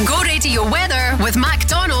 Go Radio weather with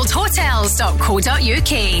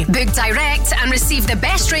McDonaldHotels.co.uk. Book direct and receive the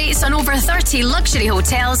best rates on over 30 luxury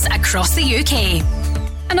hotels across the UK.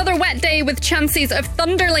 Another wet day with chances of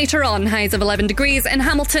thunder later on. Highs of 11 degrees in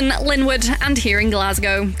Hamilton, Linwood and here in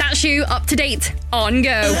Glasgow. That's you up to date on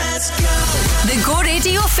Go. The Go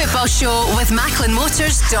Radio Football Show with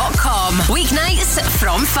MacklinMotors.com. Weeknights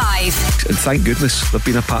from 5. And thank goodness they've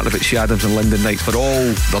been a part of it. Shea Adams and Lyndon Knight, for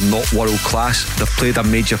all they're not world class, they've played a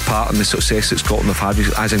major part in the success that Scotland have had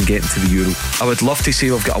as in getting to the Euro. I would love to say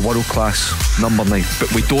we've got a world class number 9, but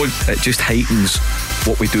we don't. It just heightens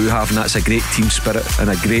what we do have, and that's a great team spirit and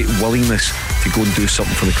a great willingness to go and do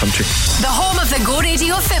something for the country. The home of the Go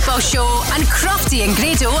Radio Football Show and Crofty and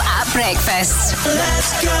Grado at breakfast.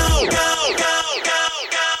 Let's go, go, go, go,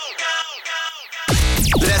 go,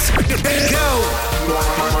 go. Let's go.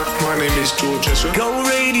 My name is George Esser. Go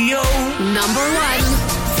Radio. Number 1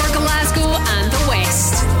 for Glasgow and the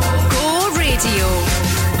West. Go Radio.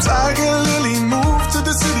 Tiger Lily moved to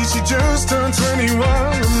the city, she just turned 21.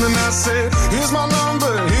 And then I said, here's my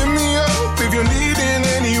number, hit me up if you're needing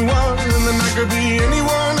anyone. And then I could be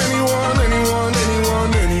anyone, anyone, anyone,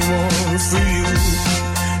 anyone, anyone for you.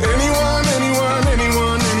 Anyone, anyone,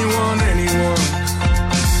 anyone, anyone, anyone.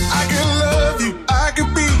 I could love you, I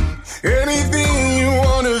could be anything you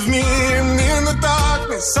want of me. And in the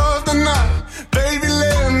darkness of the night, baby,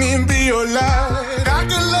 let me be your light. I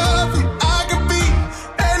could love you, I could be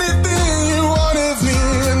anything you want of me.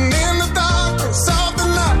 And in the darkness of the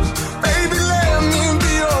night, baby, let me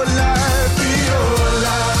be your light, be your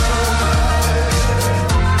light,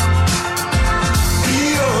 be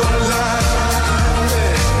your light.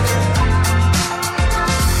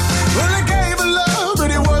 Well, I gave her love, but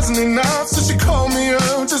it wasn't enough, so she called me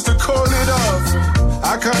up just to call it off.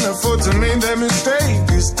 I can't afford to make that mistake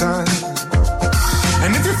this time.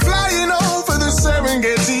 And if you're flying over the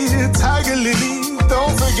Serengeti, Tiger Lily,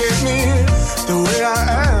 don't forget me. The way I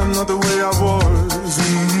am, not the way I was.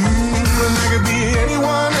 And I could be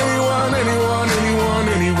anyone, anyone, anyone, anyone,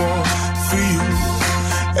 anyone for you.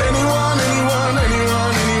 Anyone, anyone,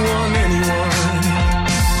 anyone, anyone, anyone.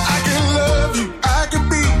 I can love you, I could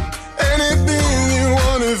be anything you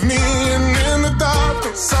want of me. And in the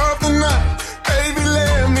darkness of the night, baby,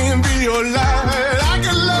 let me be your light. I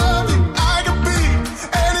can love you, I could be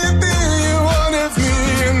anything you want of me.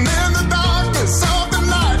 And in the darkness of the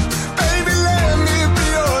night, baby, let me be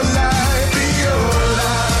your light, be your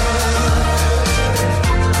light,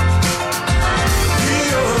 be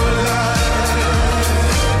your light,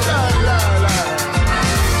 la, la, la.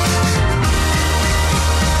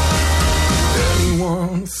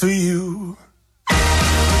 Anyone for you.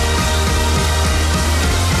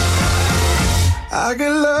 I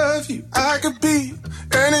could love you, I could be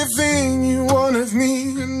anything you want of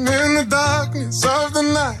me. And in the darkness of the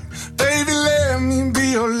night, baby, let me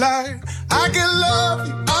be your light. I could love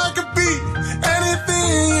you, I could be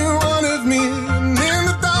anything you want of me. And in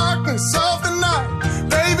the darkness of the night,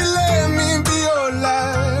 baby, let me be your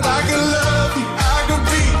light. I could love you, I could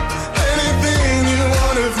be anything you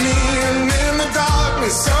want of me. And in the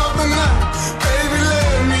darkness of the night, baby,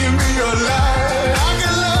 let me be your light. I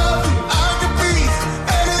could love you, I could be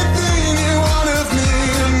anything you want of me.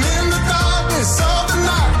 And in the darkness of the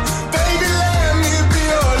night, baby, let me be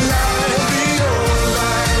your light, be your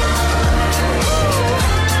light,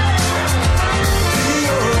 be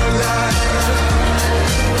your light.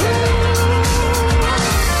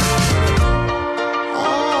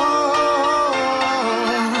 Oh,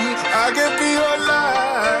 I could be your light.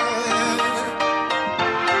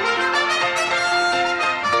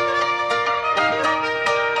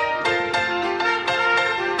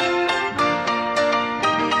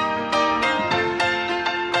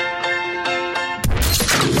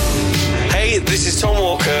 Hey, this is Tom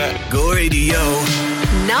Walker. Go Radio.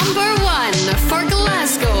 Number 1 for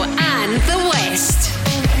Glasgow and the West.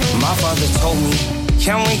 My father told me,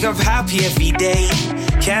 can't wake up happy every day.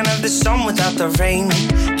 Can't have the sun without the rain.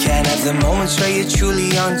 Can't have the moments where you're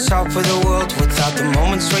truly on top of the world without the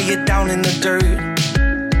moments where you're down in the dirt.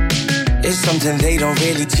 It's something they don't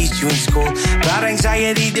really teach you in school. About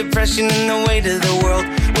anxiety, depression, and the weight of the world.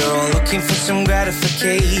 We're all looking for some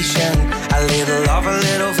gratification. A little love, a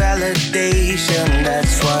little validation.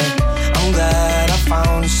 That's why I'm glad I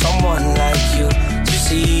found someone like you to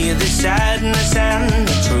see the sadness and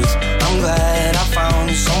the truth. I'm glad I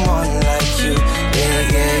found someone like you. Yeah,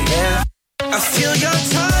 yeah, yeah. I feel your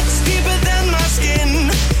touch deeper than my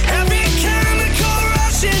skin. Every chemical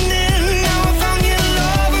rushing in. Now I found your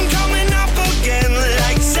love, I'm coming up again.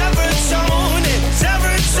 Like serotonin,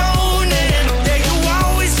 serotonin. Yeah, you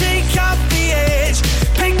always take up the edge.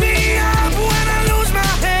 Pick me up when I lose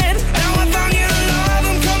my head. Now I found your love,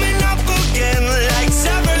 I'm coming up again. Like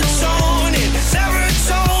serotonin,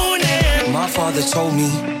 serotonin. My father told me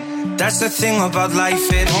That's the thing about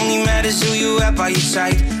life, it only matters who you have by your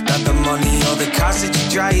side. Not the money or the cars that you're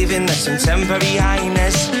driving, that's some temporary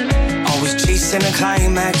highness. Always chasing a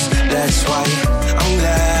climax, that's why I'm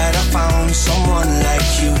glad I found someone like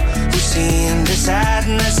you, who's seen the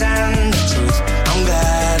sadness and the truth. I'm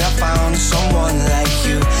glad I found someone like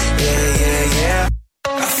you, yeah, yeah, yeah.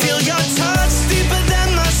 I feel your touch deeper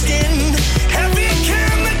than my skin, every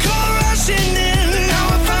chemical rushing in. Now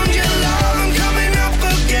I found your love, I'm coming up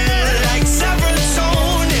again, like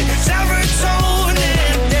serotonin,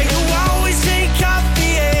 serotonin. Yeah, you always take off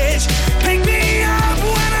the edge, pick me up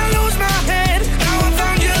when I lose my head. Now I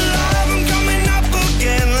found your love, I'm coming up again,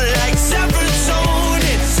 like serotonin,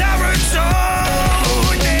 serotonin.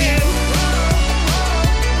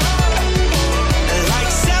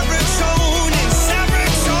 Like serotonin,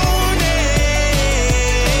 serotonin.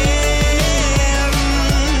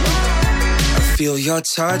 I feel your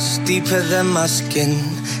touch deeper than my skin,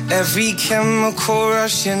 every chemical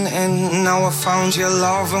rushing in. Now I found your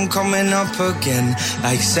love, I'm coming up again,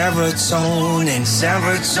 like serotonin,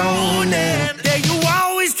 serotonin. Yeah, you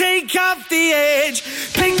always take off the edge,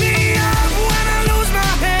 pick me up when I lose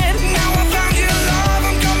my head. Now I found your love,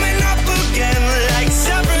 I'm coming up again, like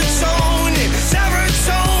serotonin,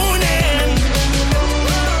 serotonin.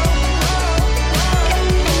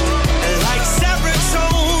 Like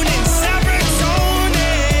serotonin, serotonin.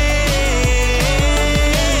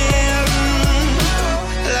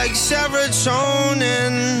 Like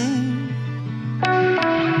serotonin.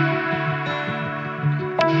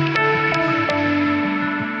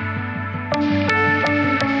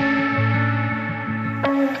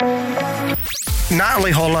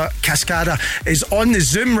 Natalie Holler Cascada is on the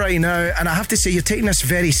Zoom right now, and I have to say, you're taking this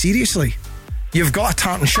very seriously. You've got a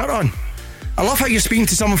tartan shirt on. I love how you're speaking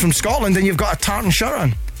to someone from Scotland and you've got a tartan shirt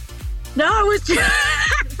on. No, it's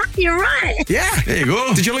you're right. Yeah, there you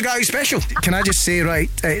go. Did you look out special? Can I just say, right,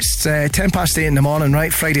 it's 8:10 in the morning,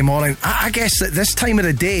 right, Friday morning. I guess at this time of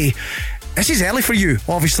the day, this is early for you,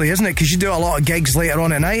 obviously, isn't it? Because you do a lot of gigs later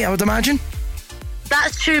on at night, I would imagine.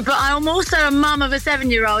 That's true, but I'm also a mum of a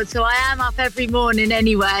 7-year-old, so I am up every morning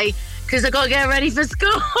anyway, because I've got to get ready for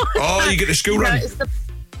school. Oh, you get the school run.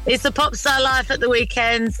 It's the pop star life at the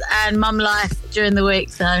weekends and mum life during the week,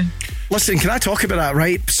 so... Listen, can I talk about that,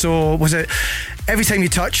 right? So, was it Every Time You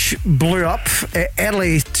Touch blew up,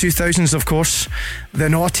 early 2000s, of course, the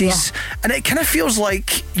noughties, and it kind of feels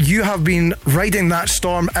like you have been riding that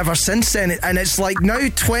storm ever since then, and it's like now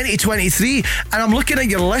 2023, and I'm looking at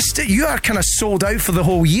your list, you are kind of sold out for the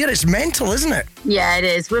whole year. It's mental, isn't it? Yeah, it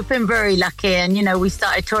is. We've been very lucky, and, you know, we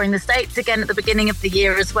started touring the States again at the beginning of the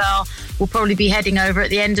year as well. We'll probably be heading over at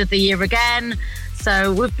the end of the year again.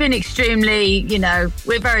 So we've been extremely, you know,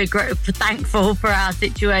 we're very thankful for our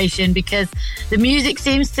situation, because the music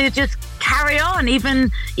seems to just carry on,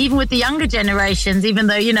 even with the younger generations, even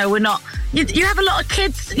though, you know, we're not... You have a lot of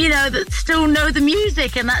kids, you know, that still know the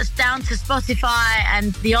music, and that's down to Spotify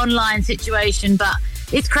and the online situation, but...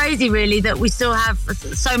 It's crazy, really, that we still have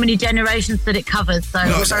so many generations that it covers. So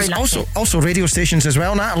we're very lucky. Also radio stations as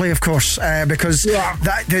well, Natalie, of course, because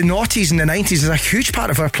the noughties and the 90s is a huge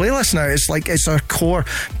part of our playlist now. It's like it's our core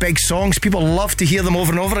big songs. People love to hear them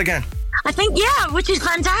over and over again. I think, which is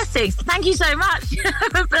fantastic. Thank you so much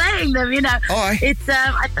for playing them, you know. It's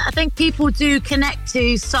I think people do connect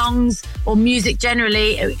to songs or music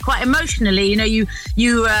generally quite emotionally. You know,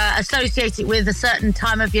 you associate it with a certain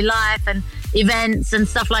time of your life and events and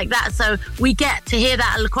stuff like that. So we get to hear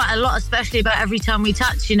that quite a lot, especially about Every Time We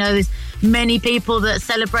Touch. You know, there's many people that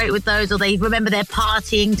celebrate with those, or they remember their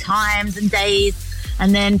partying times and days.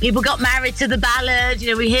 And then people got married to the ballad.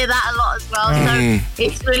 You know, we hear that a lot as well. So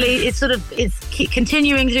it's really, it's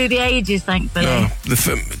continuing through the ages, thankfully.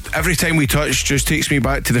 Every Time We Touch just takes me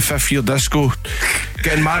back to the 5th year disco,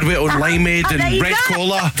 getting mad with it on limeade and red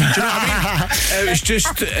cola. Do you know what I mean? It's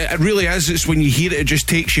just, it really is. It's when you hear it, it just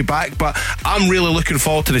takes you back. But I'm really looking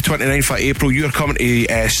forward to the 29th of April. You're coming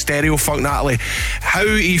to Stereo Funk, Natalie. How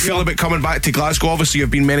are you feeling about coming back to Glasgow? Obviously, you've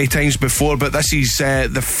been many times before, but this is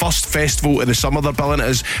the first festival of the summer they're billing it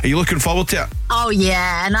as. Are you looking forward to it? Oh,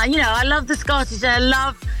 yeah. And, I love the Scottish. I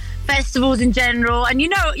love festivals in general, and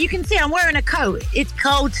you can see I'm wearing a coat. It's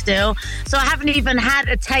cold still, so I haven't even had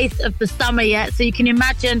a taste of the summer yet, so you can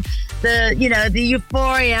imagine the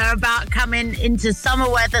euphoria about coming into summer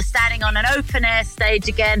weather, standing on an open air stage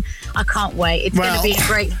again. I can't wait. It's going to be a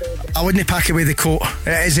great season. I wouldn't pack away the coat.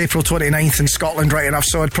 It is April 29th in Scotland, right enough,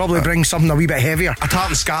 so I'd probably bring something a wee bit heavier. A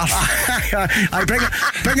tartan scarf. I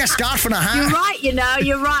bring a scarf and a hat. You're right,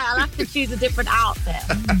 you're right. I'll have to choose a different outfit.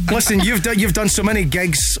 Listen, you've done so many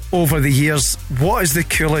gigs over the years. What is the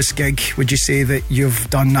coolest gig, would you say, that you've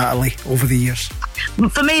done, Natalie, over the years?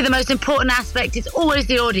 For me, the most important aspect is always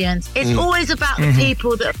the audience. It's always about the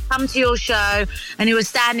people that come to your show and who are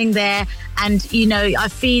standing there, and I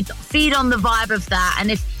feed on the vibe of that. And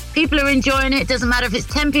if people are enjoying it, doesn't matter if it's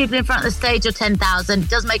 10 people in front of the stage or 10,000, it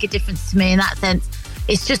does make a difference to me in that sense.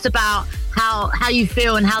 It's just about how you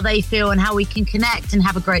feel and how they feel and how we can connect and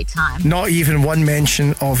have a great time. Not even one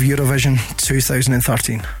mention of Eurovision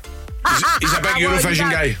 2013. He's a big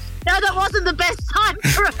Eurovision guy. No, that wasn't the best time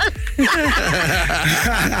for us.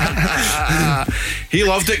 He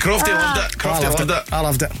loved it. Crofty loved it. Crofty loved it.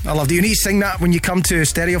 I loved it. You need to sing that when you come to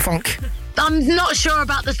Stereo Funk. I'm not sure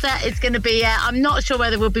about the set it's going to be yet. I'm not sure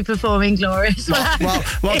whether we'll be performing Glorious.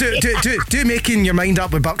 Well, do making your mind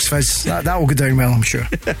up with Bucks Fizz. That will go down well, I'm sure.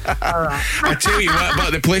 All right. I tell you what,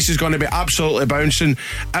 but the place is going to be absolutely bouncing.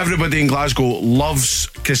 Everybody in Glasgow loves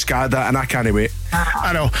Cascada, and I can't wait.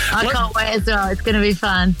 I know. I can't wait as well. It's going to be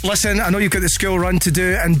fun. Listen, I know you've got the school run to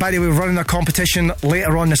do, and by the way, we're running a competition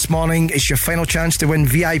later on this morning. It's your final chance to win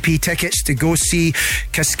VIP tickets to go see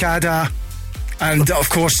Cascada. And of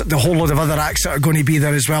course, the whole load of other acts that are going to be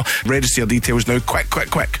there as well. Register your details now.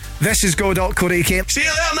 Quick. This is go.co.uk. See you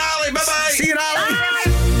there, Natalie. Bye-bye. See you, Natalie.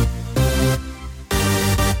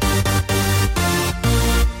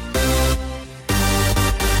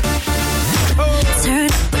 Turn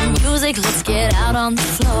up the music, let's get out on the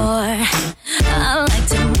floor. I like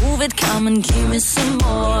to move it, come and give me some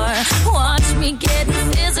more. Watch me getting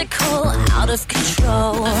physical, out of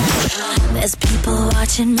control. There's people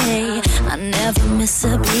watching me, I never miss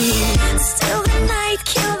a beat. Still the night,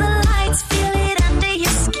 kill the lights, feel it under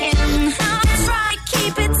your skin. Try,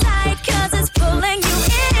 keep it tight, cause it's pulling you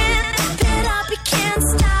in. Pump it up, you can't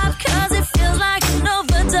stop, cause it feels like an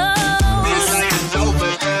overdose.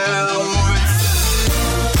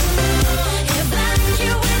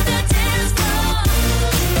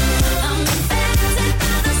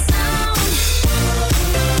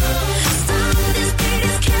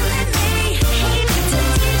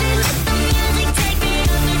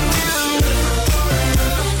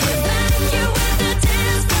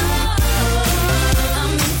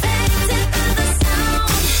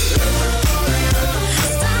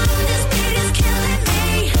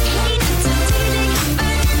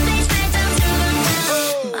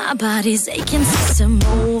 My body's aching, system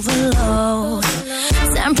overload.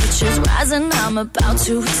 Temperatures rising, I'm about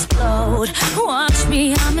to explode. Watch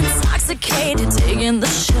me, I'm intoxicated, digging the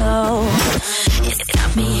show. It's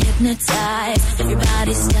got me hypnotized,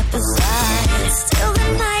 everybody step aside. Still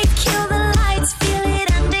the night, kill the lights, feel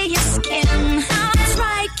it under your skin.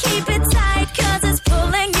 Try, keep it tight, cause it's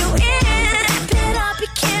pulling you in. Wrap it up, you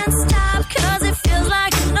can't stop, cause it feels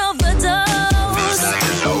like an overdose. Feels like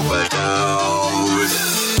an overdose.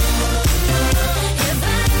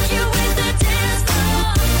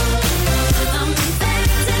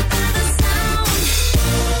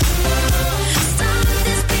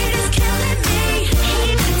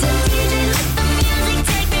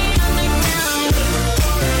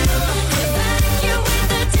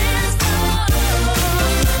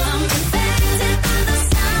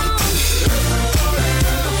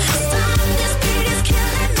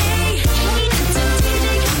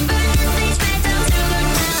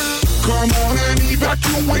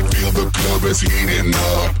 Evacuate, feel the club is heating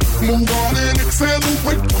up. Move on and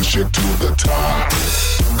accelerate, push it to the top.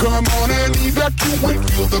 Come on and evacuate,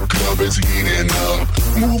 feel the club is heating up.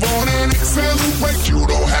 Move on and accelerate, you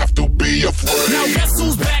don't have to be afraid. Now guess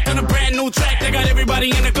who's back on a brand new track? They got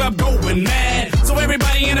everybody in the club going mad. So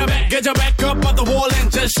everybody in the back, get your back up on the wall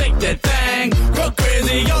and just shake that thing. Go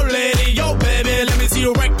crazy, yo lady, yo baby, let me see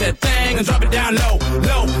you wreck that thing and drop it down low,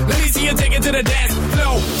 low. Let me see you take it to the dance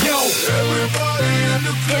floor, yo. Everybody in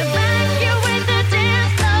the club. Evacuate the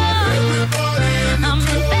dance floor. Everybody in the club. I'm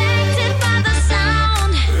infected by the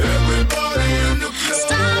sound. Everybody in the club.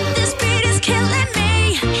 Stop, this beat is killing me.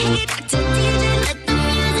 Hate to DJ, let the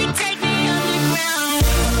music take me underground.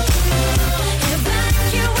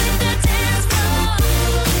 Evacuate the dance floor.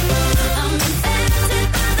 I'm infected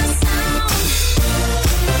by the sound.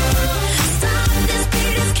 Stop, this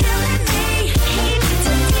beat is killing me. Hate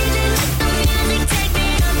to DJ, let the music take me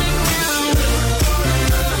underground.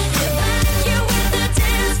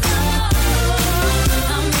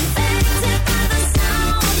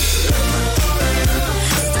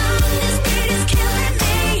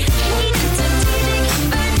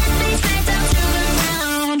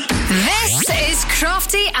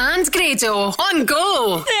 Crofty and Grado on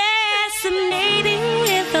Go. Fascinating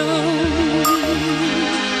rhythm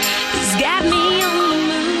has got me on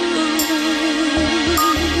the move.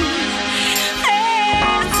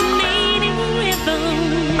 Fascinating rhythm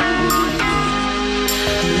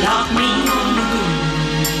lock me on the groove.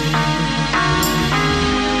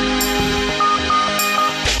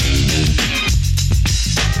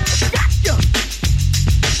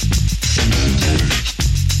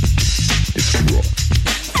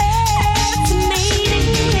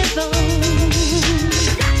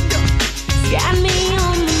 Got me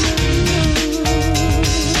on the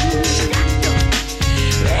move.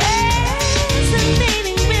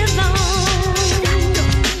 Resonating rhythm.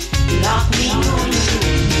 Lock me on the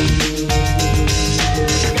move.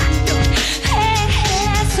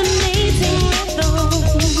 Fascinating rhythm.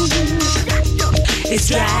 It's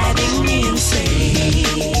driving me insane.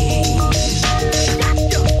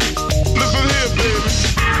 Listen here, baby.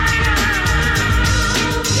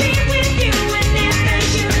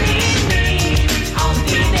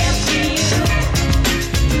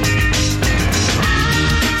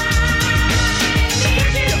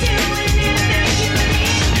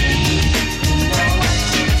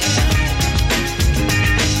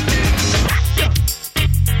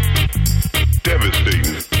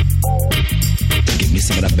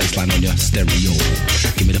 Some of that bassline on your stereo.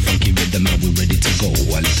 Give me the funky rhythm and we're ready to go.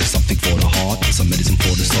 A little something for the heart, some medicine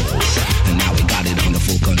for the soul. And now we got it under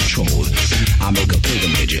full control. I make a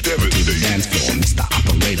pilgrimage to the dance floor. Mr.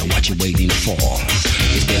 Operator, what you waiting for?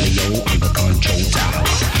 It's Billy-O on the control tower.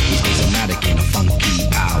 It's charismatic in a funky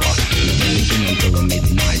power. We never begin until the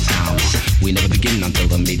midnight hour. We never begin until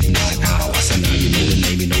the midnight hour. So now you know the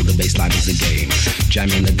name, you know the bassline is a game.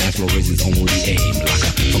 Jamming the dance floor is his only aim. Like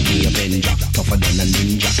a funky Avenger, tougher than a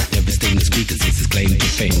ninja. Devastating the speakers, this is claim to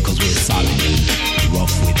fame. Cause we're solid,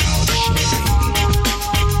 rough without shame.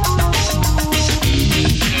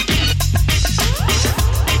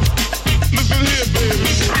 Listen here, baby.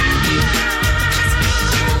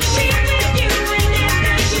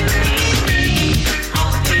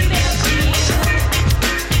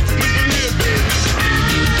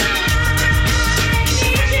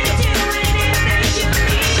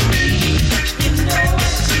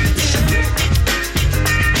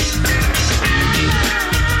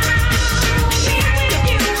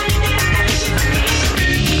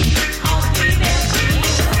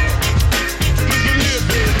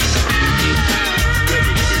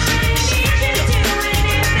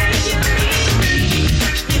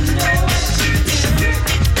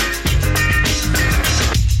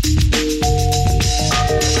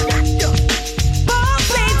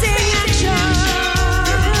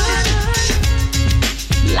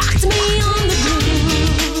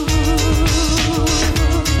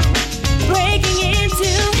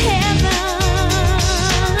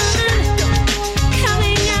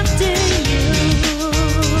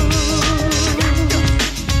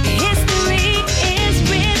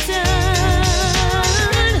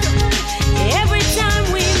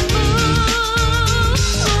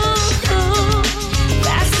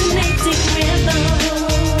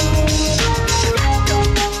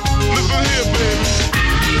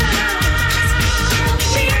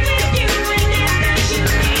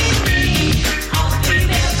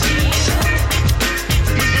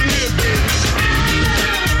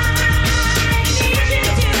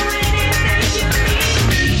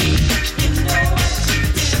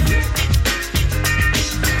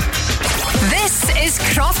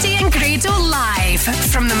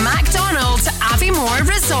 From the McDonald's Aviemore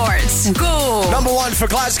Resort. Go! Number one for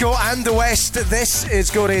Glasgow and the West. This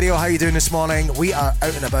is Go Radio. How are you doing this morning? We are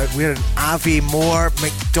out and about. We're in Aviemore,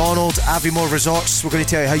 McDonald's Aviemore Resorts. We're going to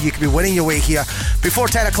tell you how you can be winning your way here before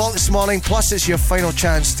 10 o'clock this morning. Plus, it's your final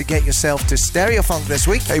chance to get yourself to Stereo Funk this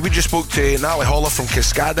week. Hey, we just spoke to Natalie Holler from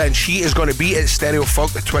Cascada, and she is going to be at Stereo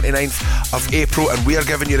Funk the 29th of April, and we are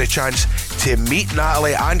giving you the chance to meet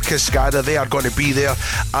Natalie and Cascada. They are going to be there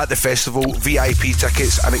at the festival. VIP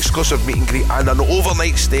tickets, an exclusive meet and greet, and an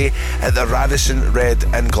overnight stay at the Radisson Red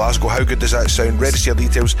in Glasgow. How good does that sound? Register your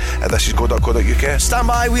details at thisisgo.co.uk. Stand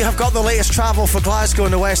by, we have got the latest travel for Glasgow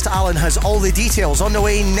and the West. Alan has all the details on the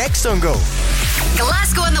way next on Go.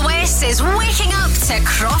 Glasgow and the West is waking up to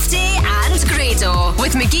Crofty and Grado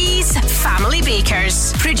with McGee's Family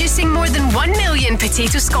Bakers, producing more than 1 million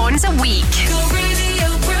potato scones a week. Go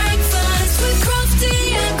Radio Breakfast with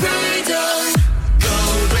Crofty and Grado.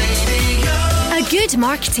 A good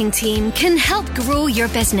marketing team can help grow your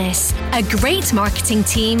business. A great marketing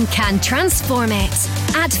team can transform it.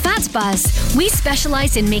 At FatBuzz, we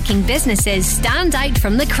specialise in making businesses stand out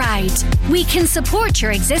from the crowd. We can support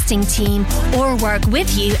your existing team or work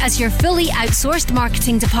with you as your fully outsourced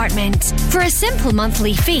marketing department. For a simple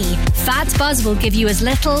monthly fee, FatBuzz will give you as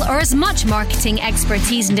little or as much marketing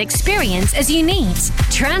expertise and experience as you need.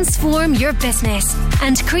 Transform your business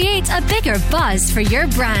and create a bigger buzz for your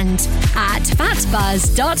brand at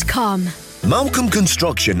fatbuzz.com. Malcolm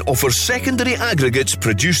Construction offers secondary aggregates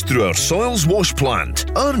produced through our soils wash plant.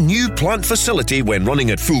 Our new plant facility, when running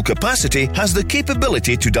at full capacity, has the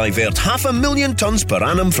capability to divert 500,000 tonnes per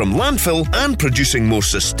annum from landfill and producing more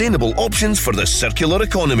sustainable options for the circular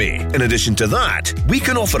economy. In addition to that, we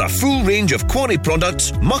can offer a full range of quarry products,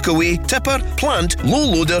 muckaway, tipper, plant, low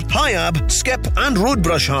loader, high ab, skip and road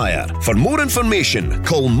brush hire. For more information,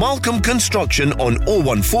 call Malcolm Construction on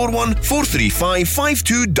 0141 435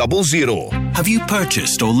 5200. Have you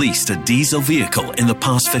purchased or leased a diesel vehicle in the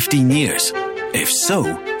past 15 years? If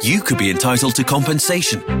so, you could be entitled to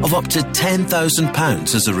compensation of up to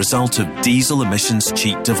 £10,000 as a result of diesel emissions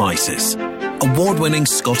cheat devices. Award-winning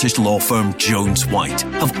Scottish law firm Jones White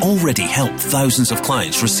have already helped thousands of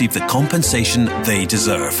clients receive the compensation they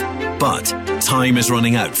deserve. But time is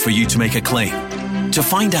running out for you to make a claim. To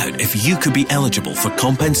find out if you could be eligible for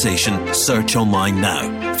compensation, search online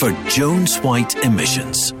now for Jones White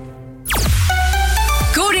Emissions.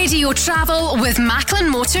 Go Radio Travel with Macklin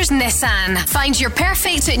Motors Nissan. Find your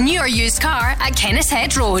perfect new or used car at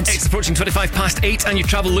Kennishead Road. It's approaching 25 past 8 and your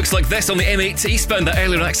travel looks like this on the M8 eastbound. That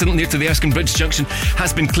earlier accident near to the Erskine Bridge junction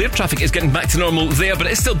has been cleared. Traffic is getting back to normal there, but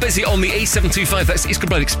it's still busy on the A725. That's East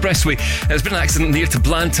Kilbride Expressway. There's been an accident near to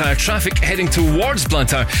Blantyre. Traffic heading towards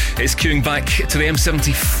Blantyre is queuing back to the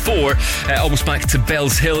M74, almost back to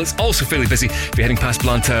Bells Hill. It's also fairly busy if you're heading past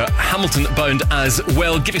Blantyre, Hamilton bound as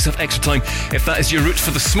well. Give yourself extra time if that is your route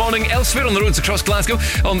for this morning. Elsewhere on the roads across Glasgow,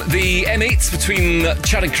 on the M8 between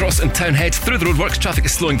Charing Cross and Townhead, through the roadworks, traffic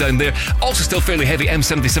is slowing down there. Also still fairly heavy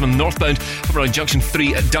M77 northbound from around Junction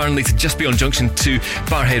 3 at Darnley to just beyond Junction 2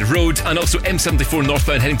 Barhead Road, and also M74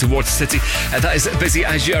 northbound heading towards the city. That is busy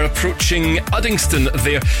as you are approaching Uddingston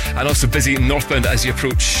there, and also busy northbound as you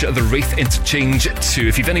approach the Wraith interchange too.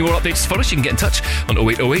 If you've any more updates for us, you can get in touch on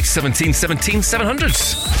 0808 17 17 700.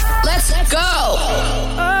 Let's go!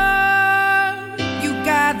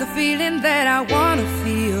 Got the feeling that I wanna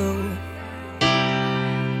feel.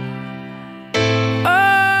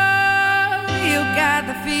 Oh, you got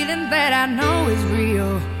the feeling that I know is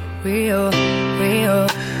real, real, real.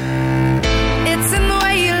 It's in the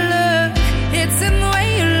way you look, it's in the way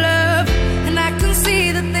you love, and I can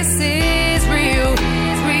see that this is real,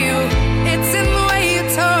 real. It's in the way you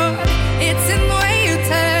talk, it's in the way you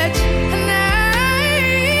touch, and I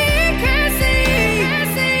can see.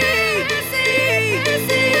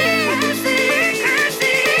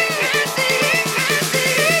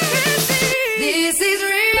 This is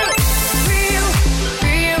real, real,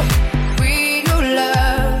 real, real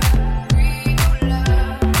love.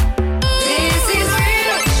 This is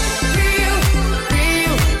real, real,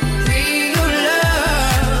 real, real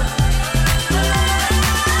love.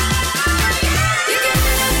 You give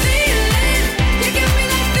me that feeling, you give me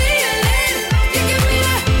that feeling, you give me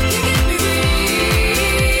that, you give me real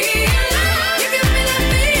love. You give me that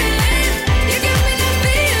feeling, you give me that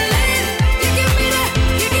feeling, you give me that,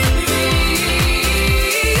 you give me real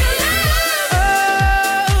love.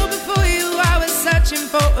 Oh, before you I was searching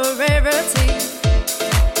for a rarity.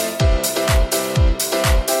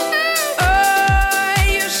 Oh,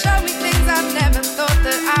 you showed me things I never thought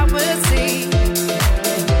that I would see.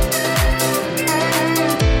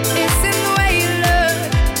 It's in the way you look,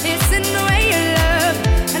 it's in the way you love,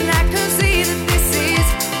 and I can see that this is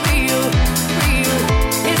real, real.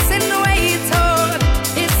 It's in the way you talk,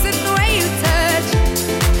 it's in the way you touch,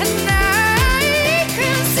 and I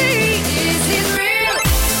can see this is real,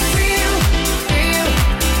 real, real,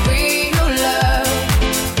 real love.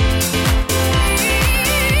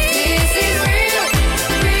 This is real,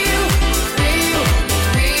 real, real,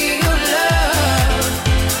 real love.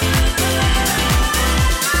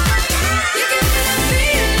 You give me that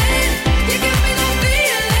feeling, you give me that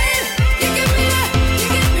feeling, you give me that, you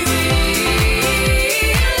give me real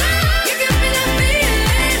love. You give me that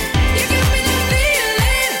feeling, you give me that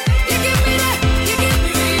feeling, you give me that, you give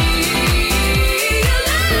me real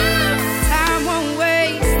love. Time won't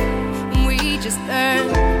waste, and we just learn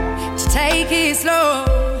to take it slow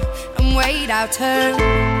and wait our turn.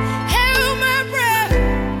 Hold my breath,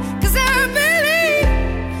 'cause I believe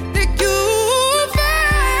that you'll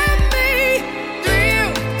find me. Real,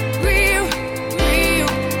 real, real,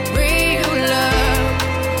 real love.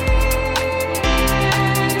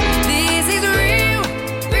 This is real,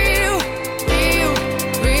 real, real,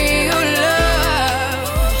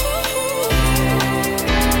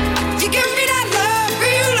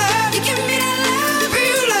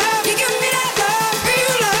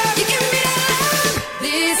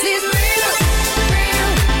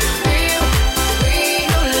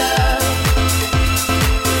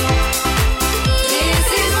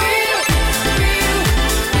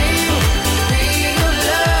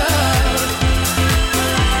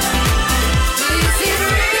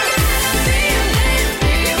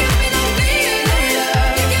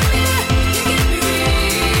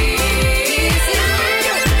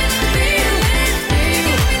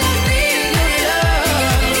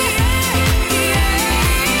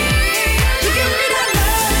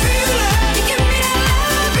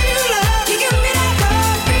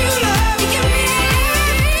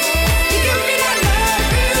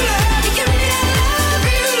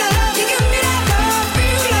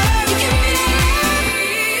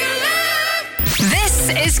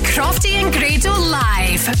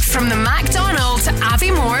 from the McDonald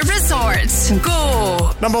Aviemore Resort.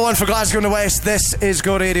 Go! Number one for Glasgow and the West. This is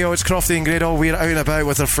Go Radio. It's Crofty and Grado. We're out and about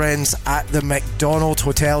with our friends at the McDonald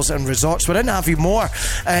Hotels and Resorts. We're in Aviemore.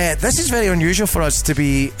 This is very unusual for us to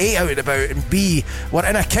be A, out and about, and B, we're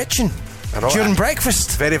in a kitchen during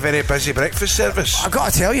breakfast. Very, very busy breakfast service. I've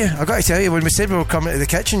got to tell you, when we said we were coming to the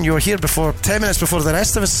kitchen, you were here 10 minutes before the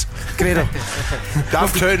rest of us, Grado. Damn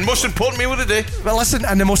tune. Most important meal of the day. Well, listen,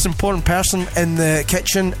 and the most important person in the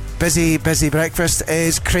kitchen, busy breakfast,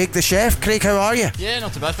 is Craig the chef. Craig, how are you? Yeah,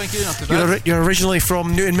 not too bad, thank you, not too bad. You're originally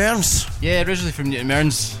from Newton Mearns? Yeah, originally from Newton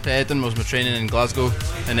Mearns. Done most of my training in Glasgow,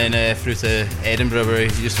 and then through to Edinburgh, where I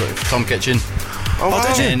used to work for Tom Kitchen. Oh,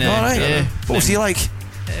 did you? Alright. Yeah. What was he like?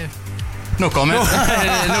 No comment. No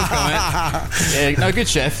comment. No, good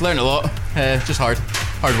chef. Learned a lot. Just hard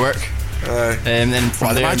work. And then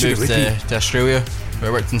from there I moved to Australia, where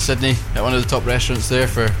I worked in Sydney at one of the top restaurants there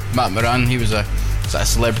for Matt Moran. He was a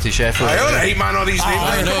celebrity chef. Alright, man, all these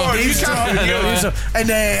names.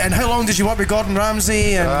 And how long did you work with Gordon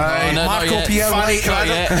Ramsay and Marco Pierre White?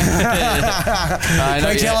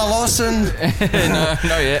 Nigella Lawson? No,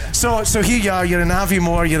 not yet. So here you are, you're in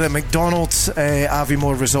Aviemore, you're at McDonald's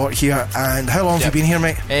Aviemore Resort here, and how long have you been here,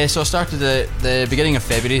 mate? So I started at the beginning of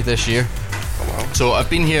February this year. Oh, wow. So I've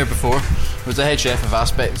been here before. I was the head chef of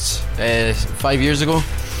Aspects 5 years ago,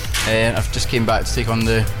 and I've just came back to take on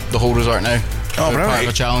the whole resort now. Oh, right. Part of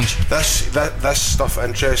a challenge. This stuff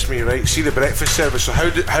interests me, right? See the breakfast service. So how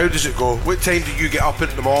does it go? What time do you get up in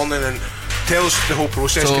the morning, and tell us the whole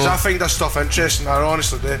process? Because I find this stuff interesting. I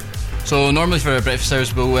honestly do. So normally for a breakfast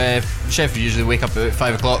service, we'll chef will usually wake up at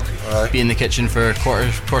 5 o'clock, be in the kitchen for quarter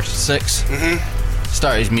to 6.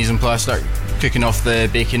 Start his mise en place, start cooking off the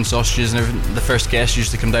bacon, sausages, and everything. The first guest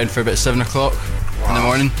usually come down for about 7 o'clock in the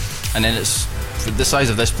morning, and then it's. For the size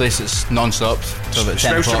of this place, it's non-stop till about 10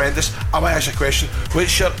 o'clock. Smells tremendous. I might ask you a question.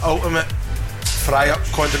 What's your ultimate fry-up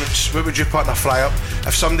condiments? What would you put in a fry-up?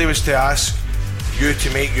 If somebody was to ask you to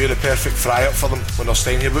make you the perfect fry-up for them when they're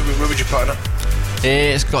staying here, what would you put in it?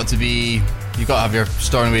 It's got to be... You've got to have your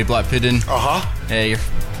Stornoway black pudding. Your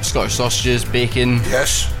Scottish sausages, bacon.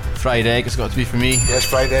 Yes. Fried egg, it's got to be for me. Yes,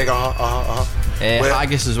 fried egg,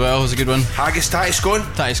 haggis as well is a good one. Haggis, tatty scone?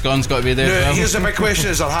 Tatty scone's got to be there as well. Here's the big question,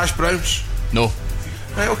 is there hash browns? No.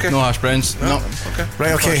 Right, okay. No hash browns. No. Okay.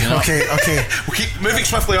 Right, okay. We'll keep moving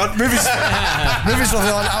swiftly on. Moving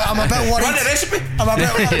swiftly on. I'm a bit worried. Run the recipe. I'm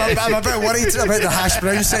a bit worried about the hash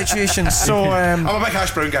brown situation. So I'm a big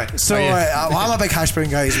hash brown guy. So I'm a big hash brown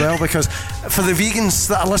guy as well, because for the vegans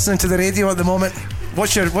that are listening to the radio at the moment,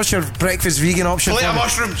 what's your breakfast vegan option? Plate of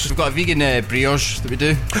mushrooms. We've got a vegan brioche that we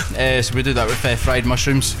do. So we do that with fried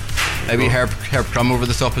mushrooms. We herb crumb over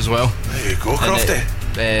the top as well. There you go, Crofty.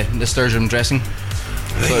 Nasturtium dressing.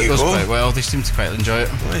 So it goes quite well. They seem to quite enjoy it.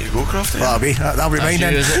 There you go, Crofty. That'll be mine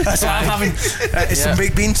then. That's what I'm having. Some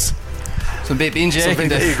baked beans. Some baked beans, yeah.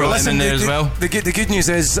 Listen, in there as well. The good news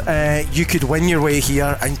is you could win your way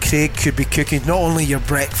here, and Craig could be cooking not only your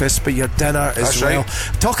breakfast but your dinner as well.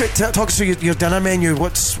 Right. Talk us through your dinner menu.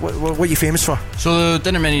 What are you famous for? So the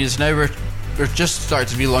dinner menus now, we're just starting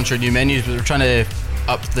to relaunch our new menus, but we're trying to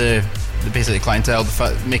up the basically clientele,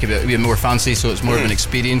 make it a bit more fancy, so it's more of an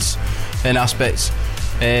experience in aspects.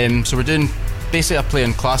 So we're doing basically a play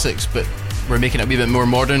on classics, but we're making it a wee bit more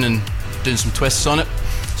modern and doing some twists on it.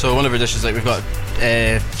 So one of our dishes, like we've got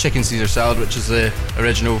chicken Caesar salad, which is the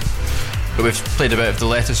original, but we've played a bit of the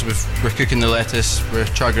lettuce. We're cooking the lettuce, we're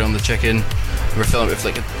charging on the chicken, we're filling it with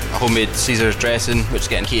like a homemade Caesar dressing, which is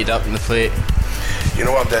getting heated up in the plate. You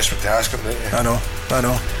know what I'm desperate to ask him, don't you? I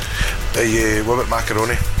know. What about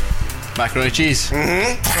macaroni? Macaroni cheese?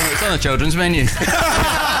 It's on the children's menu.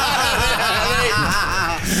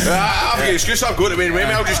 I've got an excuse, I'm going to win.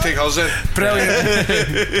 Maybe I'll just take hers in. Brilliant.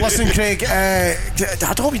 Listen, Craig, I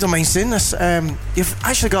hope you don't mind saying this. You've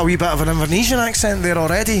actually got a wee bit of an Indonesian accent there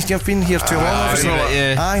already. You've been here too long.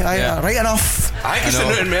 Aye, right enough. I think it's the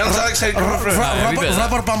Newton Mearns accent coming through.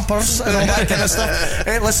 Rubber bumpers and all that kind of stuff.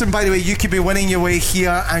 Listen, by the way, you could be winning your way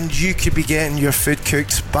here, and you could be getting your food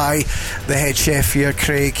cooked by the head chef here,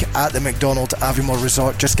 Craig, at the McDonald Aviemore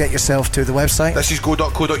Resort. Just get yourself to the website. This is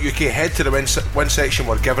go.co.uk. Head to the win section.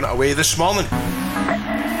 We're giving it away this morning. I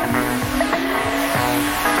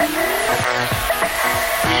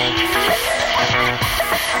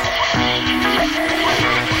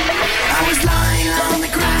was lying on the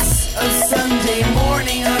grass a Sunday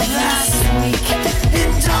morning of last week,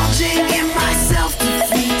 indulging in my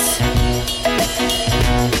self-defeat.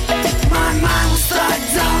 My mind was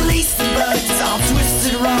thugged, all laced and bugged, all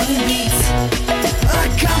twisted, wrong beat.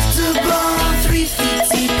 Uncomfortable, 3 feet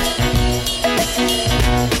deep.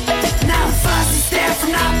 Now the fuzz is there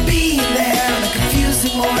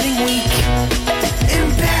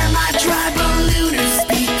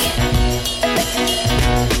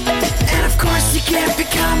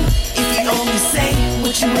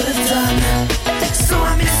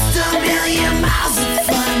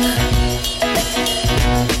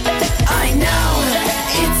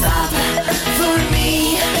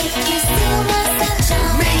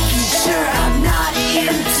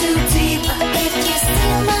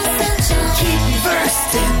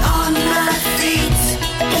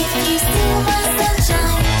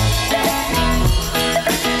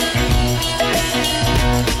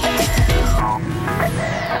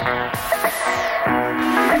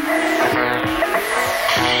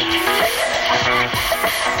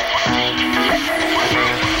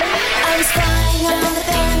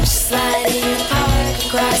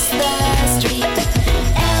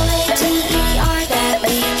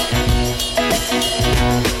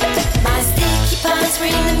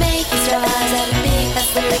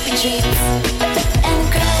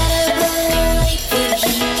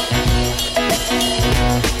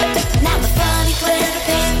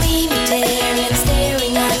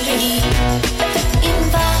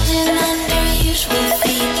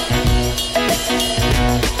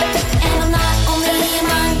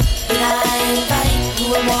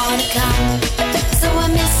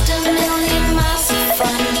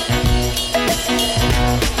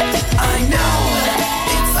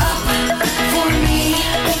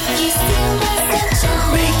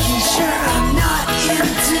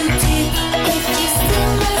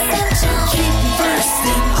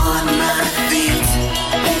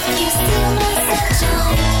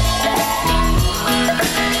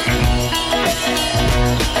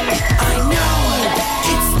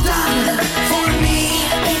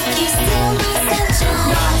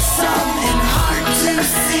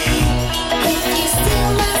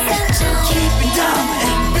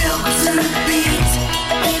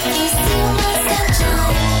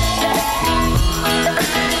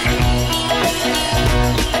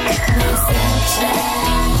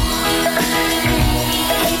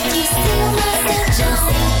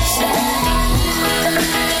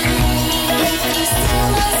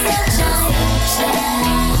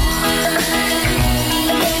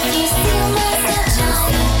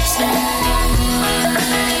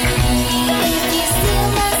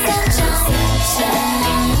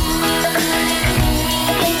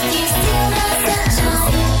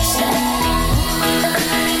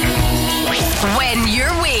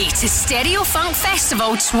Stereo Funk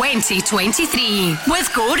Festival 2023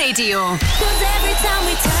 with Go Radio. 'Cause every time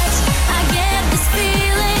we touch, I get this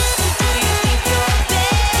feeling.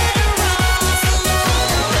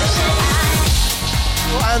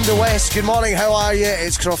 And the West, good morning, how are you?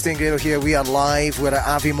 It's Crofty Grado here. We are live. We're at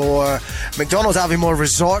Aviemore, McDonald's Aviemore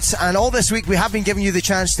Resort, and all this week we have been giving you the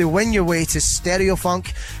chance to win your way to Stereo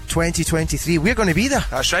Funk 2023. We're going to be there.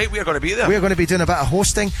 That's right, we're going to be there. We're going to be doing a bit of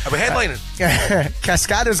hosting. Are we headlining?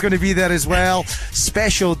 Cascada's going to be there as well,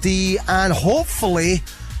 Special D, and hopefully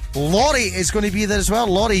Laurie is going to be there as well.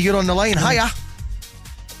 Laurie, you're on the line. Hiya.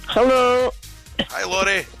 Hello. Hi,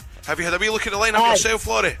 Laurie. Have you had a wee look at the lineup yourself,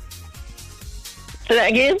 Laurie? Say that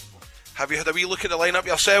again? Have you had a wee look at the lineup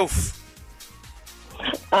yourself?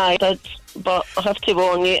 I did, but I have to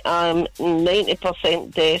warn you, I'm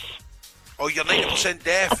 90% deaf. Oh, you're 90%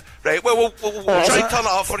 deaf. Right, well, we'll try and turn it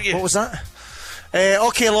up for you. What was that?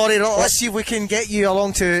 Okay, Laurie, let's see if we can get you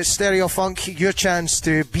along to Stereo Funk, your chance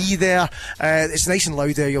to be there. It's nice and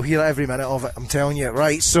loud there, you'll hear every minute of it, I'm telling you.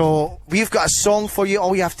 Right, so we've got a song for you.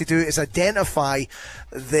 All you have to do is identify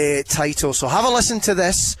the title. So have a listen to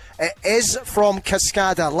this. It is from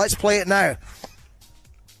Cascada. Let's play it now.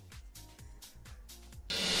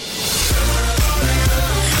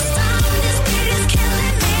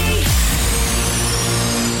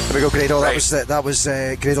 There we go, Grado. Right. That was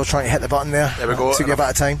Grado trying to hit the button there. There we go. Took you a bit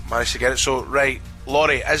of time. Managed to get it. So, right,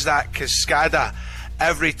 Laurie, is that Cascada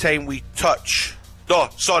every time we touch? No,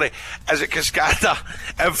 sorry. Is it Cascada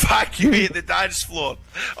evacuate the dance floor?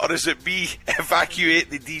 Or is it B, evacuate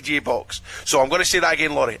the DJ box? So I'm going to say that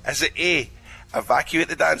again, Laurie. Is it A, evacuate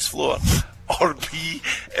the dance floor? Or B,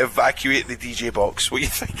 evacuate the DJ box? What do you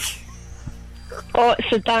think? Oh, it's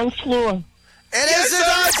the dance floor. It is the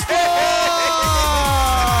dance floor!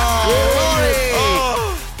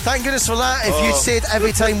 Thank goodness for that. If you'd said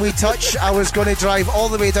every time we touch, I was going to drive all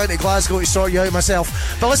the way down to Glasgow to sort you out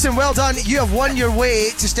myself. But listen, well done. You have won your way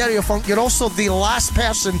to Stereo Funk. You're also the last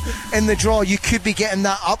person in the draw. You could be getting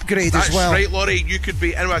that upgrade as well. That's right, Laurie. You could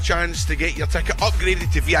be in a chance to get your ticket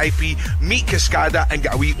upgraded to VIP, meet Cascada, and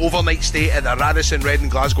get a wee overnight stay at the Radisson Red in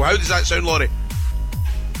Glasgow. How does that sound, Laurie?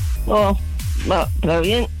 Oh,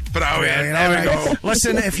 brilliant. Brilliant. There we go.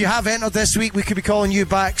 Listen, if you have entered this week, we could be calling you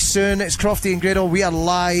back soon. It's Crofty and Grado. We are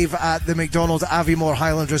live at the McDonald's Aviemore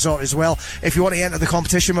Highland Resort as well. If you want to enter the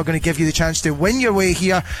competition, we're going to give you the chance to win your way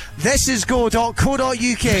here. This is go.co.uk.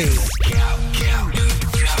 Hey,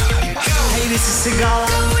 this is Sigala.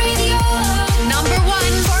 Go Radio. Number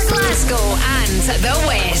 1 for Glasgow and the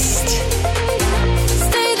West.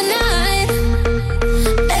 Stay the night.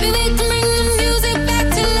 Baby, we can bring the music back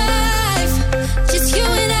to life. Just you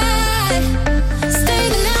and I. Stay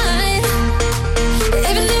the night.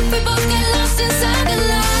 Even if we both get lost inside the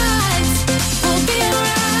lights, we'll be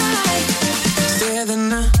alright. Stay the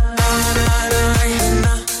night.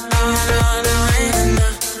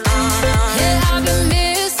 Yeah, I've been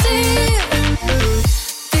missing.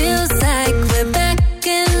 Feels like we're back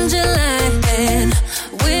in July and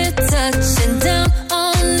we're touching down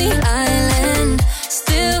on the island.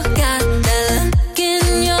 Still got that look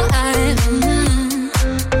in your eye.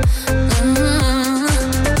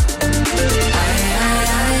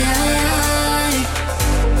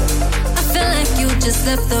 I feel like you just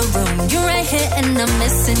left the room. You're right here and I'm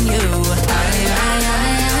missing you.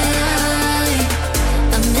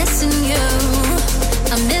 I'm missing you.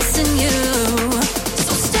 I'm missing you.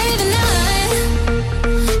 So stay the night.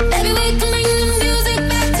 Baby, we can bring the music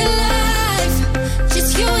back to life.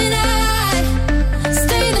 Just you and I.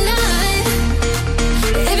 Stay the night.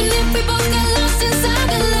 Even if we both get lost inside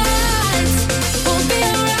the lights, we'll be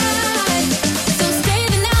alright. So stay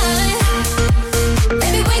the night.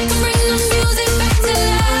 Baby, we can bring the music back to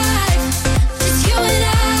life. Just you and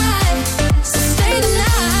I. So stay the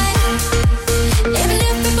night. Even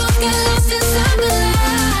if we both get lost inside the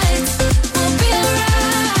lights, we'll be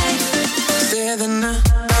alright. Stay the night.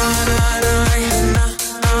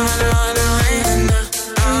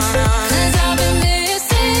 'Cause I've been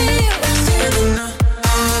missing you.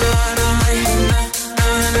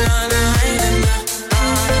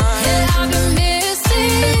 Yeah, I've been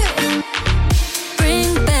missing you. Bring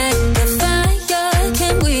back the fire.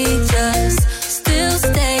 Can we just still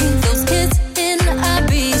stay those kids in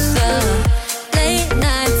Ibiza? Late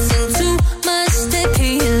nights and too much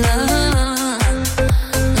tequila.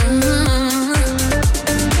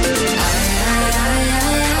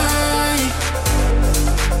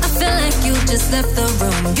 I feel like you just left the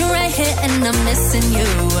room. You're right here and I'm missing you.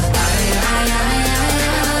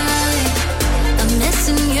 I'm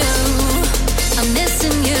missing you. I'm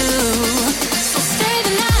missing you. So stay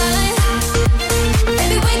the night.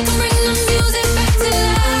 Baby, we can bring the music back to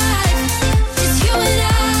life.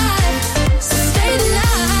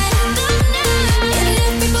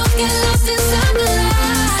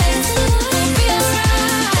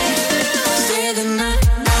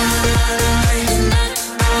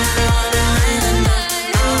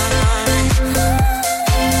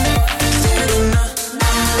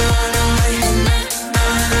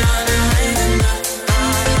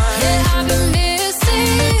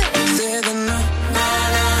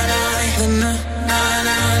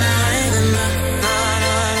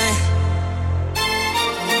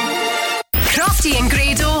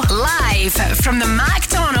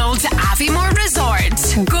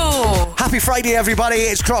 Friday, everybody.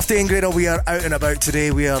 It's Crofty and Grado. We are out and about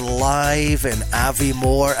today. We are live in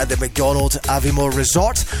Aviemore at the McDonald Aviemore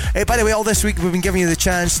Resort. By the way, all this week we've been giving you the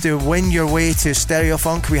chance to win your way to Stereo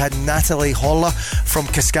Funk. We had Natalie Holla from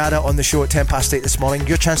Cascada on the show at 8:10 this morning.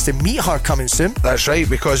 Your chance to meet her coming soon. That's right,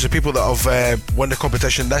 because the people that have won the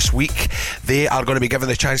competition this week, they are going to be given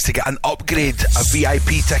the chance to get an upgrade, a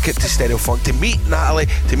VIP ticket to Stereo Funk, to meet Natalie,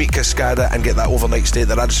 to meet Cascada, and get that overnight stay at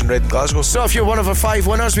the Radisson Red in Glasgow. So if you're one of our 5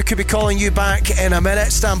 winners, we could be calling you back in a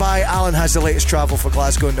minute. Stand by. Alan has the latest travel for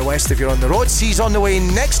Glasgow and the West if you're on the roads. He's on the way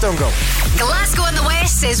next on Go. Glasgow and the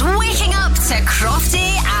West is waking up to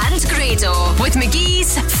Crofty and Grado with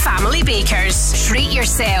McGee's Family Bakers. Treat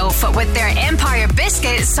yourself with their Empire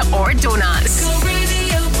biscuits or donuts. Go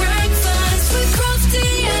radio breakfast with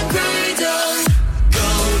Crofty and Grado. Go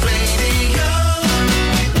radio.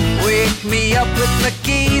 Wake me up with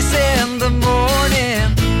McGee's in the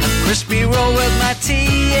morning. A crispy roll with my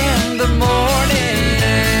tea in the morning.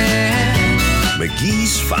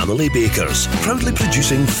 McGee's Family Bakers, proudly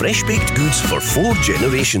producing fresh-baked goods for 4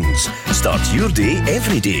 generations. Start your day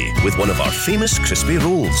every day with one of our famous crispy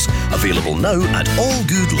rolls. Available now at all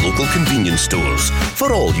good local convenience stores.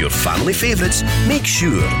 For all your family favourites, make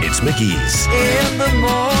sure it's McGee's. In the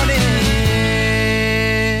morning.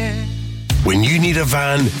 When you need a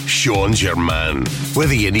van, Sean's your man.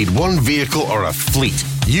 Whether you need one vehicle or a fleet,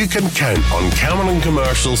 you can count on Cameron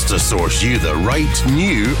Commercials to source you the right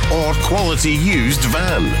new or quality used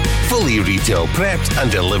van. Fully retail prepped and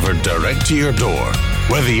delivered direct to your door.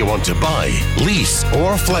 Whether you want to buy, lease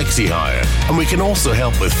or flexi-hire. And we can also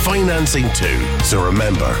help with financing too. So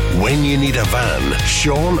remember, when you need a van,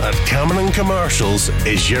 Sean at Cameron Commercials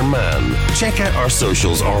is your man. Check out our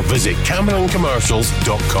socials or visit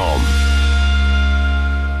CameronCommercials.com.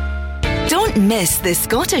 Don't miss the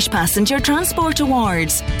Scottish Passenger Transport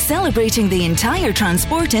Awards, celebrating the entire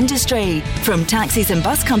transport industry. From taxis and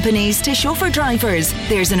bus companies to chauffeur drivers,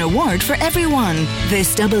 there's an award for everyone.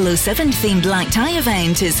 This 007-themed black tie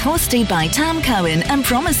event is hosted by Tam Cowan and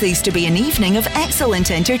promises to be an evening of excellent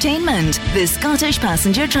entertainment. The Scottish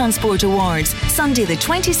Passenger Transport Awards, Sunday the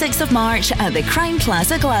 26th of March at the Crown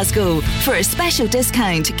Plaza, Glasgow. For a special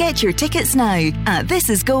discount, get your tickets now at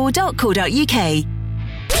thisisgo.co.uk.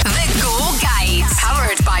 The Go Guide,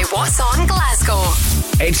 powered by What's On Glasgow.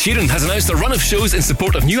 Ed Sheeran has announced a run of shows in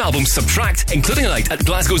support of new album Subtract, including a night at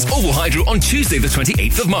Glasgow's OVO Hydro on Tuesday the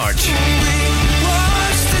 28th of March.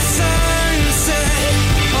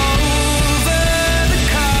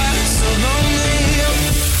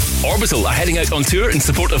 Orbital are heading out on tour in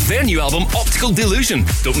support of their new album Optical Delusion.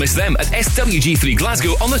 Don't miss them at SWG3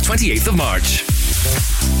 Glasgow on the 28th of March.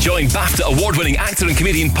 Join BAFTA award-winning actor and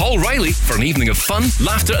comedian Paul Riley for an evening of fun,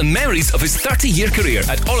 laughter and memories of his 30-year career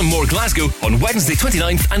at Oranmore, Glasgow on Wednesday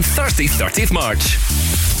 29th and Thursday 30th March.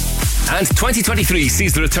 And 2023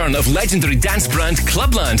 sees the return of legendary dance brand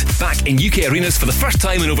Clubland back in UK arenas for the first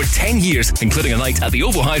time in over 10 years, including a night at the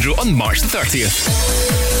OVO Hydro on March the 30th.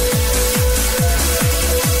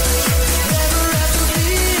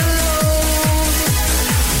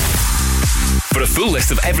 For a full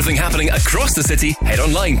list of everything happening across the city, head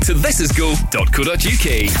online to thisisgo.co.uk.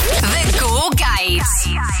 The Go Guide.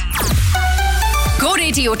 Go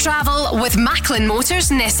Radio travel with Macklin Motors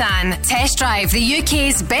Nissan. Test drive the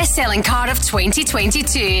UK's best-selling car of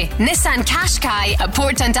 2022. Nissan Qashqai at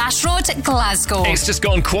Port Dundas Road, Glasgow. It's just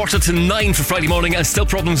gone 8:45 for Friday morning and still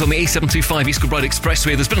problems on the A725 East Kilbride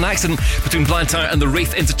Expressway. There's been an accident between Blantyre and the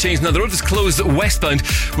Wraith interchange. Now the road is closed westbound,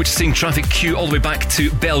 which is seeing traffic queue all the way back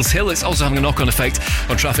to Bells Hill. It's also having a knock-on effect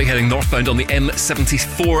on traffic heading northbound on the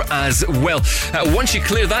M74 as well. Once you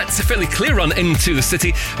clear that, it's a fairly clear run into the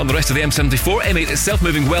city on the rest of the M74. M8 itself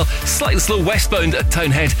moving well, slightly slow westbound at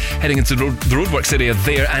Townhead, heading into the roadworks area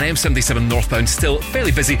there, and M77 northbound still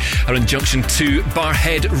fairly busy around junction to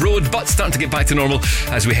Barhead Road, but starting to get back to normal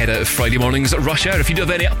as we head out of Friday morning's rush hour. If you do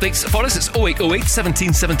have any updates for us, it's 0808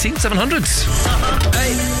 17 17 700.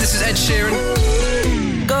 Hey, this is Ed Sheeran.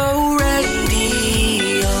 Go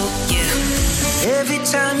radio. Yeah. Every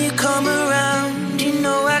time you come around, you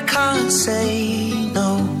know I can't say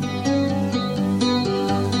no.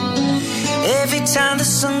 Every time the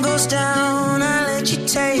sun goes down, I let you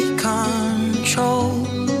take control.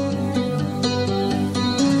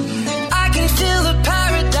 I can feel the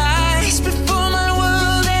paradise before my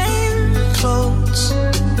world implodes.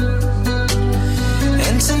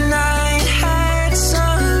 And tonight had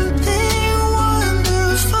something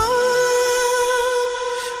wonderful.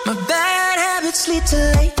 My bad habits lead to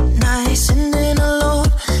late nights, sitting alone.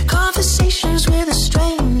 Conversations with a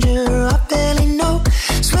stranger I barely know.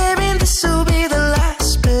 Swearing this will be the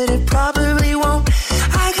last, but it probably won't.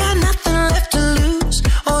 I got nothing left to lose.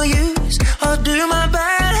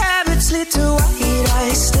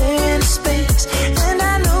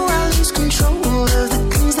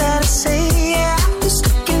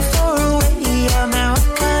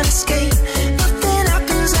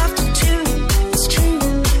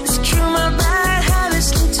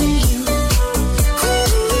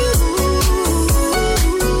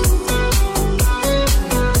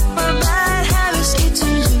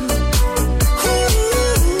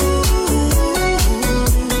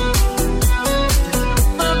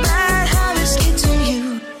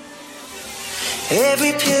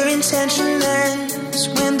 intention ends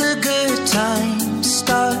when the good times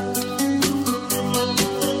start.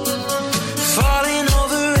 Falling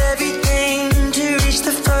over everything to reach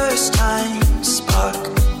the first time spark.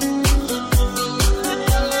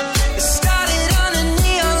 It started under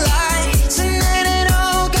neon lights and then it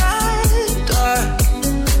all got dark.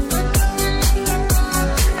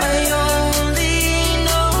 I only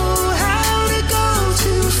know how to go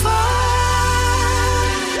too far.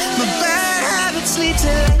 My bad habits lead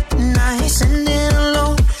to late nights and then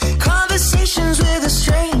alone conversations with a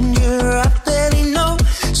stranger I barely know.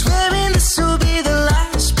 Swearing this will be the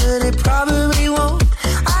last, but it probably won't.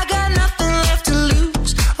 I got nothing left to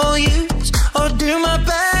lose or use or do. My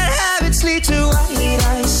bad habits lead to white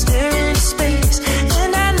eyes staring into space,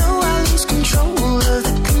 and I know I lose control of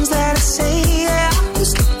the things that I say. Yeah, I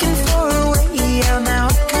was looking for a way out, now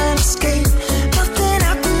I can't escape. Nothing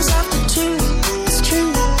happens after two. It's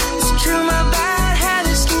true, it's true. My bad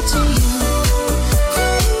habits lead to you.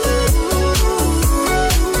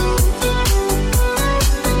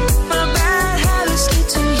 My bad habits lead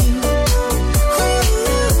to you.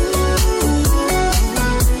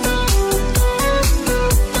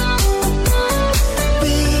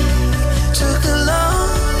 We took a long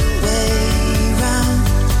way round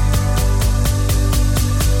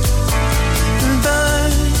and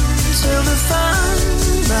burned till the fun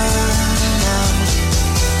ran out.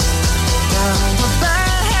 Now my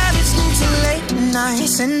bad habits lead to late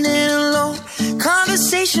nights and then alone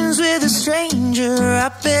conversations with a stranger I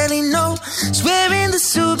barely know. Swearing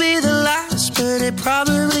this will be the last, but it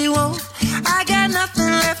probably won't. I got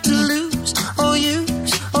nothing left to lose or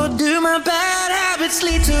use or do. My bad habits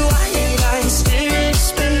lead to white eyes staring into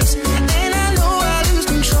space, and I know I lose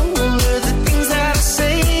control of the things that I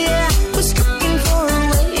say. Yeah, I was looking for a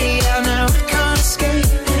way out, now I can't escape.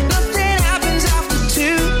 Nothing happens after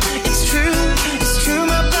two. It's true, it's true.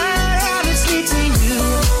 My bad habits lead to you.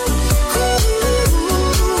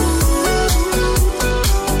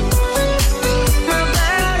 My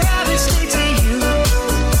bad habits lead to you.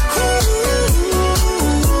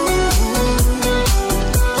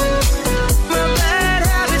 My bad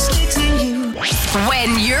habits lead to you.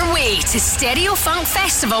 Win your way to Stereo Funk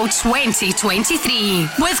Festival 2023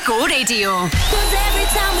 with Go Radio. 'Cause every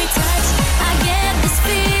time we touch, I get this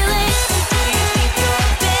feeling.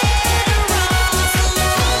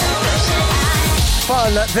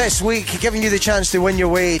 Fun this week, giving you the chance to win your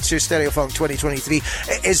way to Stereo Funk 2023.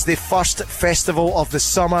 It is the first festival of the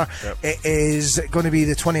summer. It is going to be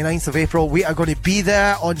the 29th of April. We are going to be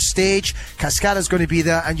there on stage. Cascada's going to be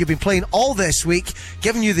there, and you've been playing all this week,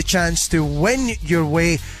 giving you the chance to win your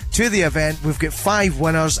way to the event. We've got 5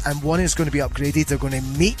 winners, and one is going to be upgraded. They're going to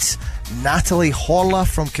meet Natalie Horler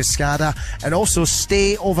from Cascada and also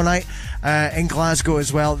stay overnight in Glasgow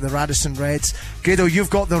as well, the Radisson Reds. Grado, you've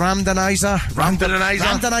got the randomizer. The randomizer.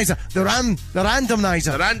 The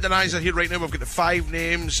randomizer here right now. We've got the 5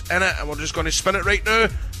 names in it, and we're just going to spin it right now.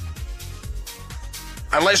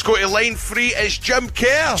 And let's go to line 3. It's Jim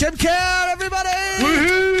Kerr. Jim Kerr, everybody!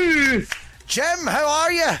 Woohoo! Jim, how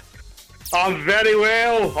are you? I'm very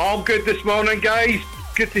well. All good this morning, guys.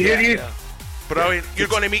 Good to hear you. Yeah. Brilliant. You're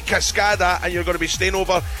going to meet Cascada, and you're going to be staying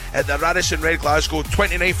over at the Radisson Red Glasgow,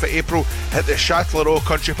 29th of April at the Châtellerault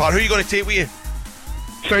Country Park. Who are you going to take with you?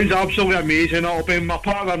 Sounds absolutely amazing. It'll be my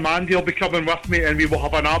partner Mandy will be coming with me, and we will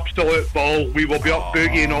have an absolute ball. We will be up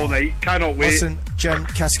boogieing all night. Cannot wait. Listen, Jim,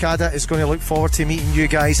 Cascada is going to look forward to meeting you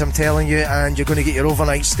guys, I'm telling you, and you're going to get your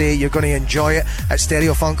overnight stay. You're going to enjoy it at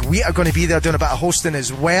Stereo Funk. We are going to be there doing a bit of hosting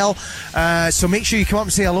as well, so make sure you come up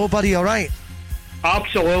and say hello, buddy, alright?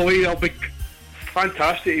 Absolutely. It'll be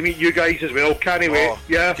fantastic to meet you guys as well. Can't wait.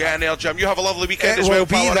 Yeah. Get in there, Jim. You have a lovely weekend It as well, will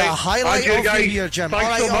be pal. the All right? highlight of the year, Jim.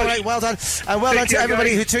 Thanks so much. All right, well done. And well done to care, everybody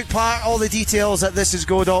guys. who took part. All the details at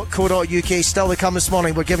thisisgo.co.uk still to come this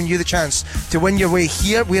morning. We're giving you the chance to win your way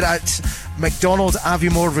here. We're at McDonald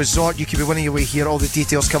Aviemore Resort. You could be winning your way here. All the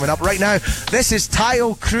details coming up right now. This is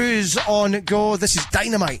Tile Cruz on Go. This is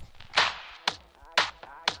Dynamite.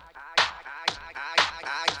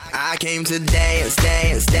 I came to dance,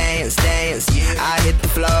 dance, dance, dance. I hit the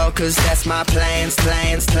floor cause that's my plans.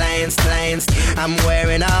 I'm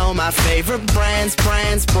wearing all my favorite brands.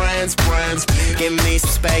 Give me some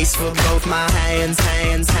space for both my hands.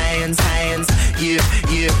 You,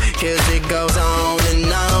 cause it goes on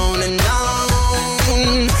and on and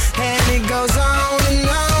on. And it goes on and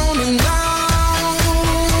on and on.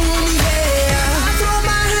 Yeah. I throw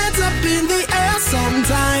my hands up in the air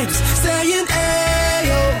sometimes, saying,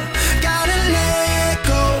 ayo. Gotta let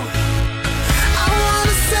go. I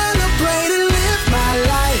wanna celebrate and live my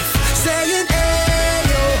life, saying,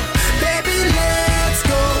 ayo, baby, let's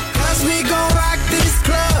go. 'Cause we gon' rock this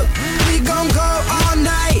club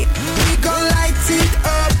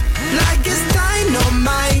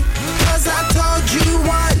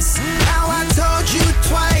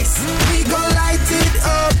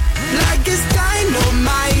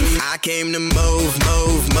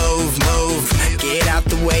move, move, move. Get out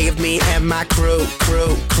the way of me and my crew,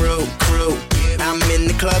 crew, crew, crew. I'm in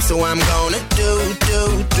the club, so I'm gonna do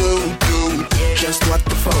just what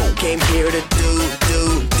the phone came here to do.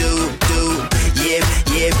 Yep,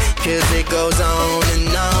 yep, 'cause it goes on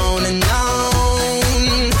and on and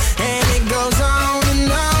on, and it goes on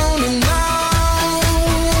and on and on.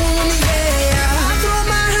 Yeah, I throw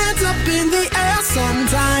my hands up in the air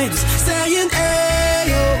sometimes, saying,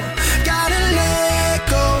 ayo, gotta let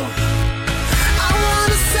go. I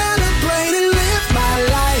wanna celebrate and live my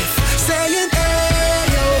life, saying,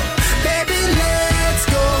 ayo, baby, let's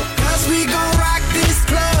go. 'Cause we gon' rock this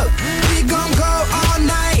club, we gon' go all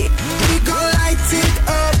night, we gon' light it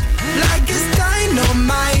up like it's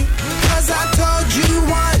dynamite. 'Cause I told you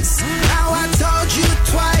once, now I told you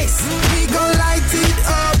twice, we gon' light it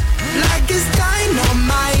up like it's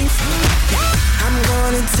dynamite. I'm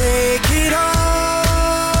gonna take it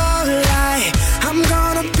all, I'm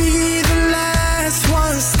gonna be the last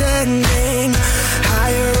one standing,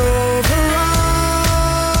 higher overall.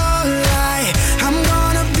 I'm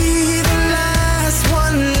gonna be the last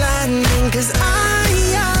one landing, 'cause I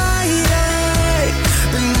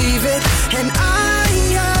believe it, and I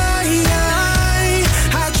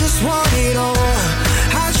just want it all,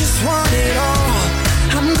 I just want it all.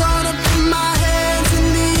 I'm gonna put my hands in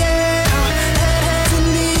the air, hands in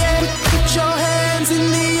the air, put your hands in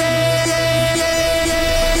the air,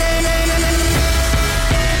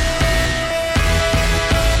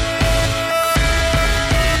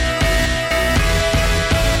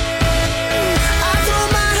 I throw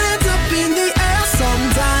my hands up in the air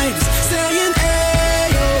sometimes, saying,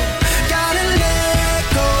 ayo, gotta let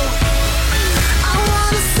go. I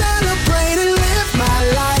wanna celebrate and live my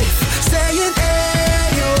life, saying,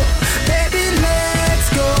 ayo, baby, let's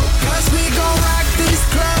go. 'Cause we gon' rock this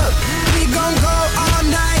club, we gon' go all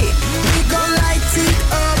night, we gon' light it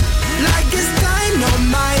up like it's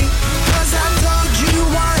dynamite. 'Cause I told you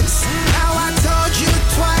once, now I told you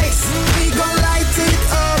twice, we gon' light it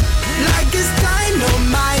up like it's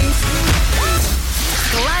dynamite.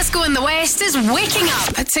 Glasgow in the West is waking up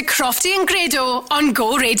to Crofty and Grado on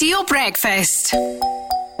Go Radio Breakfast.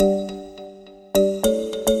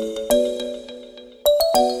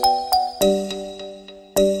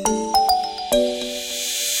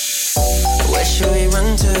 Where should we run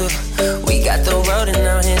to? We got the world in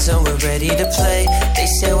our hands and we're ready to play. They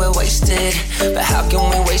say we're wasted, but how can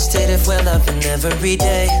we waste it if we're loving every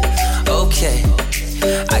day? Okay,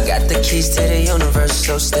 I got the keys to the universe,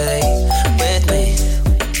 so stay with me,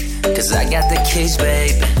 'cause I got the keys,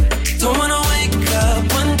 babe. Don't wanna wake up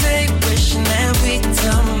one day wishing that we'd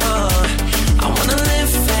done more. I wanna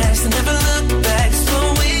live fast and never look back, it's what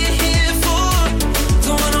we're here for.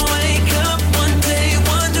 Don't wanna wake up one day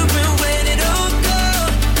wondering where it all go,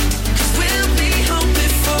 'cause we'll be home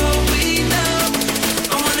before we know.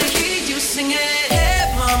 I wanna hear you sing it. Hey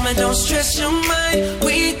mama, don't stress your mind,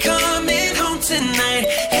 we coming home tonight.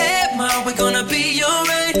 Hey mom, we're gonna be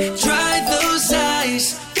alright. Dry those eyes,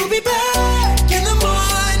 we'll be back in the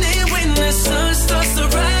morning when the sun starts to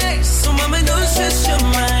rise. So mama, don't stress your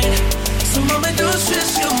mind, so mama, don't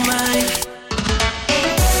stress your mind.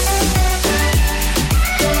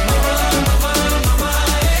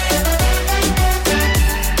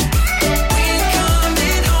 We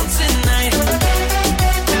coming home tonight.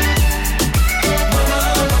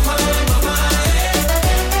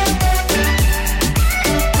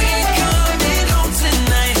 We coming home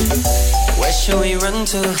tonight. Where should we run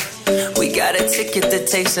to? We got a ticket that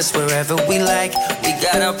takes us wherever we like. We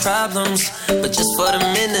got our problems, but just for the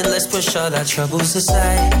minute, let's push all our troubles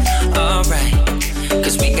aside. Alright,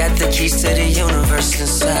 'cause we got the keys to the universe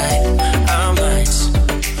inside our minds.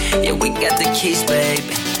 Yeah, we got the keys,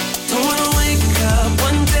 baby. Don't wanna wake up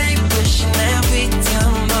one day wishing that we'd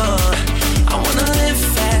done more. I wanna live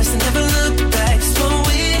fast and never look back, it's what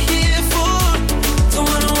we're here for. Don't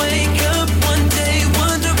wanna wake up one day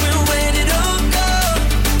wondering where it all go,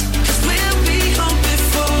 'cause we'll be home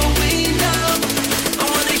before we know. I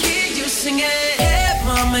wanna hear you sing it. Hey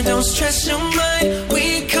mama, don't stress your mind, we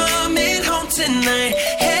coming home tonight.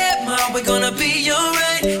 Hey mom, we're gonna be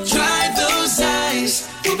alright. Dry those eyes,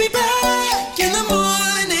 we'll be back in the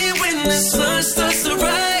morning when the sun starts to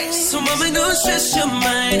rise. So mama, don't stress your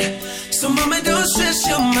mind, so mama, don't stress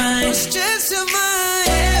your mind. Don't stress your mind.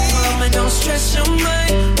 Hey mama, don't stress your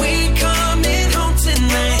mind, we coming home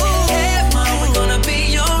tonight. Hey mom, we're gonna be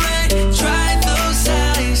alright. Dry those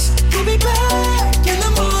eyes, we'll be back in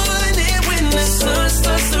the morning when the sun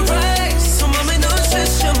starts to rise. So mama, don't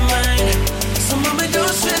stress your mind, so mama,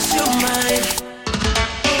 don't stress your mind.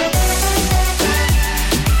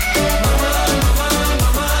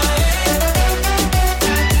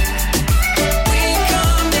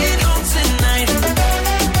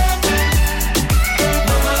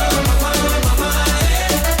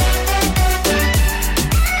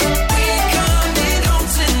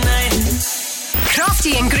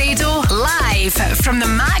 from the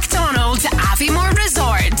McDonald's Aviemore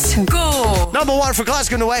Resort. Go! Number one for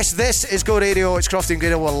Glasgow and the West. This is Go Radio. It's Crofty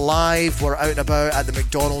Grado. We're live. We're out and about at the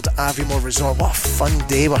McDonald's Aviemore Resort. What a fun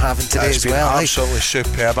day we're having today It's as been well. absolutely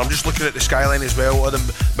superb. I'm just looking at the skyline as well. All the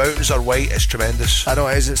mountains are white. It's tremendous. I know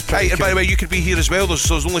it is. It's pretty Right, and by cool. the way, you could be here as well.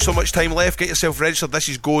 There's only so much time left. Get yourself registered. This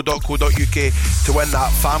is go.co.uk to win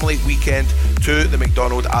that family weekend to the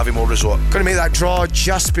McDonald's Aviemore Resort. Going to make that draw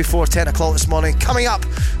just before 10 o'clock this morning. Coming up,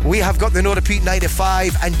 we have got the No Repeat 9 to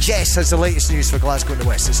 5, and Jess has the latest news for Glasgow and the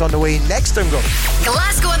West. It's on the way next time, go.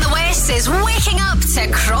 Glasgow and the West is waking up to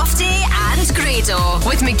Crofty and Grado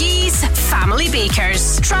with McGee's Family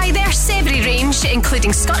Bakers. Try their savoury range,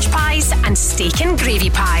 including Scotch pies and steak and gravy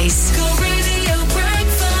pies. Go Radio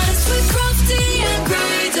Breakfast with Crofty and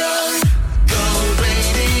Grado. Go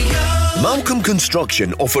Radio. Malcolm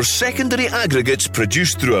Construction offers secondary aggregates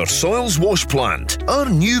produced through our soils wash plant. Our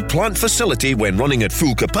new plant facility, when running at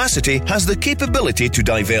full capacity, has the capability to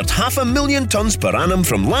divert 500,000 tonnes per annum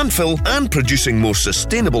from landfill and producing more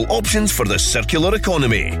sustainable options for the circular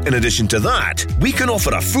economy. In addition to that, we can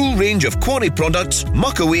offer a full range of quarry products,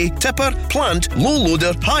 muckaway, tipper, plant, low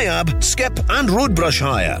loader, high ab, skip and road brush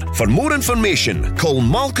hire. For more information, call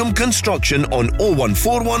Malcolm Construction on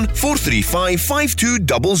 0141 435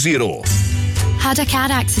 5200. Had a car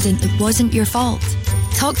accident that wasn't your fault?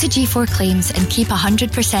 Talk to G4 Claims and keep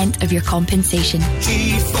 100% of your compensation.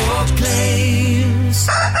 G4 Claims.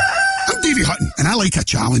 I'm Davey Hutton, and I like a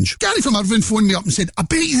challenge. Gary from Irvine phoned me up and said, I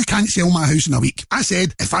bet you can't sell my house in a week. I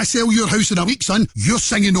said, if I sell your house in a week, son, you're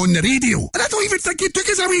singing on the radio. And I don't even think it took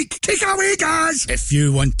us a week. Take it away, guys. If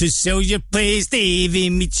you want to sell your place, Davey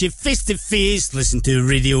meets you face to face. Listen to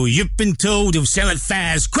radio, you've been told he'll sell it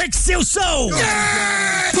fast. Quick sale sold!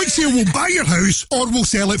 Yeah! Quick Sale will buy your house or we'll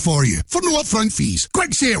sell it for you for no upfront fees.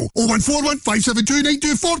 Quick Sale, 0141 572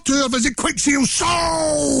 9242 or visit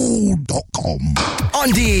quicksalesold.com. On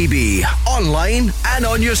DAB, online and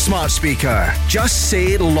on your smart speaker. Just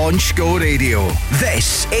say Launch Go Radio.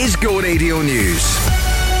 This is Go Radio News.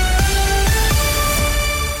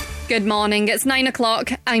 Good morning, it's 9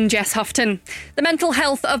 o'clock. I'm Jess Houghton. The mental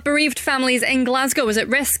health of bereaved families in Glasgow is at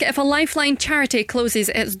risk if a Lifeline charity closes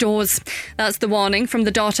its doors. That's the warning from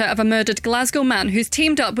the daughter of a murdered Glasgow man who's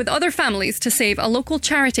teamed up with other families to save a local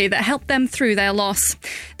charity that helped them through their loss.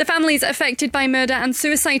 The families affected by murder and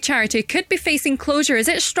suicide charity could be facing closure as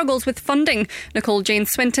it struggles with funding. Nicole Jane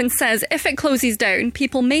Swinton says if it closes down,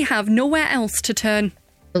 people may have nowhere else to turn.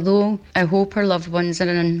 Although I hope our loved ones are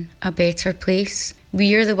in a better place,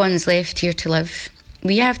 we are the ones left here to live.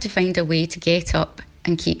 We have to find a way to get up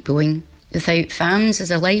and keep going. Without FAMS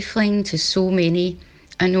as a lifeline to so many,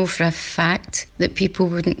 I know for a fact that people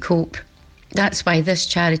wouldn't cope. That's why this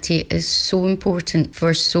charity is so important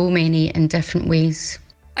for so many in different ways.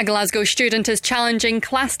 A Glasgow student is challenging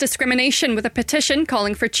class discrimination with a petition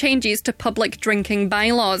calling for changes to public drinking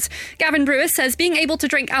bylaws. Gavin Brewer says being able to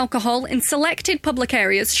drink alcohol in selected public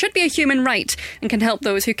areas should be a human right and can help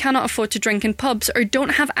those who cannot afford to drink in pubs or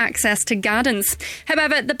don't have access to gardens.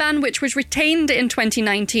 However, the ban, which was retained in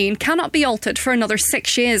 2019, cannot be altered for another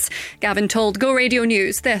 6 years. Gavin told Go Radio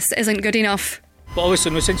News this isn't good enough. But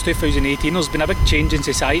obviously, since 2018, there's been a big change in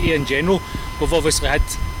society in general. We've obviously had,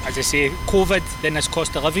 as I say, COVID, then this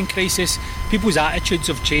cost of living crisis. People's attitudes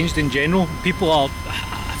have changed in general.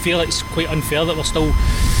 I feel it's quite unfair that we're still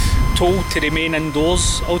told to remain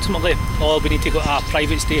indoors ultimately, or we need to go to a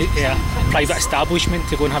private establishment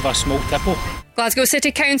to go and have a small tipple. Glasgow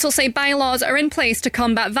City Council say bylaws are in place to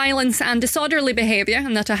combat violence and disorderly behaviour,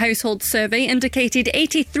 and that a household survey indicated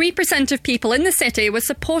 83% of people in the city were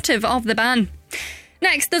supportive of the ban.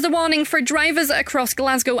 Next, there's a warning for drivers across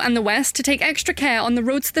Glasgow and the West to take extra care on the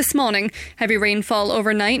roads this morning. Heavy rainfall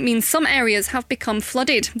overnight means some areas have become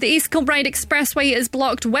flooded. The East Kilbride Expressway is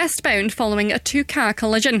blocked westbound following a two-car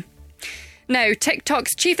collision. Now,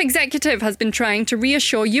 TikTok's chief executive has been trying to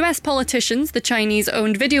reassure US politicians the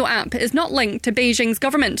Chinese-owned video app is not linked to Beijing's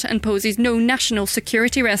government and poses no national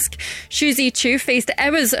security risk. Xu Zichu faced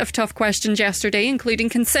hours of tough questions yesterday, including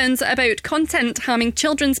concerns about content harming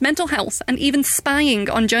children's mental health and even spying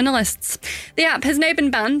on journalists. The app has now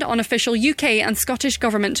been banned on official UK and Scottish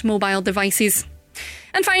government mobile devices.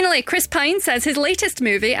 And finally, Chris Pine says his latest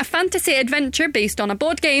movie, a fantasy adventure based on a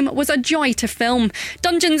board game, was a joy to film.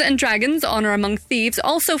 Dungeons & Dragons: Honour Among Thieves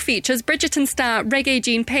also features Bridgerton star Regé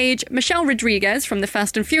Jean Page, Michelle Rodriguez from the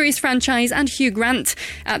Fast and Furious franchise and Hugh Grant.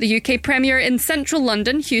 At the UK premiere in central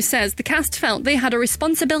London, Hugh says the cast felt they had a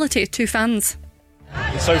responsibility to fans.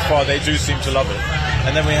 So far they do seem to love it,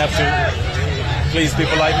 and then we have to please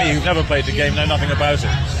people like me who've never played the game, know nothing about it.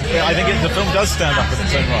 Yeah, I think the film does stand up in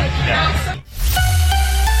its own right. Yeah.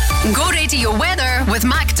 Go Radio weather with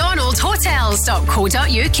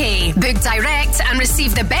McDonaldHotels.co.uk. Book direct and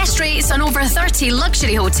receive the best rates on over 30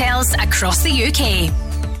 luxury hotels across the UK.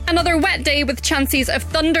 Another wet day with chances of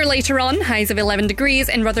thunder later on. Highs of 11 degrees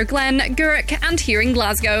in Rutherglen, Gurrock and here in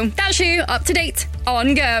Glasgow. That's you up to date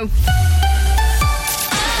on Go.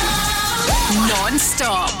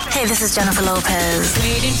 Non-stop. Hey, this is Jennifer Lopez.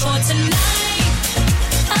 Waiting for tonight.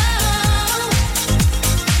 Oh,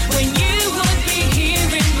 when you would be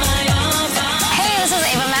here in my arms. Hey, this is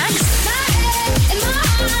Ava Max. In my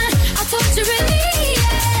heart, I talk to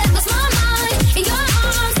relief. Lost my mind in your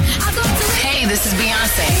arms. I go to. Hey, this is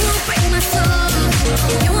Beyonce. You won't break my soul.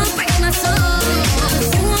 You won't break my soul.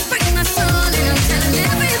 You won't break my soul. And I'm telling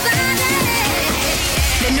everybody.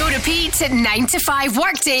 The no repeat at 9 to 5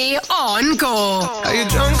 workday on Go. Are you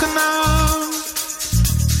drunk enough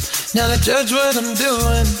now to judge what I'm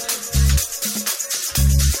doing?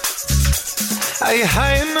 Are you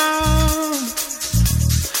high enough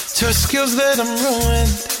to excuse that I'm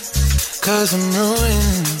ruined? 'Cause I'm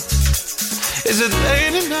ruined. Is it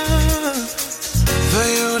late enough for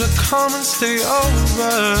you to come and stay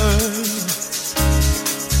over?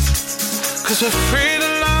 'Cause we're free to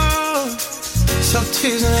love, so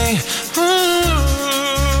tease me.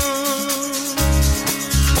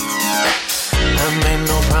 I made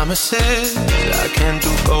no promises, I can't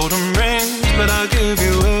do golden rings, but I'll give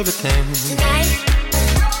you everything.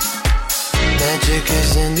 Magic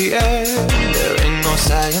is in the air, there ain't no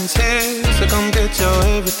science here, so come get your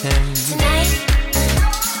everything.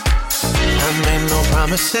 I made no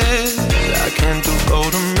promises, I can't do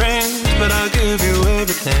golden rings, but I'll give you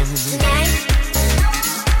everything.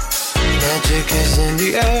 Magic is in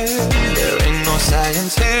the air, there ain't no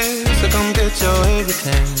science here, so come get your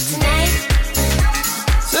everything.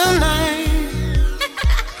 Tonight.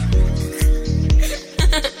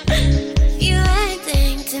 You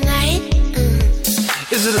acting tonight.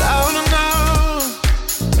 Is it loud enough?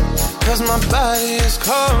 'Cause my body is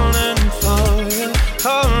calling for you,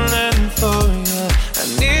 calling for you. I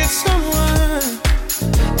need someone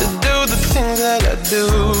to do the things that I do.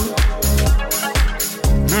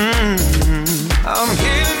 I'm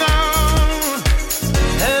heating on,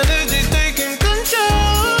 energy taking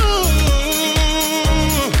control.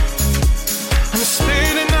 I'm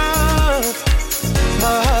speeding up,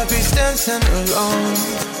 my heart beats dancing alone.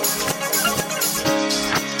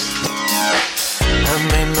 I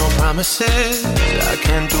made no promises, I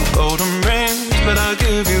can't do golden rings, but I'll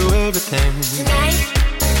give you everything.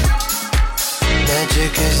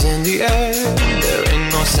 Magic is in the air, there ain't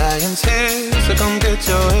no science here, so come get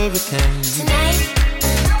your everything.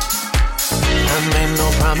 I made no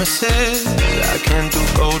promises, I can't do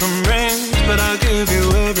golden rings, but I'll give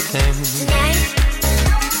you everything.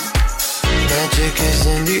 Magic is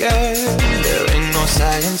in the air, there ain't no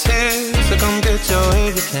science here, so come get your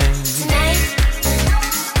everything.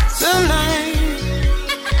 Tonight.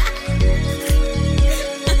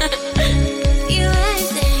 You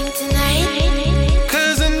acting tonight.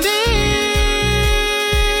 'Cause I need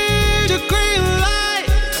a green light,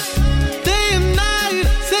 day and night,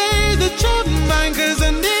 say that you're mine. 'Cause I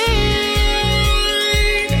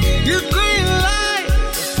need your green light,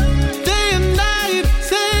 day and night,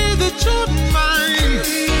 say that you're mine.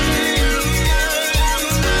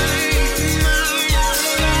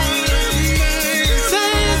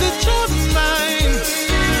 Say that you're mine.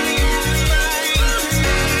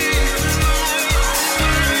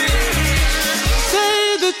 Say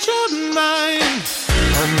that you're mine.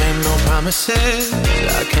 I made no promises,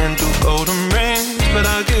 I can't do golden rings, but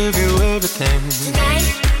I'll give you everything.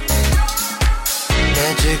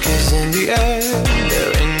 Magic is in the air,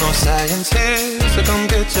 there ain't no science here, so come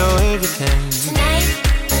get your everything.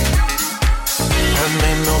 I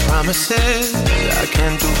made no promises, I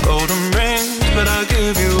can't do golden rings, but I'll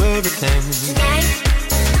give you everything.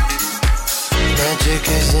 Magic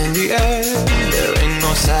is in the air, there ain't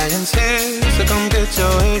no science here, so come get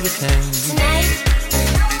your everything.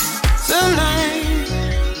 Tonight.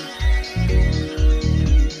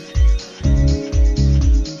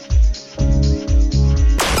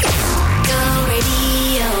 Go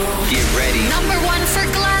Radio. Get ready. Number 1 for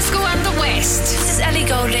Glasgow and the West. This is Ellie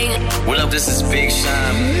Goulding. What up? This is Big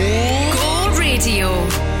Sean. Go Radio.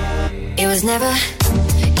 It was never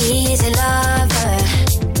easy, lover,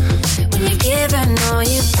 when you've given all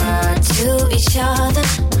you've got to each other,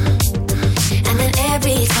 and then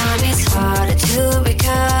every time it's harder to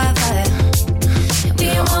recover. We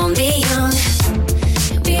won't be young,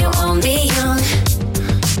 we won't be young.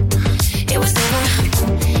 It was never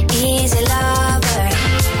easy, lover.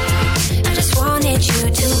 I just wanted you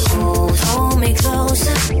to hold me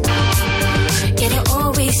closer. Yet it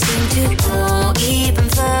always seemed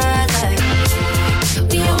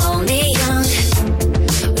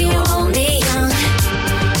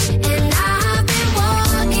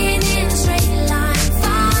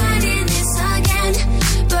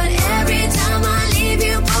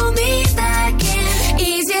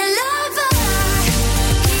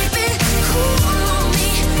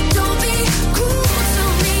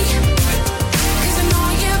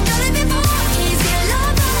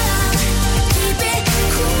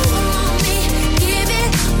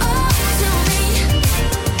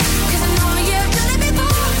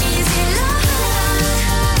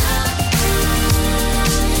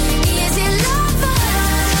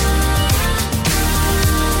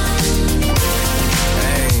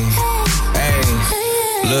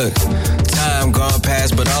look. Time gone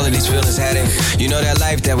past, but all of these feelings had it. You know that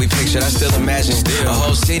life that we pictured, I still imagine. A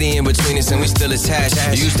whole city in between us and we still attached.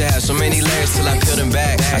 You used to have so many layers till I peeled them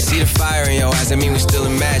back. I see the fire in your eyes, I mean we still a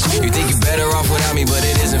match. You think you better off without me, but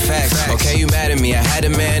it isn't fact. Okay, you mad at me, I had to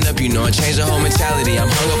man up, you know, I changed the whole mentality. I'm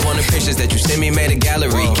hung up on the pictures that you sent me, made a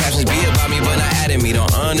gallery. Captions be about me, but not adding me.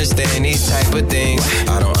 Don't understand these type of things.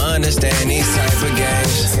 I don't understand these type of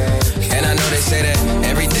games. And I know they say that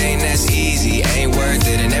everything that's easy ain't worth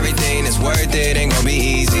it, and everything that's worth it ain't gonna be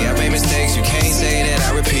easy. I made mistakes, you can't say that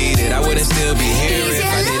I repeat it. I wouldn't still be here if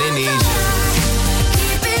I didn't need you.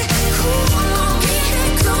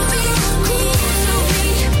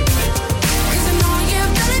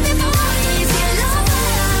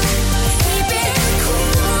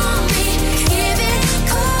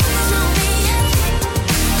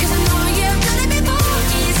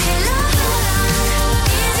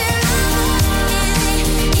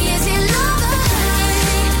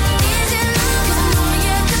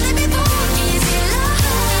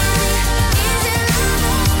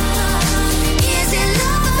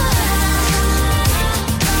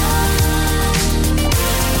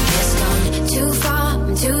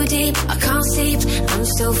 I'm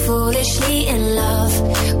still foolishly in love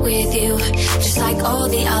with you, just like all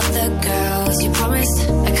the other girls. You promised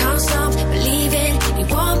I can't stop believing you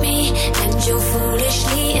want me, and you're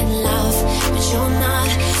foolishly in love, but you're not.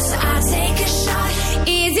 So I take a shot.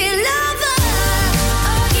 Is it lover?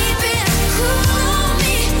 Or keep it cool on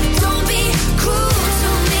me? Don't be cruel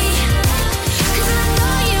to me, 'cause I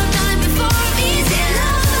know you've done it before. Is it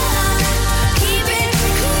lover? Keep it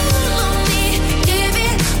cool on me. Give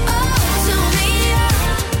it all to me.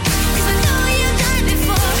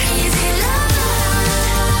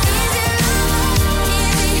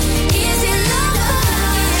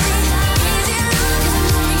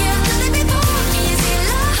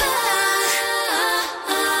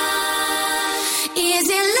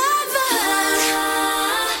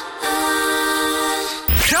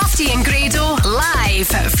 Crofty and Grado live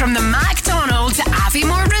from the McDonald's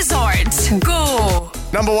Aviemore Resort. Go!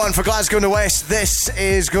 Number one for Glasgow and the West. This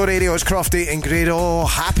is Go Radio. It's Crofty and Grado.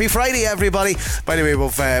 Happy Friday, everybody. By the way,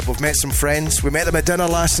 we've met some friends. We met them at dinner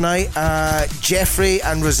last night. Jeffrey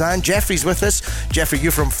and Roseanne. Jeffrey's with us. Jeffrey,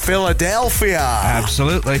 you're from Philadelphia.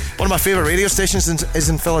 Absolutely. One of my favourite radio stations is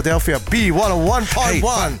in Philadelphia.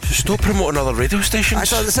 B101.1. Hey, stop promoting other radio stations. I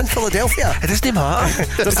thought it's in Philadelphia. It doesn't matter.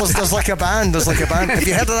 there's like a band. Have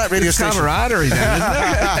you heard of that radio station? Camaraderie then, isn't it?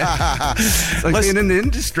 It's like being in the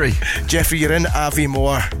industry. Jeffrey, you're in Aviemore,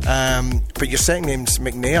 but your second name's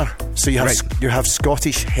McNair, so you have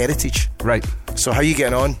Scottish heritage. Right. So how are you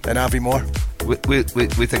getting on in Aviemore? We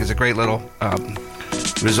think it's a great little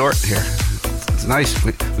resort here. It's nice.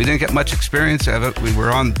 We didn't get much experience of it. We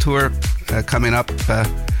were on tour coming up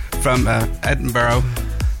from Edinburgh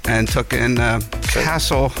and took in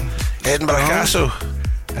Castle. Edinburgh Castle.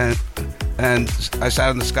 And I sat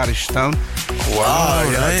on the Scottish Stone. Wow,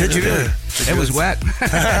 yeah, did you really? It was wet.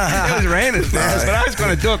 It was raining. But I was going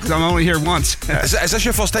to do it because I'm only here once. Is this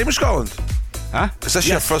your first time in Scotland? Huh? Is this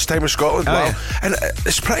your first time in Scotland? Oh, wow. yeah. And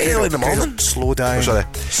it's pretty early in the morning. Slow down. Oh, sorry.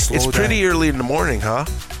 It's pretty early in the morning, huh?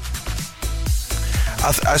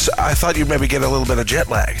 I thought you'd maybe get a little bit of jet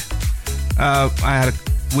lag.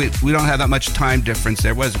 We don't have that much time difference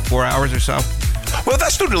there. Was it 4 hours or so? Well,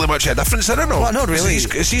 that's not really much a difference, I don't know. Well, not really.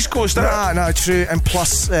 It's East Coast, isn't it? No, true. And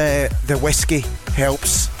plus, the whiskey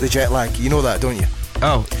helps the jet lag. You know that, don't you?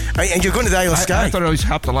 Oh. And you're going to the Isle of Skye. I thought it always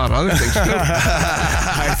helped a lot of other things, too.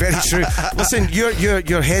 Very true. Listen,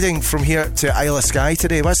 you're heading from here to Isle of Skye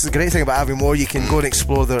today. That's the great thing about Aviemore. You can go and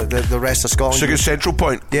explore the rest of Scotland. It's a good central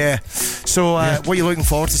point. Yeah. So, what are you looking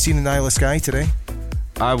forward to seeing in the Isle of Skye today?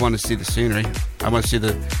 I want to see the scenery. I want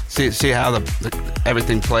to see how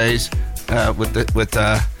everything plays with the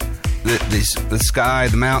sky,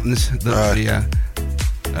 the mountains, the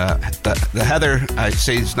heather. I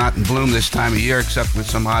see it's not in bloom this time of year, except with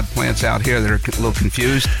some odd plants out here that are a little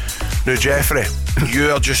confused. Now, Jeffrey,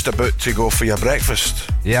 you are just about to go for your breakfast.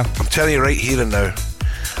 Yeah. I'm telling you right here and now,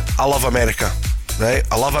 I love America, right?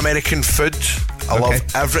 I love American food. I love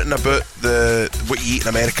everything about what you eat in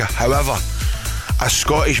America. However, a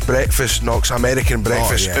Scottish breakfast knocks American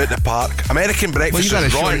breakfast out the park. American breakfast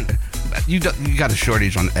is rotten. You got a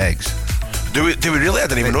shortage on eggs. Do we really? I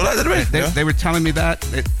didn't even know that, did we? They were telling me that,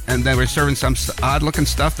 and they were serving some odd-looking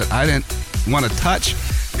stuff that I didn't want to touch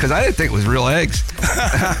because I didn't think it was real eggs.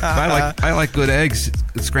 I like good eggs,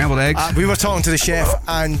 scrambled eggs. We were talking to the chef,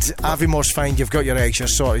 and Aviemore's fine. You've got your eggs. You're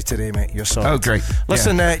sorted today, mate. You're sorted. Oh, great.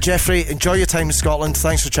 Listen, Jeffrey, enjoy your time in Scotland.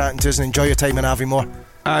 Thanks for chatting to us, and enjoy your time in Aviemore.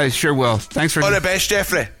 I sure will. Thanks for all the best,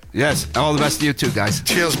 Jeffrey. Yes, all the best to you too, guys.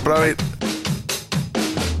 Cheers, brilliant.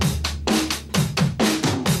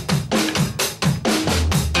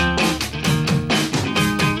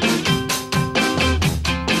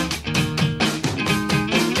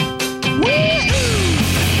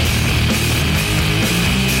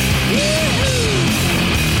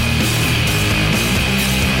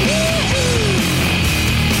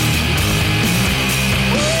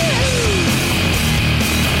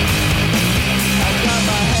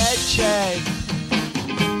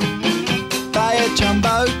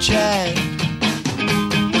 paycheck.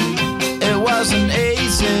 It wasn't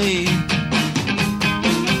easy,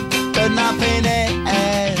 but nothing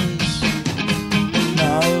is.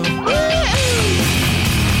 No.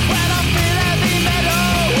 When I feel heavy metal,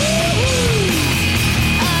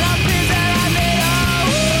 and I feel that I need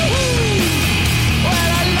when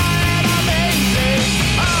I lie and I'm easy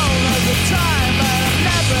all of the time, but I'm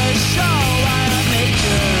never sure why I need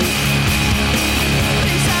you.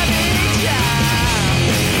 Please I need ya.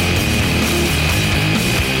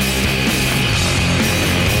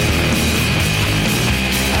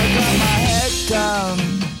 I got my head down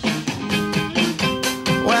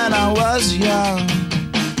when I was young.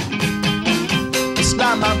 It's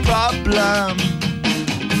not my problem.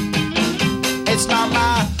 It's not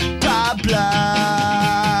my problem.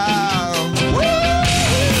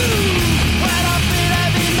 When I feel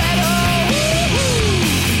heavy metal,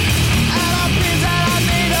 and I feel that I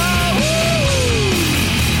need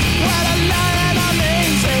when I lie and I'm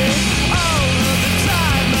easy all of the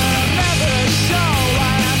time, but I'm never sure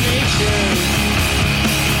why I need you.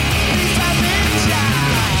 Please I need ya.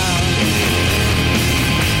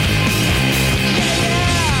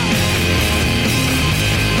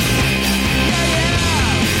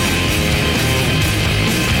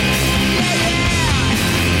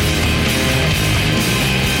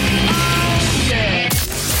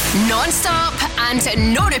 Non-stop and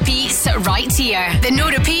no repeats right here. The no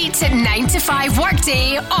repeat 9 to 5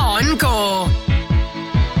 workday on Go.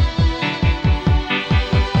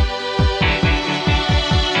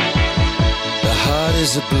 The heart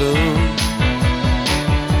is a balloon,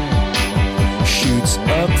 shoots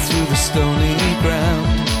up through the stony ground.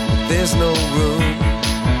 There's no room,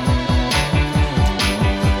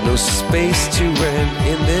 no space to rent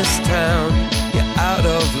in this town. You're out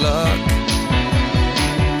of luck,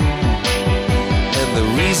 and the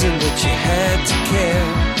reason that you had to care,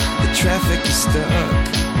 the traffic is stuck,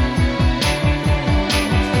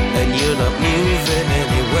 and you're not moving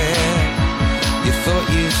anywhere. You thought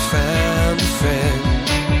you'd found a friend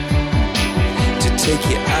to take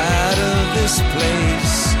you out of this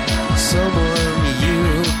place, someone you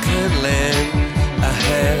could lend a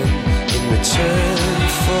hand in return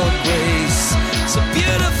for grace. It's a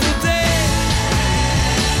beautiful day.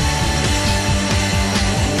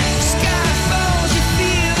 Sky falls, you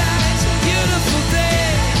feel like it's a beautiful day.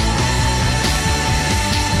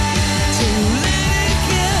 To let it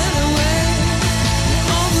get away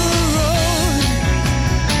on the road,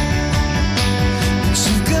 but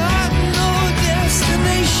you've got no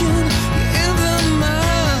destination. You're in the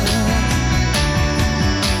mud,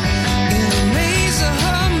 in a maze of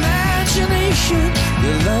her imagination.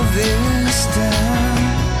 Your love is down,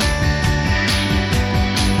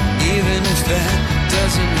 even if that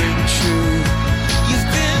doesn't ring true. You've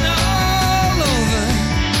been all over,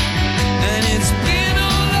 and it's been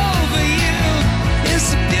all over you. It's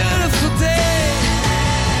a beautiful day.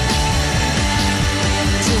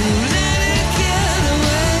 Don't let it get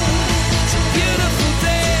away. It's a beautiful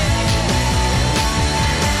day.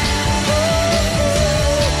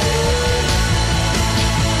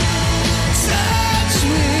 Touch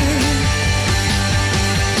me,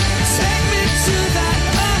 take me to that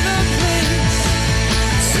other place.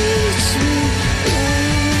 Teach me,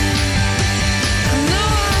 I know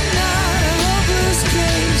I'm not a hopeless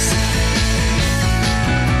case.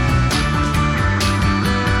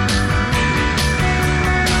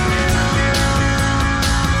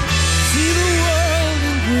 See the world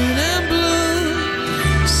in green and blue.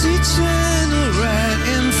 See China right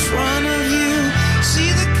in front of you.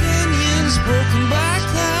 See the canyons broken by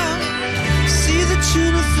cloud. See the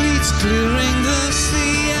tuna fleets clearing the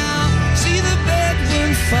sea out. See the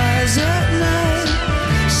bedroom fires at night.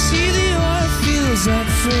 See the oil fields at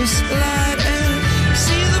first light. And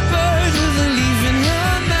see the bird with a leaf in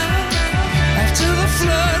her mouth. After the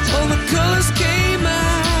flood, all the colors came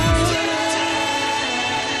out.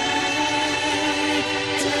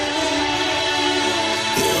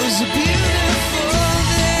 It was a beautiful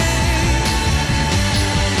day.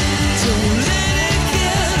 Don't let it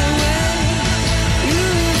get away.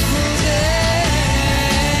 Beautiful day.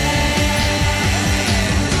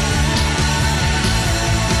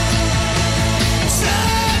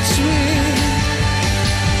 Touch me,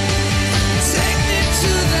 take me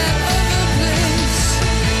to that other place.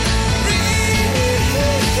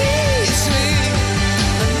 Release me.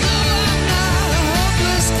 I know I'm not a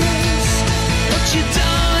hopeless case. What you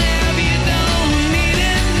don't have, you don't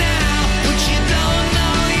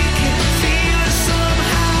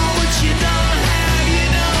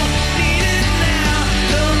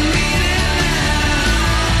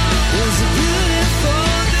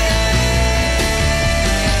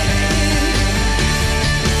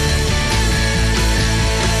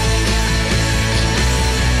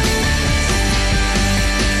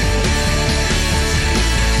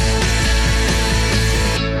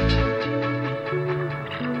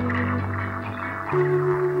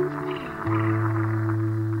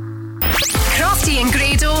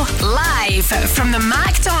live from the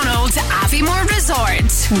McDonald's Aviemore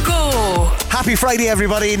Resort. Go! Happy Friday,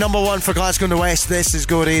 everybody. Number one for Glasgow and the West. This is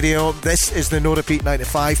Go Radio. This is the No Repeat 9 to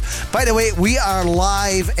 5. By the way, we are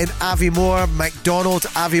live in Aviemore, McDonald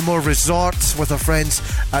Aviemore Resort, with our friends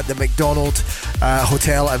at the McDonald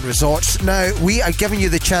Hotel and Resorts. Now, we are giving you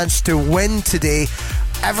the chance to win today.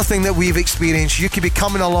 Everything that we've experienced, you could be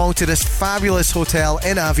coming along to this fabulous hotel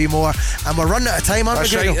in Aviemore, and we're running out of time, aren't we,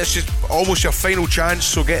 That's right, this is almost your final chance,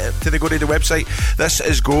 so get to the Go Radio website. This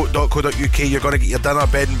is go.co.uk. You're going to get your dinner,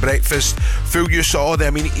 bed and breakfast, full use of all the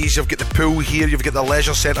amenities. You've got the pool here, you've got the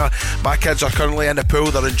leisure centre. My kids are currently in the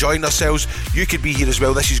pool, they're enjoying themselves. You could be here as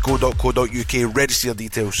well. This is go.co.uk. Register your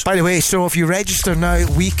details. By the way, so if you register now,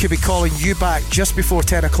 we could be calling you back just before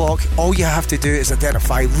 10 o'clock. All you have to do is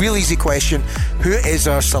identify, real easy question, who is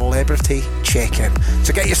our celebrity check-in.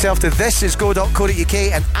 So get yourself to thisisgo.co.uk,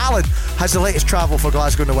 and Alan has the latest travel for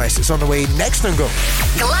Glasgow and the West. It's on the way next on Go.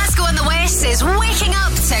 Glasgow and the West is waking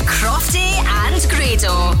up to Crofty and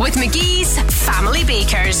Grado with McGee's Family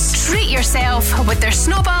Bakers. Treat yourself with their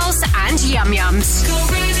snowballs and yum-yums. Go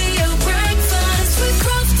Radio breakfast with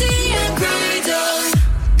Crofty and Grado.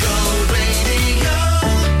 Go Radio.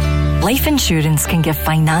 Life insurance can give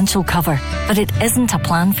financial cover, but it isn't a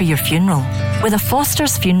plan for your funeral. With a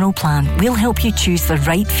Foster's Funeral Plan, we'll help you choose the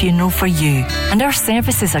right funeral for you. And our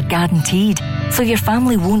services are guaranteed, so your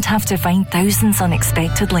family won't have to find thousands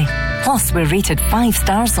unexpectedly. Plus, we're rated 5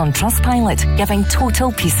 stars on Trustpilot, giving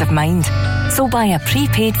total peace of mind. So buy a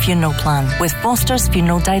prepaid funeral plan with Foster's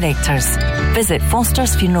Funeral Directors. Visit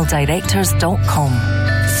fostersfuneraldirectors.com.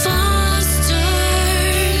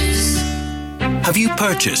 Have you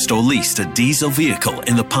purchased or leased a diesel vehicle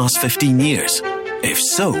in the past 15 years? If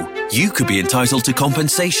so, you could be entitled to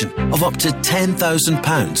compensation of up to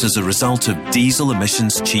 £10,000 as a result of diesel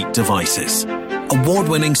emissions cheat devices.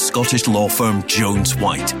 Award-winning Scottish law firm Jones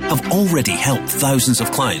White have already helped thousands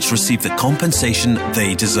of clients receive the compensation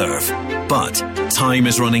they deserve. But time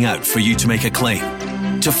is running out for you to make a claim.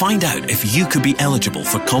 To find out if you could be eligible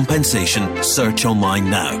for compensation, search online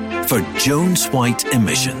now for Jones White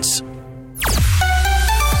Emissions.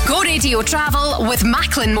 Go Radio travel with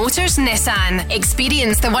Macklin Motors Nissan.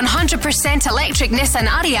 Experience the 100% electric Nissan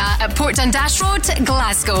Ariya at Port Dundas Road,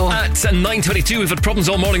 Glasgow. At 9:22, we've had problems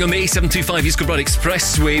all morning on the A725 East Kilbride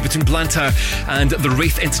Expressway between Blantyre and the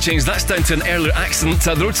Wraith interchange. That's down to an earlier accident.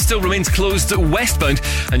 The road still remains closed westbound,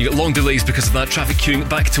 and you get long delays because of that traffic queuing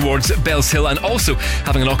back towards Bells Hill, and also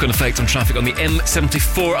having a knock-on effect on traffic on the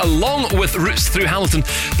M74, along with routes through Hamilton,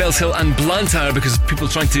 Bells Hill and Blantyre, because people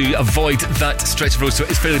are trying to avoid that stretch of road, so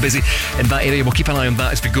it's fairly busy in that area. We'll keep an eye on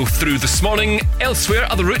that as we go through this morning. Elsewhere,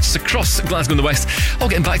 other routes across Glasgow and the West all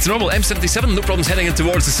getting back to normal. M77, no problems heading in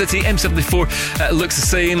towards the city. M74 looks the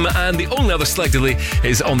same, and the only other slight delay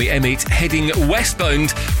is on the M8 heading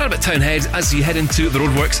westbound right about Townhead as you head into the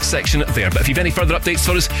roadworks section there. But if you've any further updates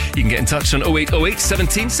for us, you can get in touch on 0808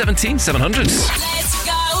 17 17 700. Let's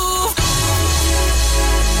go.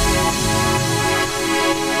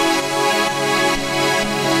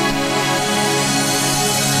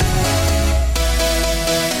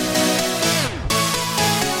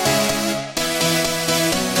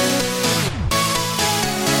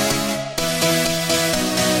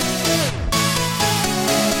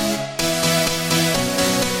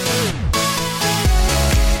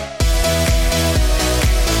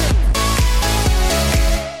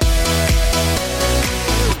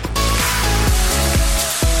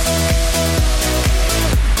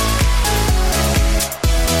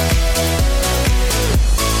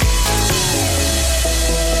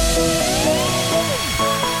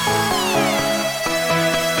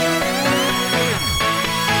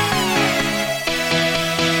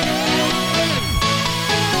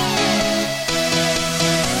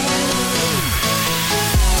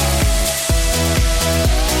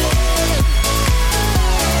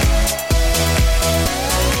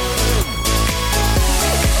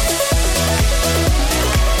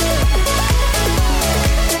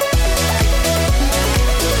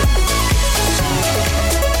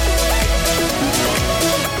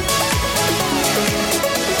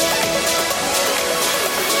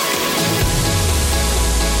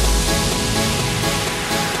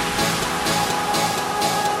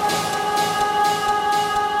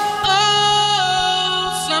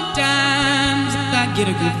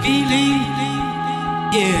 get a good feeling.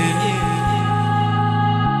 Yeah.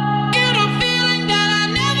 Get a feeling that I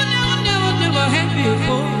never had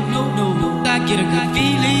before. No. I get a good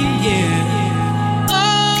feeling. Yeah.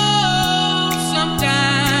 Oh,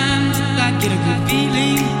 sometimes I get a good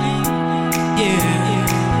feeling. Yeah.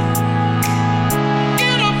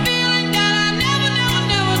 Get a feeling that I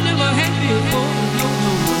never had before. No.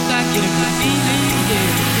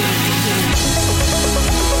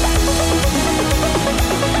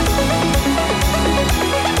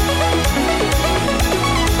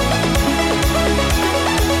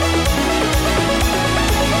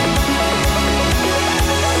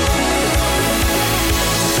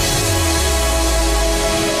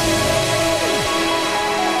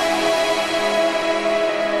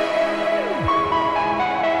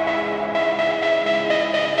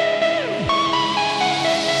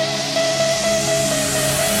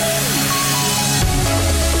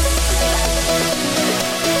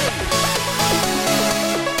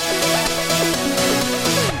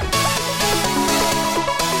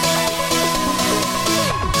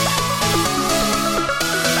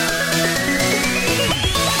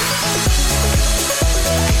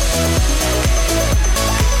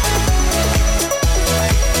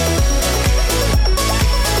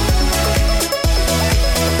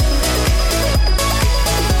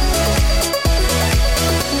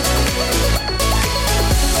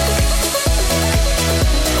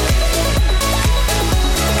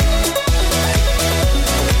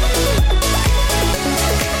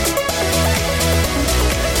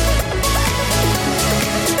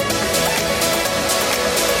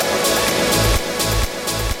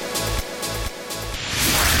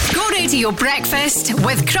 Radio Breakfast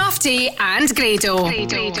with Crofty and Grado.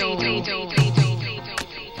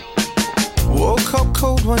 Woke up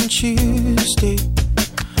cold one Tuesday.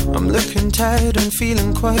 I'm looking tired and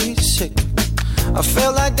feeling quite sick. I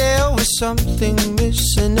felt like there was something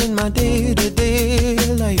missing in my day-to-day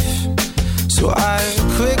life. So I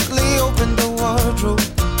quickly opened the wardrobe,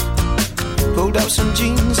 pulled out some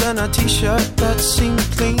jeans and a t-shirt that seemed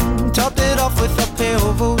clean, topped it off with a pair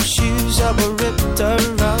of old shoes that were ripped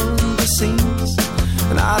around the seams.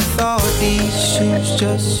 And I thought, these shoes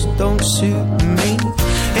just don't suit me.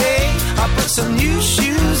 Hey, I put some new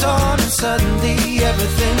shoes on and suddenly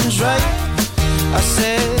everything's right. I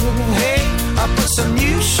said, hey, I put some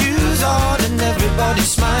new shoes on and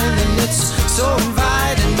everybody's smiling. It's so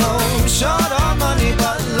inviting. No, short on money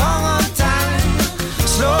but long on time.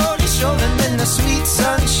 Slowly strolling in the sweet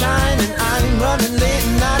sunshine, and I'm running late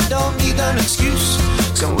and I don't need an excuse,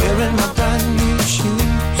 'cause I'm wearing my brand new shoes.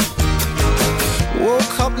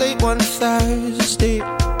 Woke up late one Thursday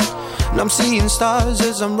and I'm seeing stars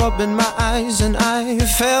as I'm rubbing my eyes, and I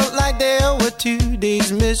felt like there were 2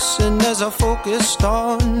 days missing as I focused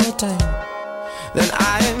on the time. Then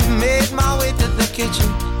I made my way to the kitchen,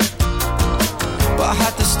 but I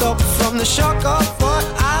had to stop from the shock of what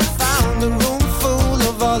I found. A room full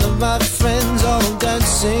of all of my friends, all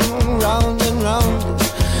dancing round and round.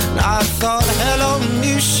 And I thought, hello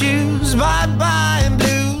new shoes, bye-bye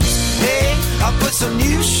blues. Hey, I put some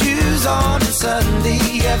new shoes on and suddenly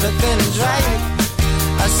everything's right.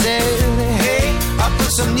 I said, hey, I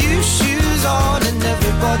put some new shoes on and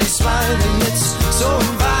everybody's smiling. It's so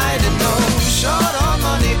inviting. No, short on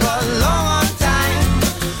money but long on time.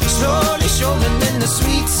 Slowly strolling in the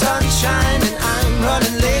sweet sunshine, and I'm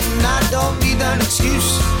running late and I don't need an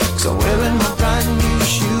excuse, 'cause I'm wearing my brand new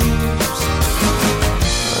shoes.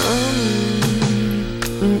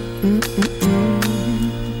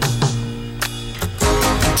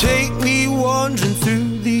 Take me wandering through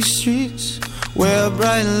these streets where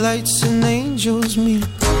bright lights and angels meet.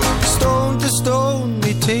 Stone to stone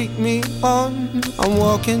they take me on. I'm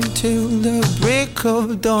walking till the break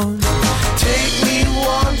of dawn. Take me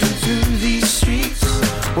wandering through these streets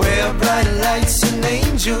where bright lights and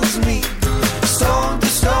angels meet. Stone to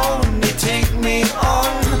stone they take me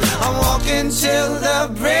on. I'm walking till the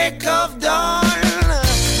break of dawn.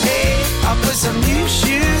 Hey, I put some new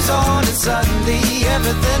shoes on and suddenly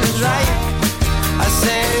everything is right. I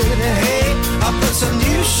said, hey, I put some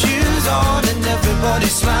new shoes on and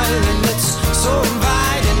everybody's smiling. It's so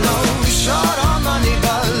inviting. No, short on money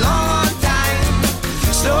but long on time.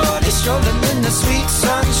 Slowly strolling in the sweet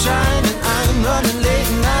sunshine, and I'm running late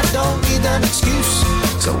and I don't need an excuse,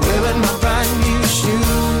 'cause I'm wearing my brand new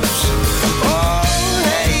shoes. Oh,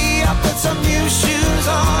 hey, I put some new shoes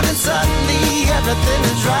on and suddenly everything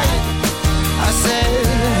is right. I said,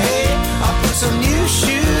 hey, I put some new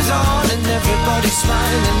shoes on and everybody's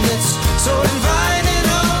smiling. It's so inviting.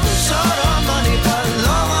 Oh, short on money but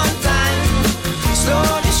long on time.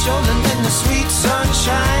 Slowly strolling in the sweet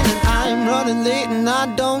sunshine, and I'm running late and I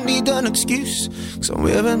don't need an excuse, 'cause I'm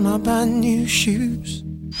wearing my brand new shoes.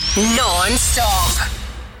 Non-stop.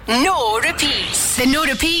 No repeats. The No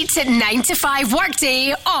Repeat 9 to 5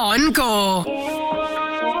 workday on Go.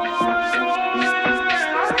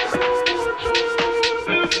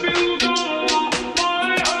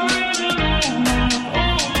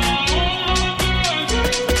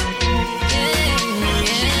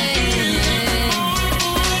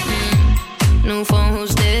 New phone,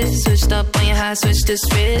 who's this? Switched up on your high, switch to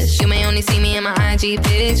switch. You may only see me in my IG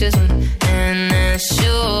pictures, and that's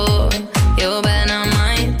sure you're better not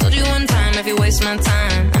mine. Told you one time, if you waste my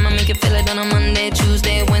time, I'ma make you feel it on a Monday,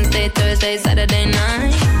 Tuesday, Wednesday, Thursday, Saturday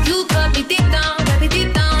night. You cut me deep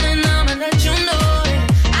down, and I'ma let you know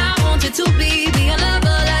I want you to be a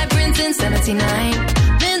lover like Prince in 79.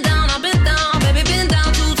 Been down, I've been down, baby, been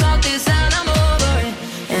down to talk this out, I'm over it,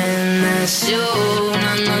 and that's you.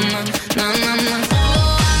 Na na na na na na.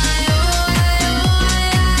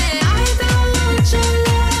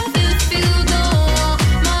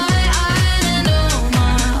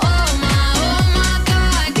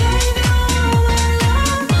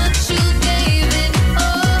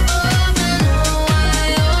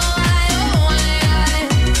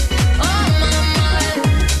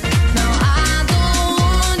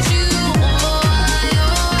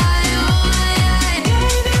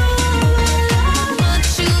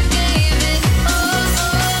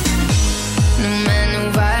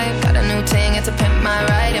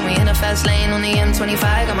 Fast lane on the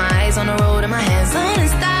M25, got my eyes on the road and my hands on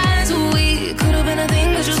his thighs. We could have been a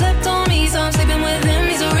thing, but you slept on me, so I'm sleeping with him.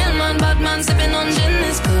 He's a real man, but man sipping on gin.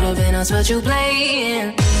 This could have been us, but you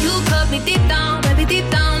playing. You cut me deep down, baby, deep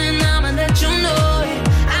down, and I'ma let you know it.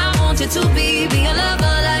 I want you to be a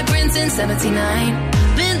lover like Prince in 79.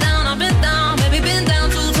 Been down, I've been down, baby, been down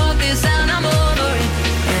to talk this out, I'm over it.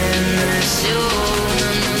 And that's you. No,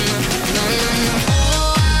 no, no, no, no,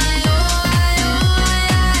 no.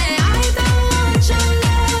 I don't want your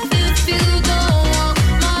love if you don't want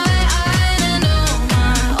my island.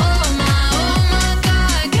 Oh my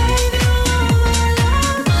God, gave you all my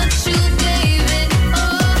love, but you gave it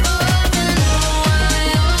all up. And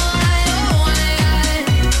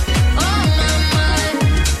on my mind.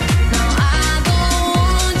 Now I don't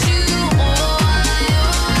want you. Gave you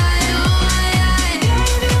all my love,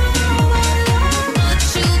 but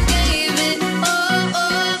you gave it all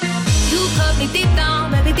up. You cut me deep down,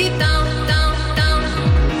 baby, deep down, down, down.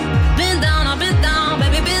 Been down, I've been down,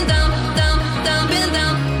 baby, been down, down, down, been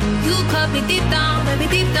down. You cut me deep down, baby,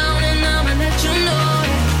 deep down, and I'ma let you know it.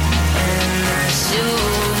 And that's you.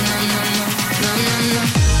 No, no, no, no, no, no.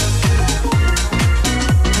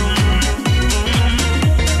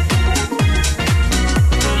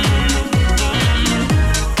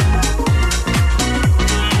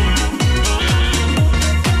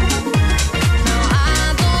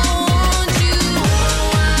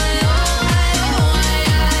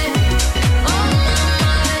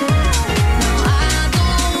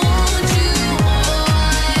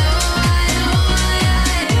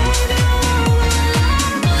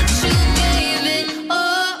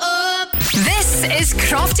 This is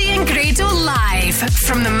Crofty and Grado live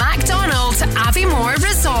from the McDonald's Aviemore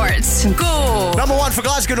Resort. Go! Number one for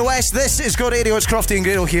Glasgow and West. This is Go Radio. It's Crofty and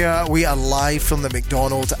Grado here. We are live from the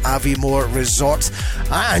McDonald's Aviemore Resort,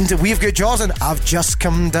 and we've got Jordan. I've just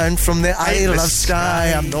come down from the Isle of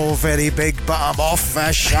Skye. I'm no very big, but I'm off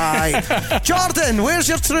the shy. Jordan, where's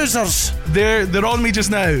your trousers? They're on me just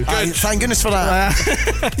now. Thank goodness for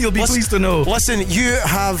that. You'll be pleased to know. Listen, you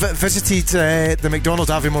have visited the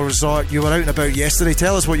McDonald's Aviemore Resort. You were out and about yesterday.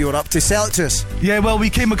 Tell us what you were up to. Sell it to us. Yeah, well, we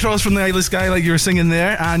came across from the Isle of Skye, like you were singing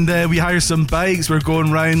there, and we hired some bikes. We're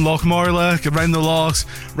going round Lochmorlock, around the lochs,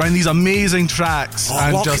 round these amazing tracks,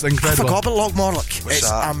 and just incredible. I forgot about Lochmorlock. It's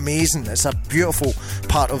amazing. It's a beautiful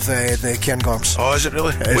part of the Cairngorms. Oh, is it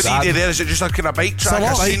really? What do you do there? Is it just a kind of bike track?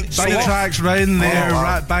 Bike tracks round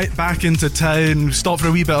there, back into town. Stopped for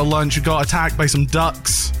a wee bit of lunch. We got attacked by some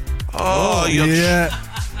ducks. Oh, yeah.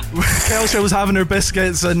 Kelsha was having her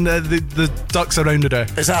biscuits, and the ducks surrounded her.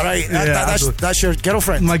 Is that right? That's your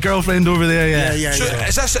girlfriend? My girlfriend over there, yeah. So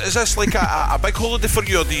is this like a big holiday for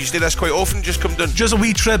you, or do you do this quite often? Just come down? Just a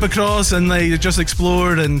wee trip across, and they just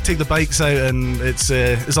explore and take the bikes out, and it's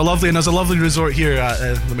a lovely resort here at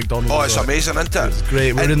the McDonald's. Oh, it's amazing, isn't it? It's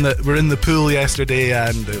great. We're in the pool yesterday,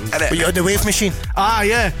 and it was. Were you on the wave machine? Ah,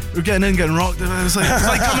 yeah. We're getting in, getting rocked. It's like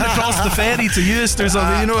coming across the ferry to Eust or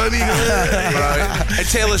something. You know what I mean? Right. And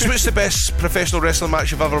tell us, what's the best professional wrestling match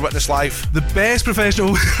you've ever witnessed live? The best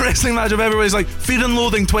professional wrestling match I've ever witnessed is like Fear and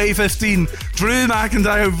Loathing 2015, Drew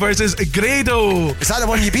McIntyre versus Grado. Is that the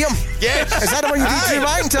one you beat him? Yes. Is that the one you beat Drew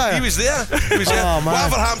McIntyre? He was there. Oh, man.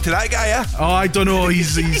 Whatever happened to that guy, yeah? Oh, I don't know.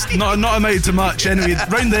 He's not amounted to much anyway.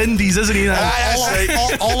 Round the Indies, isn't he?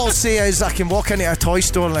 All I'll say is I can walk into a toy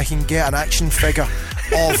store and I can get an action figure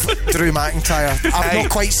of Drew McIntyre. I've not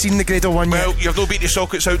quite seen the Grado one yet. Well, you've not been to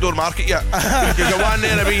Sockets Outdoor Market yet. You've got one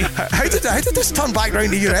there, I mean. How did this turn back round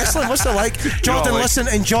to you wrestling? What's it like? Jordan, listen,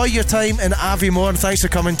 enjoy your time in Aviemore, and thanks for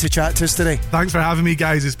coming to chat to us today. Thanks for having me,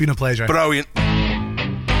 guys. It's been a pleasure. Brilliant.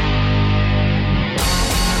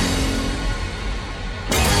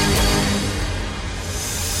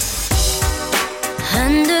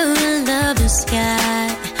 Under a lovely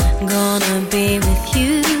sky, gonna be with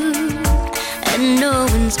you, and no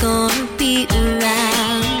one's gonna be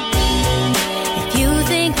around. If you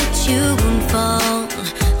think that you won't fall,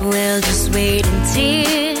 well, just wait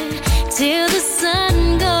till the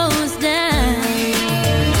sun goes down.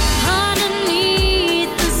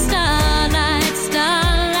 Underneath the starlight,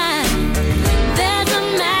 there's a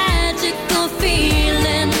magical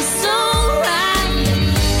feeling so right.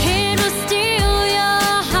 It will steal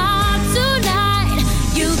your heart tonight.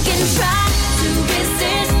 You can try to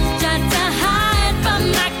resist, try to hide from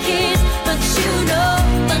my kiss, but you know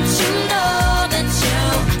that you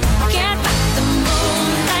can't fight the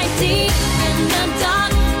moonlight deep in the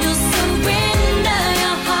dark. You'll surrender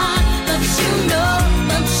your heart, but you know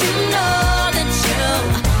that you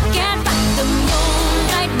can't fight the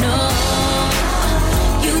moonlight. No,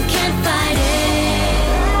 you can't fight it.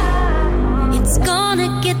 It's gonna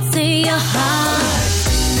get to your heart.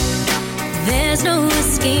 There's no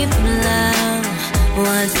escape from love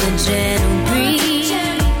once the gentle breeze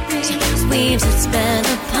weaves its spell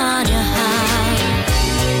upon your heart.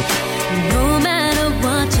 No matter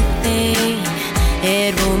what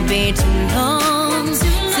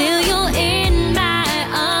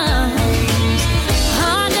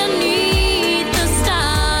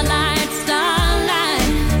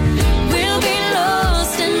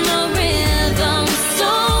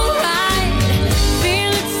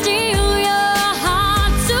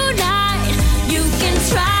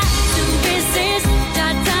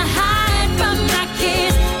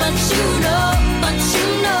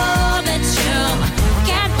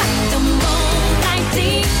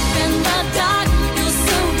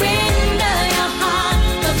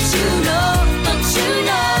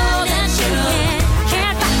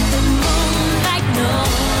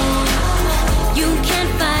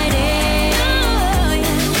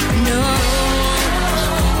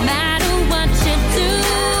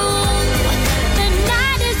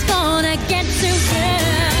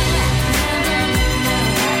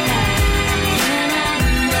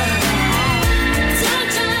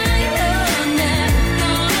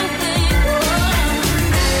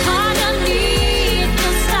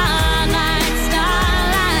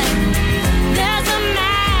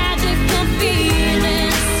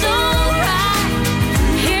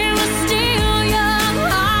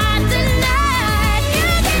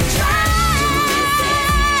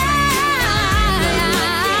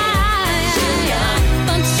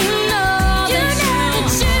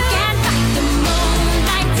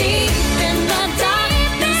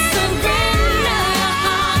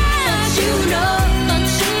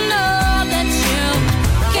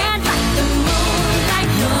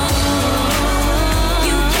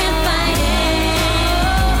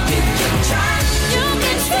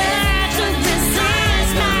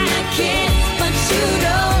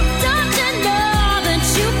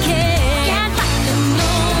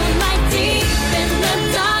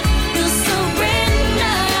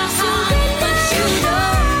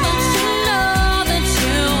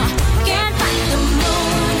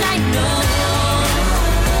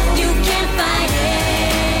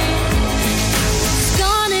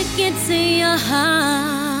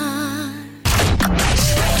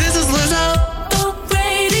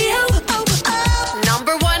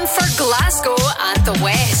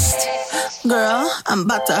I'm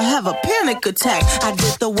about to have a panic attack. I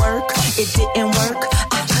did the work, it didn't work.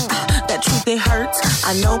 That truth, it hurts.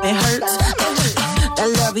 I know it hurts. That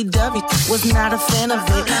lovey-dovey was not a fan of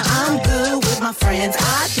it. I'm good with my friends.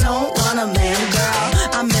 I don't want a man, girl.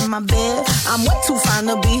 I'm in my bed. I'm way too fine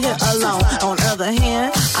to be here alone. On other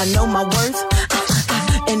hand, I know my worth.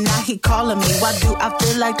 And now he calling me. Why do I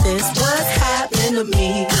feel like this? What's happening to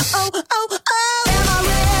me? Oh, oh, oh. Am I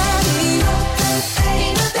ready?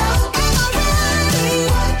 Ain't no doubt. Am I ready?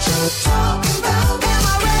 What you talking about? Am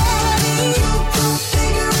I ready? You can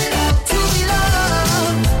figure it out. To be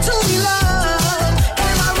loved. To be loved.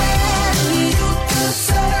 Am I ready? You can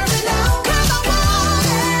serve it out. 'Cause I want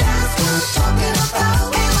it. That's what I'm talking about.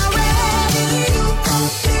 Am I ready? You can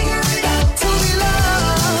figure it out. To be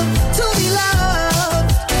loved. To be loved.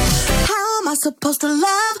 How am I supposed to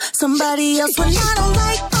love somebody else when I don't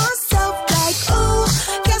like myself? Like, ooh,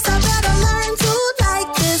 guess I better learn to like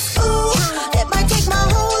this. Ooh, it might take my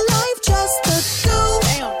whole life just to do.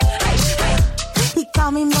 He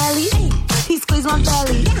call me Melly, he squeezed my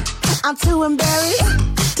belly. I'm too embarrassed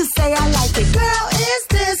to say I like it. Girl, is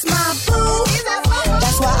this my boo?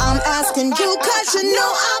 That's why I'm asking you, 'cause you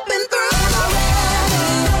know I've been through. Am I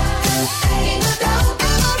ready? Ain't no doubt.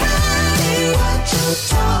 Am I ready? What you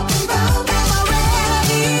talking about? Am I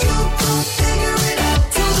ready? You can figure it out.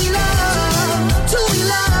 To be loved. To be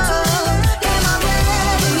loved. Am I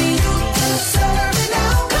ready? You can serve it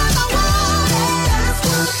out. 'Cause I want it. That's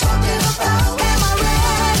what I'm talking about. Am I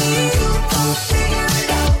ready? You can figure it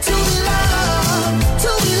out. To be loved.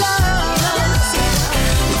 To be loved.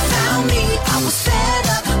 You found me. I was fed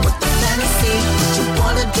up with the fantasy. What you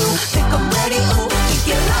wanna do? Think I'm ready? Ooh, think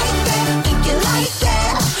you like that? Think you like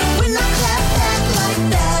that? When I clap back like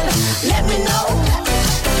that, let me know.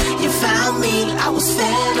 You found me. I was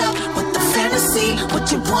fed up with the fantasy. What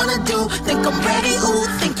you wanna do? Think I'm ready? Ooh,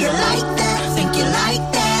 think you like that? Think you like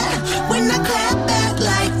that? When I clap back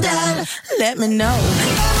like that, let me know.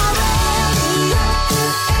 Am I ready?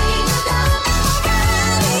 Ain't no doubt. Am I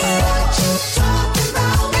ready? What you talking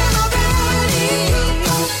about? Am I ready? You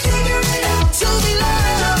gon' figure it out. To be loved.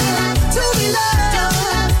 To be loved.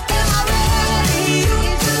 Am I ready? You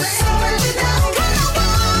can serve it out. 'Cause I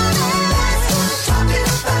want it. That's what I'm talking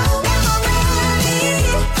about. Am I ready?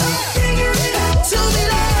 You can figure it out. To be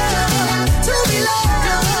loved. To be loved.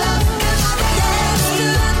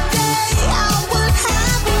 Yesterday I would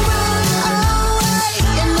have run away,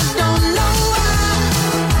 and I don't know why.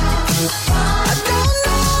 I don't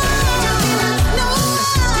know why. No.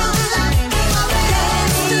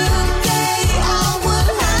 Yesterday I would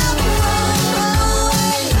have run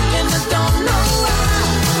away, and I don't know why.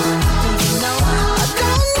 I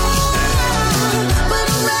don't know why, but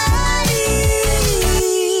I'm ready.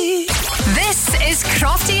 This is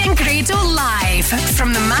Crofty and Grado live from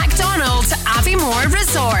the McDonald's Aviemore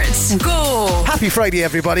Resort. Go! Happy Friday,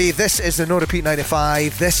 everybody. This is the No Repeat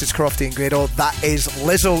 95. This is Crofty and Grado. That is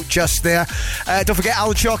Lizzo just there. Don't forget,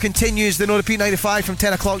 Alan Shaw continues the No Repeat 95 from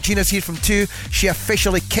 10 o'clock. Gina's here from 2. She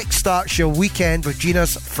officially kickstarts your weekend with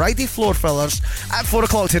Gina's Friday floor fillers at 4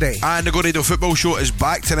 o'clock today. And the Go Radio Football Show is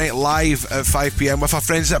back tonight live at 5 p.m. with our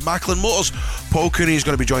friends at Macklin Motors. Paul Cooney is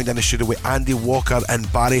going to be joined in the studio with Andy Walker and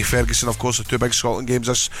Barry Ferguson. Of course, the two big Scotland games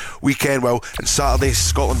this weekend. Well, on Saturday,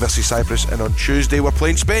 Scotland versus Cyprus, and on Tuesday, we're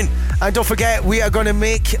playing Spain. And don't forget, we are going to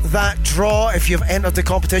make that draw if you've entered the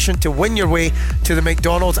competition to win your way to the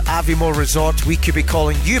McDonald's Aviemore Resort. We could be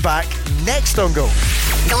calling you back next on Go.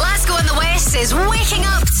 Glasgow in the West is waking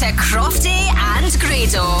up to Crofty and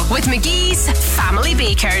Grado with McGee's Family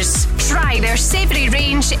Bakers. Try their savoury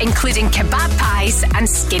range, including kebab pies and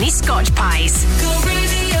skinny Scotch pies. Go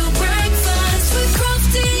Radio Breakfast with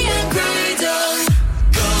Crofty and Grado.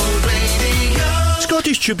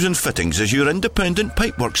 Scottish Tubes and Fittings is your independent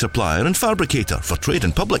pipework supplier and fabricator for trade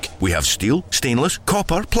and public. We have steel, stainless,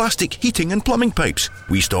 copper, plastic, heating and plumbing pipes.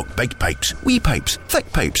 We stock big pipes, wee pipes,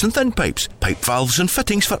 thick pipes and thin pipes, pipe valves and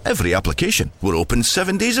fittings for every application. We're open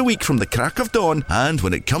 7 days a week from the crack of dawn, and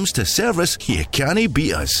when it comes to service, you can't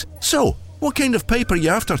beat us. So, what kind of pipe are you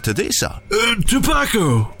after today, sir?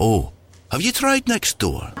 Tobacco. Oh, have you tried next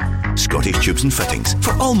door? Scottish Tubes and Fittings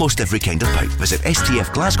for almost every kind of pipe. Visit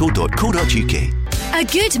stfglasgow.co.uk. A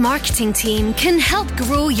good marketing team can help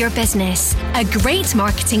grow your business. A great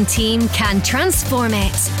marketing team can transform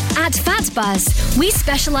it. At FatBuzz, we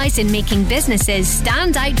specialise in making businesses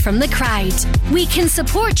stand out from the crowd. We can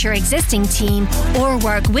support your existing team or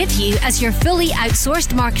work with you as your fully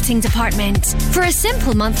outsourced marketing department. For a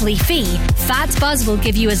simple monthly fee, FatBuzz will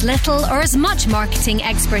give you as little or as much marketing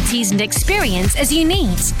expertise and experience as you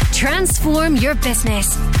need. Transform your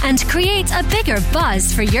business and create a bigger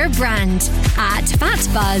buzz for your brand at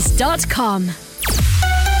fatbuzz.com.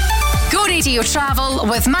 Go Radio Travel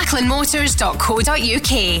with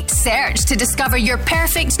macklinmotors.co.uk. Search to discover your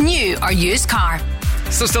perfect new or used car.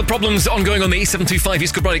 So still problems ongoing on the A725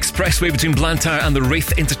 East Kilbride Expressway between Blantyre and the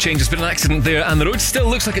Wraith interchange. There's been an accident there and the road still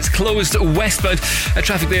looks like it's closed westbound.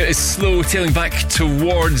 Traffic there is slow, tailing back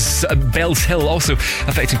towards Bells Hill, also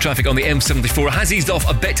affecting traffic on the M74. It has eased off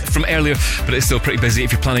a bit from earlier, but it's still pretty busy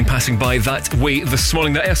if you're planning passing by that way this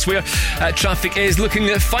morning. Now elsewhere, traffic is looking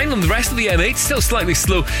fine on the rest of the M8, still slightly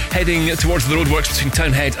slow heading towards the roadworks between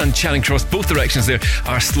Townhead and Charing Cross. Both directions there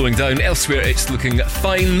are slowing down. Elsewhere it's looking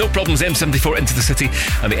fine, no problems. M74 into the city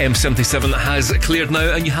and the M77 has cleared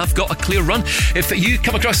now and you have got a clear run. If you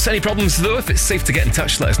come across any problems though, if it's safe to get in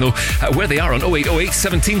touch, let us know where they are on 0808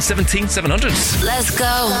 17 17 700. Let's go.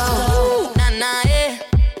 Ooh, nah, nah, yeah.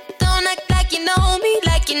 Don't act like you know me,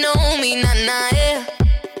 nah, nah, yeah.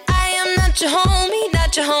 I am not your homie,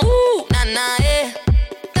 not your home. Ooh, nah, nah, yeah.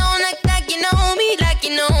 Don't act like you know me,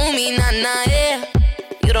 nah, nah, yeah.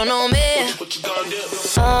 You don't know me. What you gonna do?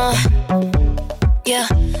 Yeah.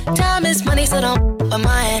 Time is money, so don't with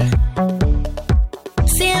mine.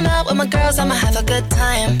 See him out with my girls, I'ma have a good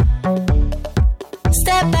time.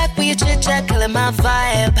 Step back with your chit chat, killing my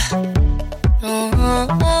vibe.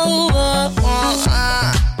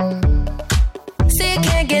 See, you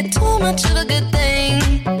can't get too much of a good thing.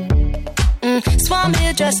 So I'm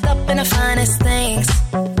here dressed up in the finest things.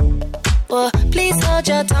 Well, please hold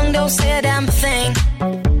your tongue, don't say a damn thing.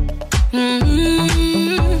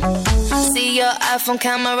 See your iPhone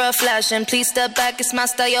camera flashing. Please step back, it's my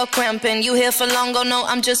style, you're cramping. You here for long, oh no,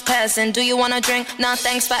 I'm just passing. Do you wanna drink? Nah,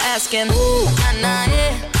 thanks for asking. Ooh, nah, nah,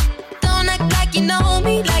 yeah. Don't act like you know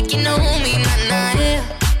me, nah, nah, yeah.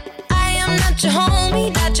 I am not your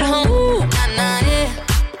homie, not your home. Ooh, nah, nah, yeah.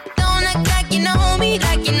 Don't act like you know me,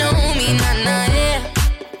 nah, nah, yeah.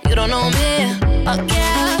 You don't know me, oh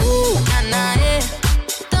yeah. Ooh, nah, nah, yeah.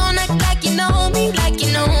 Don't act like you know me, nah,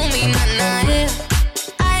 nah, yeah.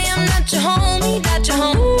 Not your homie, not your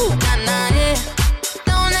home. Ooh, nah, nah, yeah.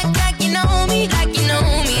 Don't act like you know me, nah,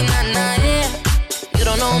 nah, yeah. You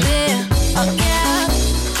don't know me, oh yeah.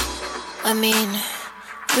 I mean,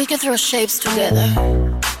 we can throw shapes together,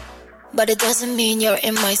 but it doesn't mean you're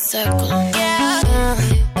in my circle. Yeah.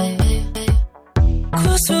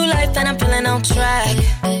 Cruise through life and I'm feeling on track.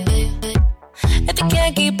 If you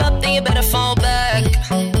can't keep up, then you better fall back.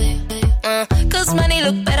 Cause money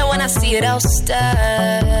look better when I see it all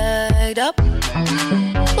stacked up.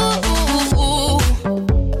 Ooh, ooh, ooh.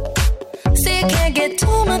 See, you can't get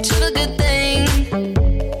too much of a good thing.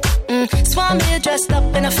 So I'm here dressed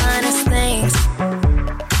up in the finest things.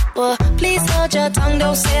 Well, please hold your tongue,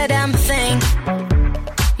 don't say a damn thing.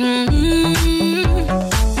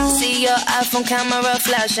 See your iPhone camera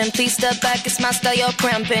flashing. Please step back, it's my style, you're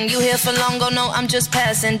cramping. You here for long, oh no, I'm just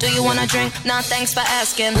passing. Do you wanna drink? Nah, thanks for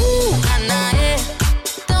asking. Ooh, nah, nah, yeah.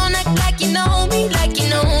 Don't act like you know me, nah,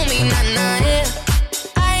 nah, yeah.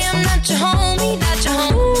 I am not your homie, not your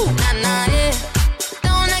home. Ooh, nah, nah, yeah.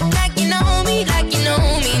 Don't act like you know me, nah,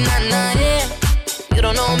 nah, yeah. You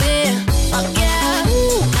don't know me, oh yeah.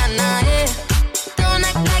 Ooh, nah, nah, yeah. Don't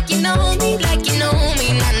act like you know me,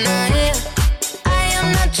 nah, nah, yeah.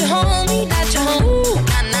 Not your homie, not your home. Ooh,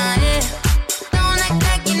 nah, nah, yeah. Don't act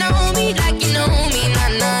like you know me, nah,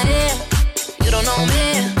 nah, yeah. You don't know me,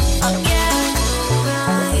 oh yeah.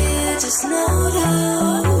 Around here, just know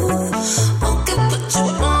that. Okay, what you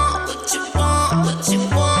want, what you want, what you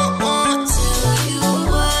want. Tell you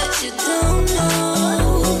what you don't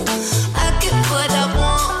know. I get what I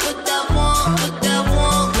want, what I want, what I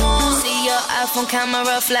want. See your iPhone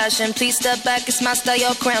camera flashing. Please step back, it's my style,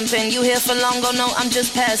 you're cramping. You here for long, oh no, I'm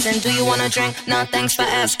just passing. Do you wanna drink? Nah, thanks for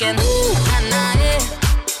asking. Ooh, nah, nah, yeah.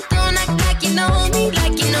 Don't act like you know me, nah,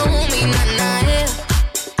 nah, yeah.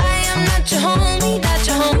 I am not your homie, not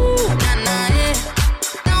your home. Ooh, nah, nah, yeah.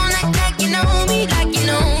 Don't act like you know me, nah,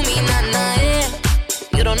 nah, yeah.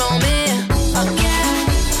 You don't know me, oh yeah.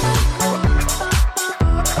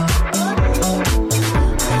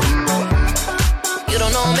 You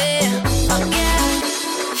don't know me, oh yeah.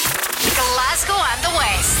 Glasgow and the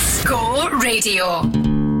West. Go Radio.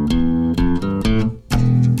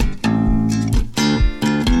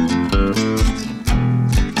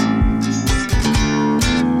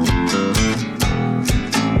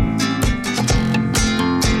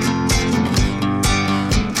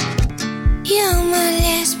 You're my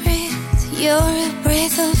last breath. You're a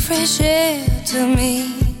breath of fresh air to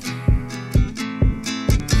me.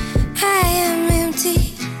 I am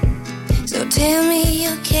empty, so tell me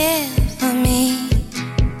you care for me.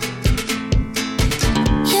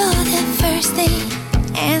 You're the first thing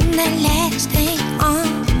and the last thing on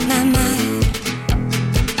my mind.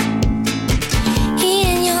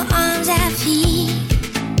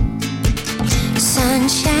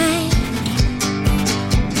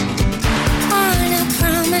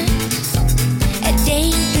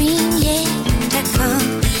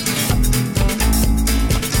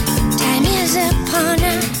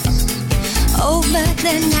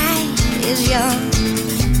 the night is young.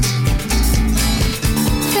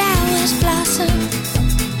 Flowers blossom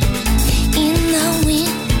in the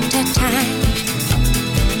winter time.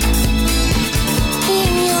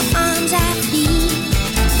 In your arms I feel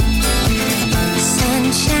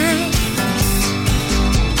sunshine.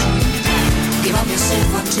 Give up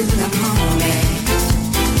yourself up to the moment.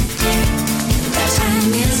 The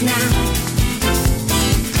time is now.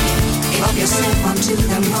 Give up yourself up to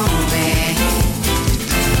the moment.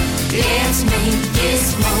 Let's make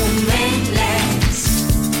this moment last.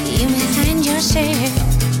 You may find yourself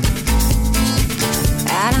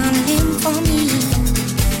out on a limb for me.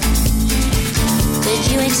 Could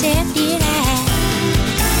you accept it as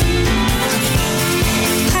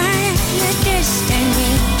part of your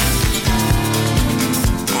destiny?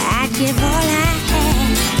 I'd give all I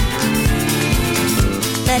have,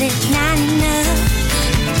 but it's not enough,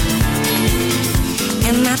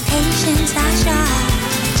 and my patience are short.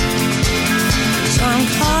 So I'm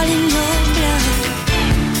calling your bluff.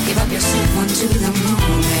 Give up yourself onto the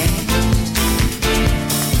moment.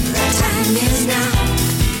 The time is now.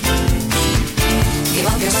 Give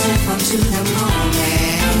up yourself onto the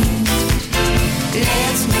moment.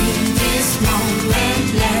 Let's make this moment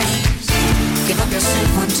last. Give up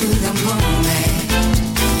yourself onto the moment.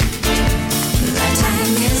 The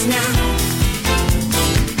time is now.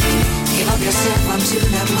 Give up yourself onto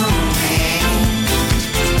the moment.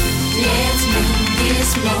 Let's make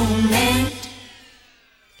this moment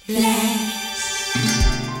last.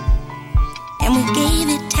 And we gave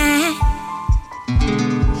it time.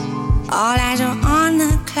 All eyes are on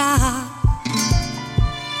the clock.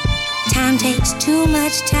 Time takes too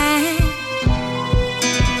much time.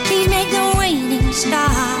 Please make the waiting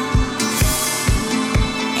stop.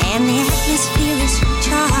 And the atmosphere is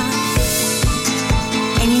charged.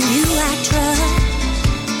 And you I trust.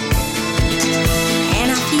 And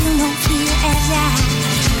I feel no fear as I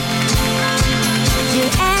do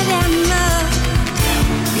as I must.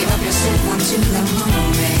 Give up yourself onto the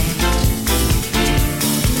moment.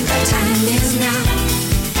 The time is now.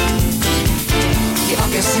 Give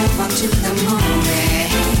up yourself onto the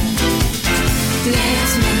moment.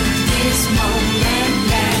 Let's make this moment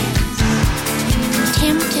last.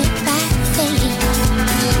 Tempted by fate,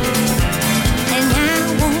 and I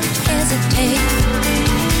won't hesitate.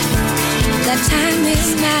 The time is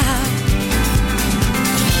now.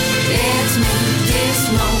 Let's make this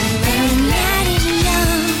moment last.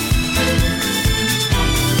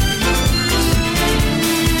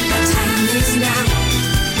 The time is now.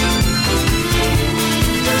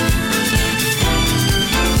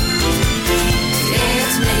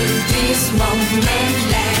 Let's make this moment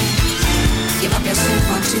last. Give up yourself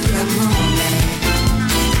onto the moment.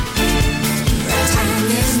 The time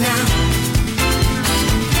is now.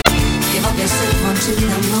 Give up yourself onto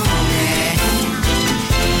the moment.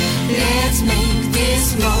 Let's make this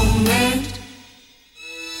moment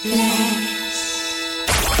last.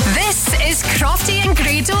 This is Crofty and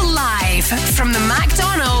Grado live from the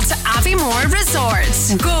McDonald's Aviemore Resort.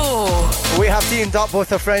 Go! We have teamed up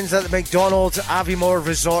with our friends at the McDonald's Aviemore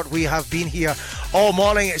Resort. We have been here all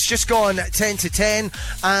morning. It's just gone 10 to 10,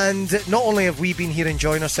 and not only have we been here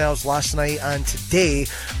enjoying ourselves last night and today,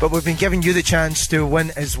 but we've been giving you the chance to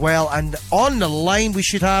win as well. And on the line we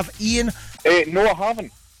should have Ian. No, I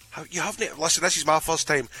haven't. You haven't? Listen, this is my first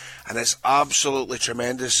time, and it's absolutely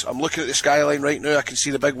tremendous. I'm looking at the skyline right now. I can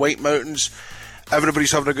see the big white mountains.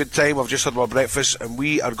 Everybody's having a good time. I've just had my breakfast, and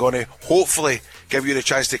we are going to hopefully give you the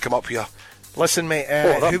chance to come up here. Listen, mate,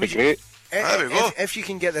 that'd be great. There we go. If you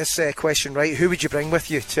can get this question right, who would you bring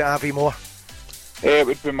with you to Aviemore? It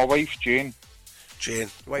would be my wife, Jane.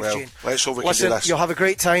 Jane. Wife Jane. Let's hope we Listen, can do this. you'll have a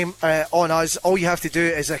great time on us. All you have to do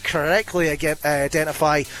is correctly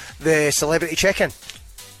identify the celebrity check-in.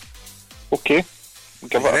 Okay.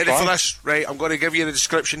 Give it a ready try. for this? Right, I'm going to give you the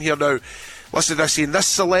description here now. Listen to this, Ian. This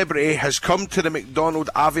celebrity has come to the McDonald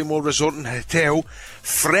Aviemore Resort and Hotel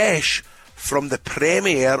fresh from the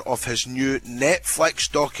premiere of his new Netflix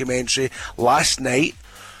documentary last night.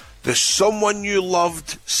 The Someone You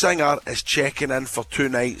Loved singer is checking in for 2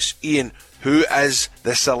 nights. Ian, who is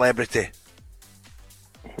the celebrity?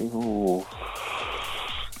 Ooh.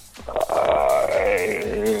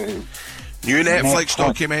 New Netflix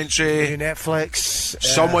documentary. New Netflix.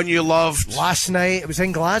 Someone You Loved. Last night. It was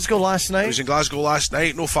in Glasgow last night. It was in Glasgow last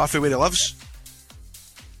night. No far from where he lives.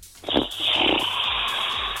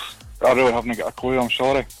 I really haven't got a clue, I'm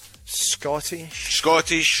sorry.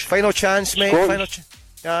 Scottish. Final chance, mate.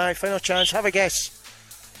 Final chance. Have a guess.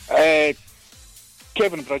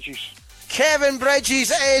 Kevin Bridges. Kevin Bridges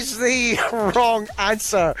is the wrong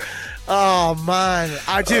answer. Oh man,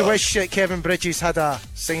 I do wish Kevin Bridges had a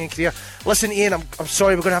singing career. Listen, Ian, I'm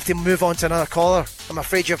sorry, we're going to have to move on to another caller. I'm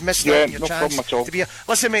afraid you've missed out on your no chance problem at all. to be here.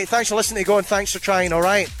 Listen, mate, thanks for listening to Go and thanks for trying. All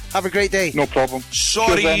right, have a great day. No problem.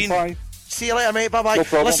 Sorry, Cheers, Ian. bye. See you later, mate. Bye bye. No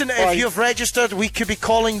problem. Listen, Bye. if you've registered, we could be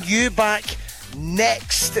calling you back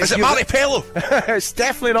next. Is it Marty Pello? It's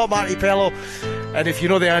definitely not Marty Pello. And if you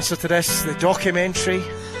know the answer to this, the documentary,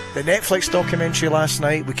 the Netflix documentary last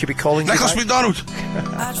night, we could be calling Nicholas you back. McDonald.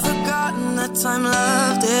 I'd forgotten that time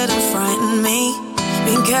love didn't frighten me.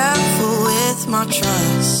 Being careful with my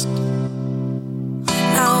trust.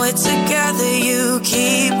 Now we're together, you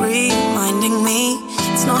keep reminding me.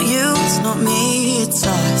 It's not you, it's not me, it's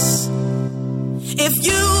us. If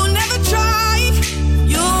you never try,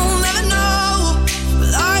 you'll never know.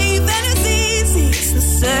 Life and it's easy, it's the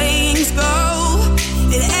sayings go.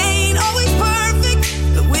 It ain't always perfect,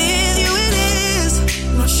 but with you it is.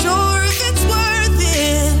 I'm not sure if it's worth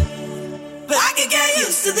it, but I could get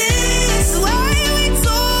used to this. The way we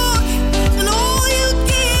talk and all you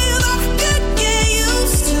give, I could get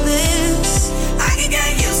used to this. I could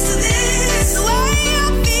get used to this. The way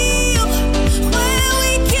I feel when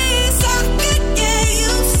we kiss, I could get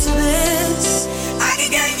used to this. I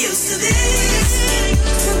could get used to this.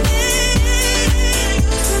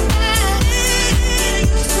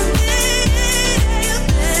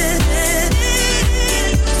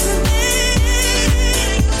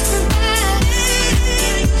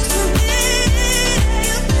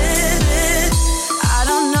 I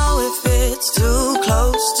don't know if it's too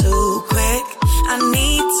close, too quick. I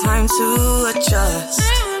need time to adjust.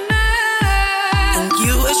 And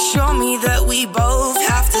you assure me that we both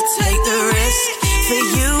have to take the risk. For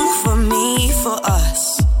you, for me, for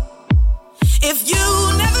us. If you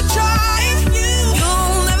never try,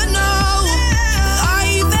 you'll never know.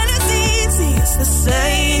 Life and it's easy, as the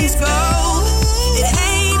sayings go. It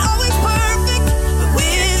ain't always perfect, but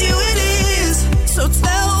with you it is. So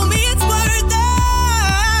tell me it's worth it.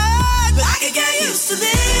 But I could get used to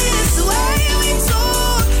this. The way we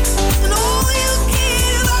talk and all you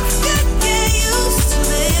give, I could get used to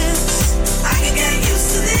this. I could get used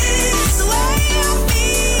to this. The way I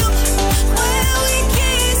feel when we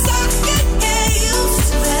kiss, I could get used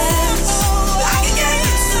to this. I could get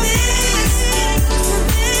used to this.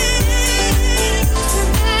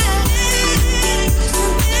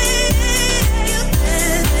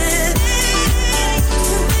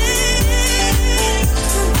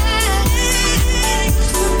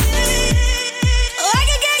 I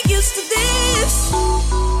could get used to this.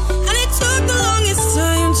 And it took the longest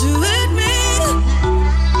time to admit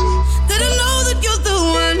that I know that you're the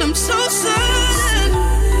one I'm so certain.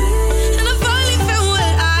 And I finally found what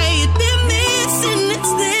I had been missing.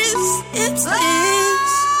 It's this, it's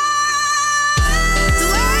this. The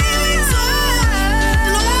way we talk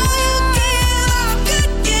and all you give, I could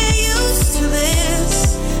get used to this.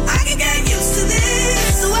 I could get used to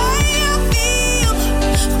this. The way I feel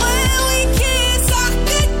when we kiss, I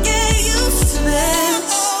could get used to this.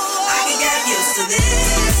 I could get used to this.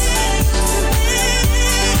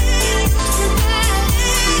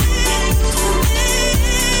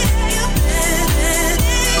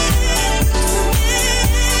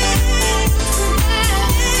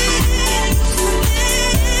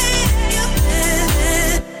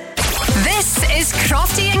 This is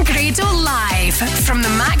Crofty and Grado live from the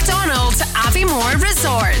McDonald's Aviemore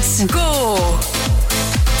Resort. Go!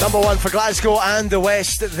 Number one for Glasgow and the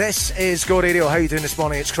West. This is Go Radio. How are you doing this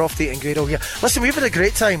morning? It's Crofty and Grado here. Listen, we've had a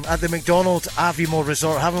great time at the McDonald's Aviemore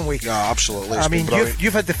Resort, haven't we? Yeah, absolutely. It's I mean, been brilliant.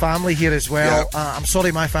 you've had the family here as well. I'm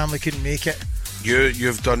sorry my family couldn't make it.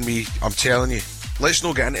 You've done me, I'm telling you. Let's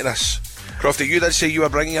not get into this. Crofty, you did say you were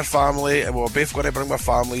bringing your family, and we were both going to bring our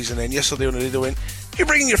families, and then yesterday on the radio went, you're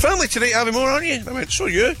bringing your family tonight, Aviemore, aren't you? And I went, so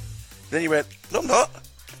you? And then you went, no, I'm not.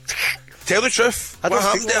 Tell the truth. I don't What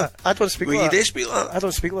happened speak like there? that. I don't speak Will like you that. do speak like that? I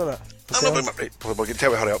don't speak like that. I'm not bringing my... Right, we're going to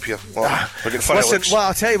tell me hurry up here. We're getting funny Listen, looks. well,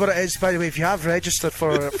 I'll tell you what it is, by the way. If you have registered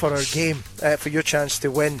for our game, for your chance to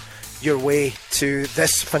win your way to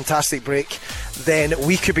this fantastic break, then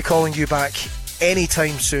we could be calling you back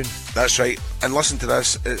anytime soon. That's right. And listen to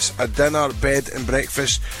this. It's a dinner, bed and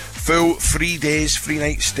breakfast. Full 3 days, 3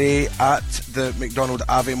 night stay at the McDonald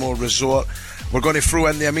Aviemore Resort. We're going to throw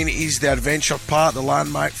in the amenities, the adventure park, the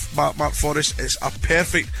landmark forest. It's a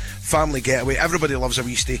perfect family getaway. Everybody loves a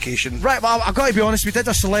wee staycation. Right, well, I've got to be honest, we did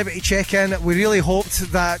a celebrity check-in. We really hoped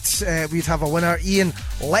that we'd have a winner. Ian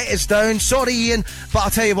let us down. Sorry, Ian, but I'll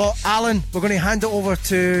tell you what, Alan, we're going to hand it over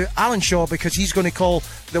to Alan Shaw because he's going to call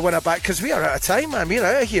the winner back because we are out of time, man. We're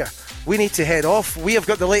out of here. we need to head off. We have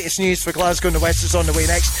got the latest news for Glasgow and the West is on the way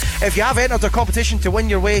next. If you have entered a competition to win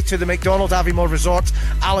your way to the McDonald Aviemore Resort,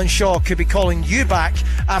 Alan Shaw could be calling you back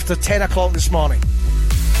after 10 o'clock this morning.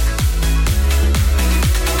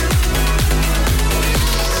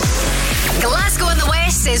 Glasgow and the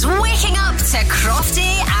West is waking up to Crofty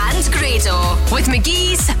and Grado with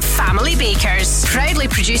McGee's Family Bakers, proudly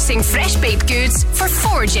producing fresh baked goods for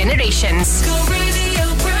 4 generations. Go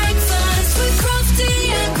Radio Breakfast with Crofty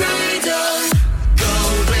and Grado. Go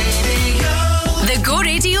Radio. The Go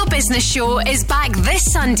Radio Business Show is back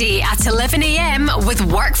this Sunday at 11 a.m. with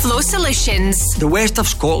Workflow Solutions. The west of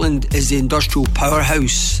Scotland is the industrial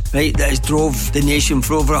powerhouse, right, that has drove the nation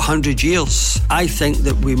for over 100 years. I think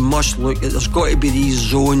that we must look at, there's got to be these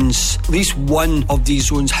zones. At least one of these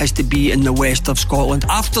zones has to be in the west of Scotland.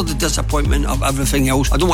 After the disappointment of everything else, I don't